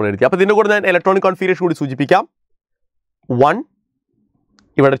 എന്നാണല്ലോ നമ്മൾ എഴുതി. അപ്പോൾ ഇതിൻ്റെ കൂടെ ഞാൻ ഇലക്ട്രോണിക് കോൺഫിഗറേഷൻ കൂടി സൂചിപ്പിക്കാം. 1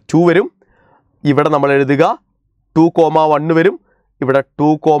 ഇവിടെ 2 വരും, ഇവിടെ നമ്മൾ എഴുതുക 2,1 വരും, ഇവിടെ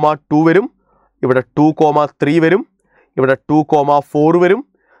 2,2 വരും, ഇവിടെ 2,3 വരും, ഇവിടെ 2,4 വരും,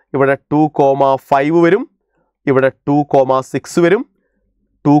 ഇവിടെ 2,5 വരും, ഇവിടെ 2,6 വരും,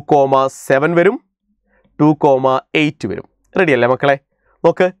 2,7 വരും, 2,8 വരും. റെഡി അല്ലേ മക്കളെ?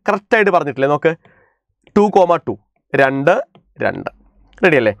 നോക്ക്, കറക്റ്റായിട്ട് പറഞ്ഞിട്ടില്ലേ? നോക്ക്, 2,2 2 2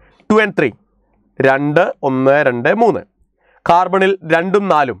 റെഡി അല്ലേ? 2 and 3 2 1 2 3. കാർബണിൽ 2ഉം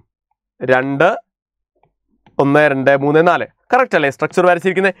 4ഉം 2 1 2 3 4. കറക്റ്റ് അല്ലേ സ്ട്രക്ചർ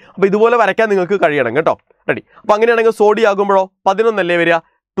വരച്ചിരിക്കുന്നത്? അപ്പോൾ ഇതുപോലെ വരയ്ക്കാൻ നിങ്ങൾക്ക് കഴിയണം കേട്ടോ. റെഡി. അപ്പോൾ അങ്ങനെയാണെങ്കിൽ സോഡിയം ആകുമ്പോഴോ 11 അല്ലേ വരിക?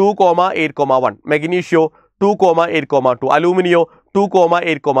 2,8,1. മെഗ്നീഷ്യോ 2,8,2. അലൂമിനിയോ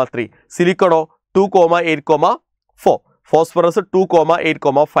 2,8,3. സിലിക്കണോ 2,8,4. ഫോസ്ഫറസ്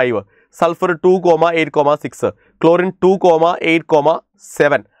 2,8,5. സൾഫർ 2,8,6. ക്ലോറിൻ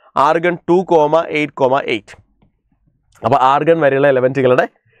 2,8,7. ആർഗൺ 2,8,8. അപ്പോൾ ആർഗൺ വരെയുള്ള എലമെൻറ്റുകളുടെ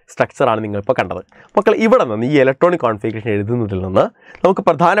സ്ട്രക്ചറാണ് നിങ്ങളിപ്പോൾ കണ്ടത്. മക്കൾ ഇവിടെ നിന്ന് ഈ ഇലക്ട്രോണിക് കോൺഫിഗറേഷൻ എഴുതുന്നതിൽ നിന്ന് നമുക്ക്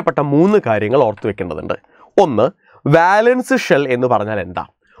പ്രധാനപ്പെട്ട 3 കാര്യങ്ങൾ ഓർത്തു വെക്കേണ്ടതുണ്ട്. ഒന്ന്, വാലൻസ് ഷെൽ എന്ന് പറഞ്ഞാൽ എന്താ?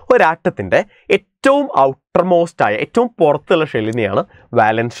 ഒരാറ്റത്തിൻ്റെ ഏറ്റവും ഔട്ടർമോസ്റ്റ് ആയ ഏറ്റവും പുറത്തുള്ള ഷെല്ലിനെയാണ്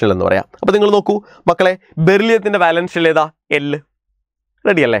വാലൻസ് ഷെൽ എന്ന് പറയാം. അപ്പോൾ നിങ്ങൾ നോക്കൂ മക്കളെ, ബെറിലിയത്തിൻ്റെ വാലൻസ് ഷെൽ ഏതാ? L.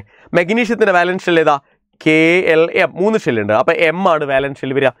 റെഡി അല്ലേ? മെഗ്നീഷ്യത്തിൻ്റെ വാലൻസ് ഷെൽ ഏതാ? KLM. 3 ഷെല്ലുണ്ട്. അപ്പോൾ M ആണ് വാലൻസ്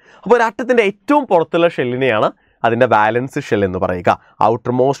ഷെൽ വരിക. അപ്പോൾ ഒരാറ്റത്തിൻ്റെ ഏറ്റവും പുറത്തുള്ള ഷെല്ലിനെയാണ് അതിൻ്റെ വാലൻസ് ഷെൽ എന്ന് പറയുക,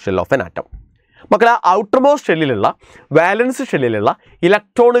 outermost shell of an atom. മക്കളെ, ആ ഔട്ടർമോസ്റ്റ് ഷെല്ലിലുള്ള വാലൻസ് ഷെല്ലിലുള്ള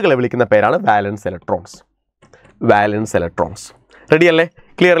ഇലക്ട്രോണുകളെ വിളിക്കുന്ന പേരാണ് വാലൻസ് ഇലക്ട്രോൺസ്. വാലൻസ് ഇലക്ട്രോൺസ്. റെഡി അല്ലേ?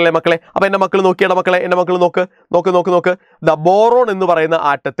 ക്ലിയർ അല്ലേ മക്കളെ? അപ്പോൾ എൻ്റെ മക്കൾ നോക്കിയാണ് മക്കളെ, എൻ്റെ മക്കൾ നോക്ക് നോക്ക് നോക്ക് നോക്ക്. ദ ബോറോൺ എന്ന് പറയുന്ന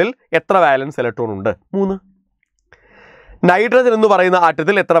ആറ്റത്തിൽ എത്ര വാലൻസ് ഇലക്ട്രോൺ ഉണ്ട്? 3. നൈട്രജൻ എന്ന് പറയുന്ന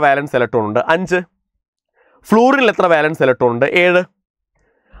ആറ്റത്തിൽ എത്ര വാലൻസ് ഇലക്ട്രോൺ ഉണ്ട്? 5. ഫ്ലൂറിനിൽ എത്ര വാലൻസ് ഇലക്ട്രോൺ ഉണ്ട്? 7.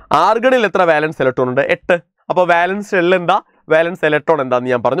 ആർഗണിൽ എത്ര വാലൻസ് ഇലക്ട്രോൺ ഉണ്ട്? 8. അപ്പോൾ വാലൻസ് ഷെൽ എന്താ? വാലൻസ് ഇലക്ട്രോൺ എന്താന്ന്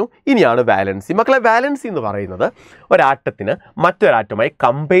ഞാൻ പറഞ്ഞു. ഇനിയാണ് വാലൻസി. മക്കളെ, വാലൻസി എന്ന് പറയുന്നത് ഒരാറ്റത്തിന് മറ്റൊരാറ്റവുമായി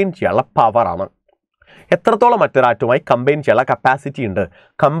കമ്പൈൻ ചെയ്യാനുള്ള പവറാണ്. എത്രത്തോളം മറ്റൊരാറ്റവുമായി കമ്പൈൻ ചെയ്യാനുള്ള കപ്പാസിറ്റി ഉണ്ട്,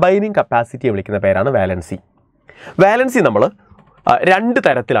 കമ്പൈനിങ് കപ്പാസിറ്റിയെ വിളിക്കുന്ന പേരാണ് വാലൻസി. വാലൻസി നമ്മൾ 2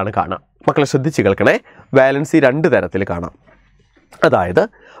 തരത്തിലാണ് കാണുക. മക്കളെ ശ്രദ്ധിച്ച് കേൾക്കണേ, വാലൻസി 2 തരത്തിൽ കാണാം. അതായത്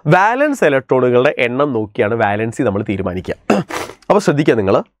വാലൻസ് ഇലക്ട്രോണുകളുടെ എണ്ണം നോക്കിയാണ് വാലൻസി നമ്മൾ തീരുമാനിക്കുക. അപ്പോൾ ശ്രദ്ധിക്കുക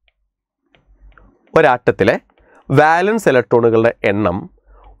നിങ്ങൾ, ഒരാറ്റത്തിലെ വാലൻസ് ഇലക്ട്രോണുകളുടെ എണ്ണം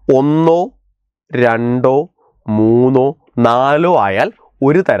 1, 2, 3, 4 ആയാൽ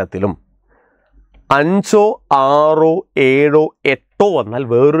ഒരു തരത്തിലും 5, 6, 7, 8 വന്നാൽ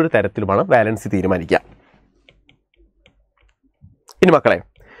വേറൊരു തരത്തിലുമാണ് വാലൻസി തീരുമാനിക്കുക. ഇനി മക്കളെ,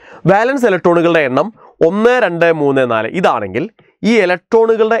 വാലൻസ് ഇലക്ട്രോണുകളുടെ എണ്ണം 1, 2, 3, 4 ഇതാണെങ്കിൽ ഈ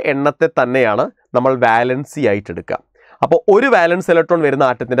ഇലക്ട്രോണുകളുടെ എണ്ണത്തെ തന്നെയാണ് നമ്മൾ വാലൻസി ആയിട്ട് എടുക്കുക. അപ്പോൾ ഒരു വാലൻസ് ഇലക്ട്രോൺ വരുന്ന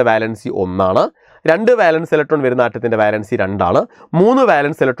ആറ്റത്തിൻ്റെ വാലൻസി 1 ആണ്, 2 വാലൻസ് ഇലക്ട്രോൺ വരുന്ന ആറ്റത്തിൻ്റെ വാലൻസി 2 ആണ്, 3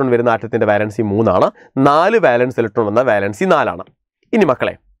 വാലൻസ് ഇലക്ട്രോൺ വരുന്ന ആറ്റത്തിൻ്റെ വാലൻസി 3 ആണ്, 4 വാലൻസ് ഇലക്ട്രോൺ വന്ന വാലൻസി 4 ആണ്. ഇനി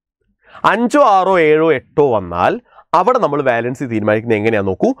മക്കളെ, 5, 6, 7, 8 വന്നാൽ അവിടെ നമ്മൾ വാലൻസി തീരുമാനിക്കുന്നത്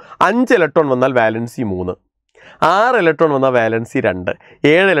എങ്ങനെയാണെന്ന് നോക്കൂ. 5 ഇലക്ട്രോൺ വന്നാൽ വാലൻസി 3, 6 ഇലക്ട്രോൺ വന്നാൽ വാലൻസി 2,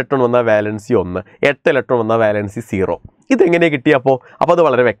 7 ഇലക്ട്രോൺ വന്നാൽ വാലൻസി 1, 8 ഇലക്ട്രോൺ വന്നാൽ വാലൻസി 0. ഇതെങ്ങനെ കിട്ടിയപ്പോൾ? അപ്പോൾ അത്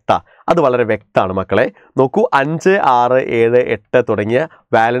വളരെ വ്യക്തമാണ് മക്കളെ. നോക്കൂ, 5, 6, 7, 8 തുടങ്ങിയ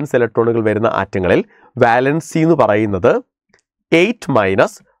വാലൻസ് ഇലക്ട്രോണുകൾ വരുന്ന ആറ്റങ്ങളിൽ വാലൻസി എന്ന് പറയുന്നത് 8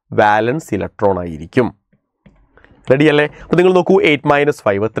 മൈനസ് വാലൻസ് ഇലക്ട്രോൺ ആയിരിക്കും. റെഡി അല്ലേ? അപ്പോൾ നിങ്ങൾ നോക്കൂ, 8 -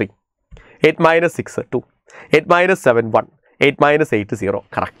 5 3, 8 - 6 2, 8 - 7 1, 8 - 8 0.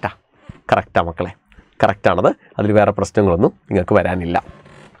 കറക്റ്റാ മക്കളെ, കറക്റ്റാണത്. അതിൽ വേറെ പ്രശ്നങ്ങളൊന്നും നിങ്ങൾക്ക് വരാനില്ല.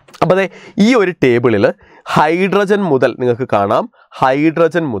 അപ്പോൾ അതെ, ഈ ഒരു ടേബിളിൽ ഹൈഡ്രജൻ മുതൽ നിങ്ങൾക്ക് കാണാം,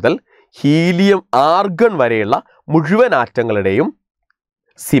 ഹൈഡ്രജൻ മുതൽ ഹീലിയം, ആർഗൺ വരെയുള്ള മുഴുവൻ ആറ്റങ്ങളുടെയും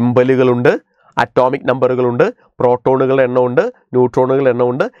സിംബലുകളുണ്ട്, അറ്റോമിക് നമ്പറുകളുണ്ട്, പ്രോട്ടോണുകളുടെ എണ്ണമുണ്ട്, ന്യൂട്രോണുകളുടെ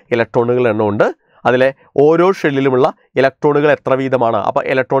എണ്ണമുണ്ട്, ഇലക്ട്രോണുകളുടെ എണ്ണമുണ്ട്. അതിലെ ഓരോ ഷെല്ലിലുമുള്ള ഇലക്ട്രോണുകൾ എത്ര വീതമാണ്? അപ്പോൾ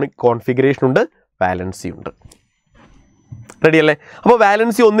ഇലക്ട്രോണിക് കോൺഫിഗറേഷൻ ഉണ്ട്, വാലൻസി ഉണ്ട്. റെഡി അല്ലേ? അപ്പോൾ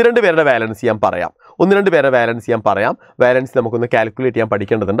വാലൻസി 1-2 പേരുടെ വാലൻസി ഞാൻ പറയാം. 1-2 പേരുടെ വാലൻസി ഞാൻ പറയാം. വാലൻസി നമുക്കൊന്ന് കാൽക്കുലേറ്റ് ചെയ്യാൻ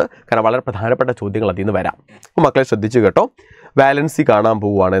പഠിക്കേണ്ടതുണ്ട്, കാരണം വളരെ പ്രധാനപ്പെട്ട ചോദ്യങ്ങൾ അതിൽ നിന്ന് വരാം. അപ്പോൾ മക്കളെ ശ്രദ്ധിച്ചു കേട്ടോ. വാലൻസി കാണാൻ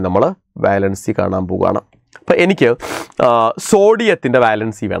പോവുകയാണ് നമ്മൾ. വാലൻസി കാണാൻ പോവുകയാണ്. അപ്പോൾ എനിക്ക് സോഡിയത്തിൻ്റെ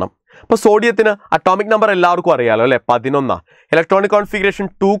വാലൻസി വേണം. അപ്പോൾ സോഡിയത്തിന് അറ്റോമിക് നമ്പർ എല്ലാവർക്കും അറിയാമല്ലോ അല്ലേ? 11. Electronic configuration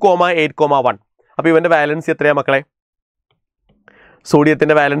 2,8,1. അപ്പോൾ ഇവൻ്റെ വാലൻസി എത്രയാണ് മക്കളെ?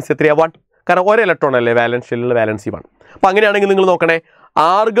 സോഡിയത്തിൻ്റെ വാലൻസി എത്രയാണ്? 1. കാരണം ഒരു ഇലക്ട്രോൺ അല്ലേ വാലൻസ് ഷെല്ലിൽ വാലൻസി 1. അപ്പോൾ അങ്ങനെയാണെങ്കിൽ നിങ്ങൾ നോക്കണേ,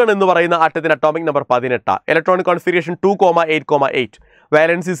 ആർഗൺ എന്ന് പറയുന്ന ആറ്റത്തിന് atomic number 18, electronic configuration 2,8,8,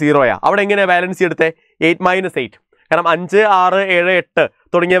 valency 0. അവിടെ എങ്ങനെയാണ് വാലൻസി എടുത്തേ? 8 - 8. കാരണം 5, 6, 7, 8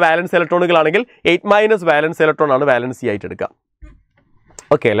 തുടങ്ങിയ വാലൻസ് ഇലക്ട്രോണുകളാണെങ്കിൽ 8 - വാലൻസ് ഇലക്ട്രോൺ ആണ് വാലൻസി ആയിട്ട് എടുക്കുക.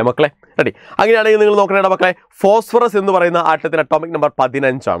 ഓക്കെ അല്ലേ മക്കളെ? റെഡി? അങ്ങനെയാണെങ്കിൽ നിങ്ങൾ നോക്കണേടാ മക്കളെ, ഫോസ്ഫറസ് എന്ന് പറയുന്ന ആറ്റത്തിന് അറ്റോമിക് നമ്പർ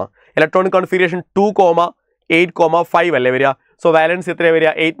 15 ആണ്. ഇലക്ട്രോണിക് കോൺഫിഗറേഷൻ 2,8,5 അല്ലേ വരിക? സോ വാലൻസ് എത്രയാണ്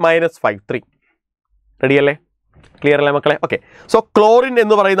വരിക? 8 - 5 3. റെഡി അല്ലേ? ക്ലിയർ അല്ലേ മക്കളെ? ഓക്കെ. സോ ക്ലോറിൻ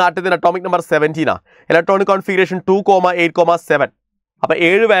എന്ന് പറയുന്ന ആറ്റത്തിന് അറ്റോമിക് നമ്പർ 17 ആണ്. Electronic configuration 2,8,7. അപ്പോൾ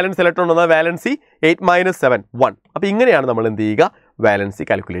 7 വാലൻസ് ഇലക്ട്രോൺ വന്നാൽ വാലൻസി 8 - 7 1. അപ്പോൾ ഇങ്ങനെയാണ് നമ്മൾ എന്ത് ചെയ്യുക? വാലൻസി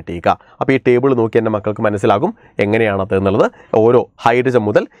കാൽക്കുലേറ്റ് ചെയ്യുക. അപ്പോൾ ഈ ടേബിൾ നോക്കി എൻ്റെ മക്കൾക്ക് മനസ്സിലാകും എങ്ങനെയാണത് എന്നുള്ളത്. ഓരോ ഹൈഡ്രജൻ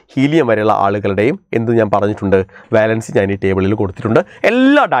മുതൽ ഹീലിയം വരെയുള്ള ആളുകളുടെയും എന്ത് ഞാൻ പറഞ്ഞിട്ടുണ്ട്, വാലൻസി ഞാൻ ഈ ടേബിളിൽ കൊടുത്തിട്ടുണ്ട്.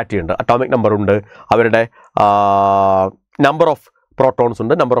 എല്ലാ ഡാറ്റയുണ്ട്. അറ്റോമിക് നമ്പർ ഉണ്ട്, അവരുടെ നമ്പർ ഓഫ് പ്രോട്ടോൺസ്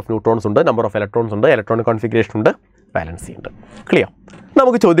ഉണ്ട്, നമ്പർ ഓഫ് ന്യൂട്രോൺസ് ഉണ്ട്, നമ്പർ ഓഫ് ഇലക്ട്രോൺസ് ഉണ്ട്, ഇലക്ട്രോണിക് കോൺഫിഗറേഷൻ ഉണ്ട്, വാലൻസി ഉണ്ട്. ക്ലിയർ?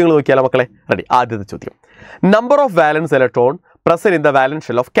 നമുക്ക് ചോദ്യങ്ങൾ നോക്കിയാലോ മക്കളെ? റെഡി? ആദ്യത്തെ ചോദ്യം, number of വാലൻസ് electron present in the വാലൻസ്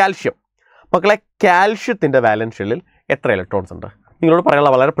shell of calcium. മക്കളെ, കാൽഷ്യത്തിൻ്റെ വാലൻസ് ഷെല്ലിൽ എത്ര ഇലക്ട്രോൺസ് ഉണ്ട്? നിങ്ങളോട്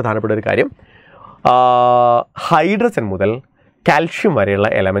പറയാനുള്ള വളരെ പ്രധാനപ്പെട്ട ഒരു കാര്യം, ഹൈഡ്രജൻ മുതൽ കാൽഷ്യം വരെയുള്ള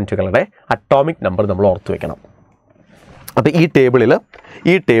എലമെൻറ്റുകളുടെ അറ്റോമിക് നമ്പർ നമ്മൾ ഓർത്തു വെക്കണം. അപ്പോൾ ഈ ടേബിളിൽ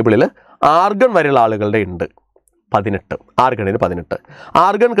ആർഗൺ വരെയുള്ള ആളുകളുടെ ഉണ്ട് 18. ആർഗണിന് 18.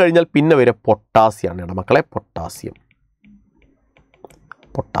 ആർഗൺ കഴിഞ്ഞാൽ പിന്നെ വരെ പൊട്ടാസ്യമാണ് കേട്ടോ മക്കളെ.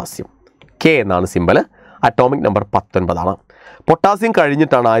 പൊട്ടാസ്യം കെ എന്നാണ് സിമ്പൽ. അറ്റോമിക് നമ്പർ 19 ആണ്. പൊട്ടാസ്യം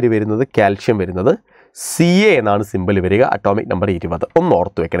കഴിഞ്ഞിട്ടാണ് ആര് വരുന്നത്? കാൽഷ്യം വരുന്നത്. CA എന്നാണ് സിമ്പിൾ വരിക. Atomic number 20. ഒന്ന്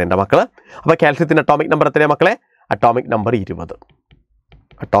ഓർത്ത് വെക്കണം എൻ്റെ മക്കൾ. അപ്പോൾ കാൽഷ്യത്തിൻ്റെ അറ്റോമിക് നമ്പർ എത്രയാണ് മക്കളെ? Atomic number 20.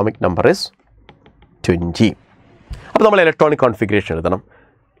 Atomic number is 20. അപ്പോൾ നമ്മൾ ഇലക്ട്രോണിക് കോൺഫിഗറേഷൻ എഴുതണം.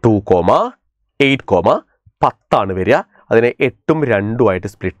 2,8, 10 വരിക. അതിനെ 8ഉം 2ഉം ആയിട്ട്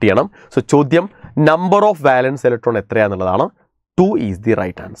സ്പ്ലിറ്റ് ചെയ്യണം. സോ ചോദ്യം number of വാലൻസ് electron എത്രയാണെന്നുള്ളതാണ്. 2 is the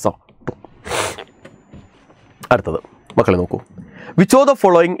right answer. അടുത്തത് മക്കളെ നോക്കൂ, which of the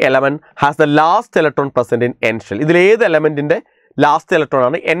following element has the last electron present in N shell? ഇതിൽ ഏത് എലമെന്റിന്റെ ലാസ്റ്റ് ഇലക്ട്രോൺ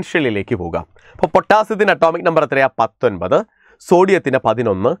ആണ് എൻ ഷെല്ലിലേക്ക് പോവുക? അപ്പോൾ പൊട്ടാസ്യത്തിൻ്റെ അറ്റോമിക് നമ്പർ എത്രയാണ്? 19. സോഡിയത്തിന്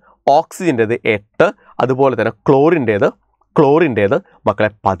 11. ഓക്സിജൻ്റേത് 8. അതുപോലെ തന്നെ ക്ലോറിൻ്റേത് മക്കളെ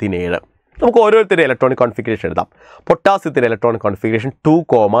 17. നമുക്ക് ഓരോരുത്തരുടെ ഇലക്ട്രോണിക് കോൺഫിഗറേഷൻ എഴുതാം. പൊട്ടാസ്യത്തിൻ്റെ ഇലക്ട്രോണിക് കോൺഫിഗറേഷൻ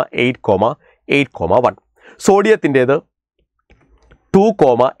 2,8,1. സോഡിയത്തിൻ്റേത്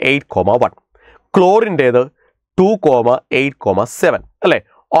 2,8,1. ക്ലോറിൻ്റേത് 2,8,7 അല്ലേ?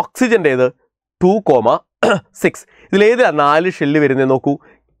 ഓക്സിജൻ്റേത് 2,6. ഇതിലേതിലാണ് 4 ഷെല്ല് വരുന്നത് നോക്കൂ?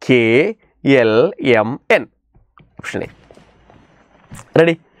 KLMN. Option A.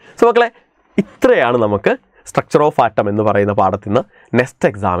 Ready? So മക്കളെ, ഇത്രയാണ് നമുക്ക് സ്ട്രക്ചർ ഓഫ് ആറ്റം എന്ന് പറയുന്ന പാഠത്തിൽ നിന്ന് നെക്സ്റ്റ്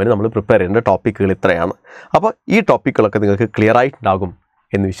എക്സാമിന് നമ്മൾ പ്രിപ്പയർ ചെയ്യേണ്ട ടോപ്പിക്കുകൾ ഇത്രയാണ്. അപ്പോൾ ഈ ടോപ്പിക്കുകളൊക്കെ നിങ്ങൾക്ക് ക്ലിയർ ആയിട്ടുണ്ടാകും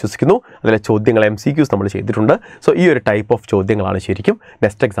എന്ന് വിശ്വസിക്കുന്നു. അതിലെ ചോദ്യങ്ങൾ MCQs നമ്മൾ ചെയ്തിട്ടുണ്ട്. സോ ഈ ഒരു ടൈപ്പ് ഓഫ് ചോദ്യങ്ങളാണ് ശരിക്കും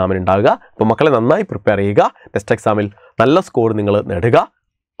നെക്സ്റ്റ് എക്സാമിന് ഉണ്ടാകുക. അപ്പോൾ മക്കളെ നന്നായി പ്രിപ്പയർ ചെയ്യുക. നെക്സ്റ്റ് എക്സാമിൽ നല്ല സ്കോർ നിങ്ങൾ നേടുക.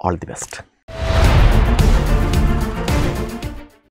 All the best.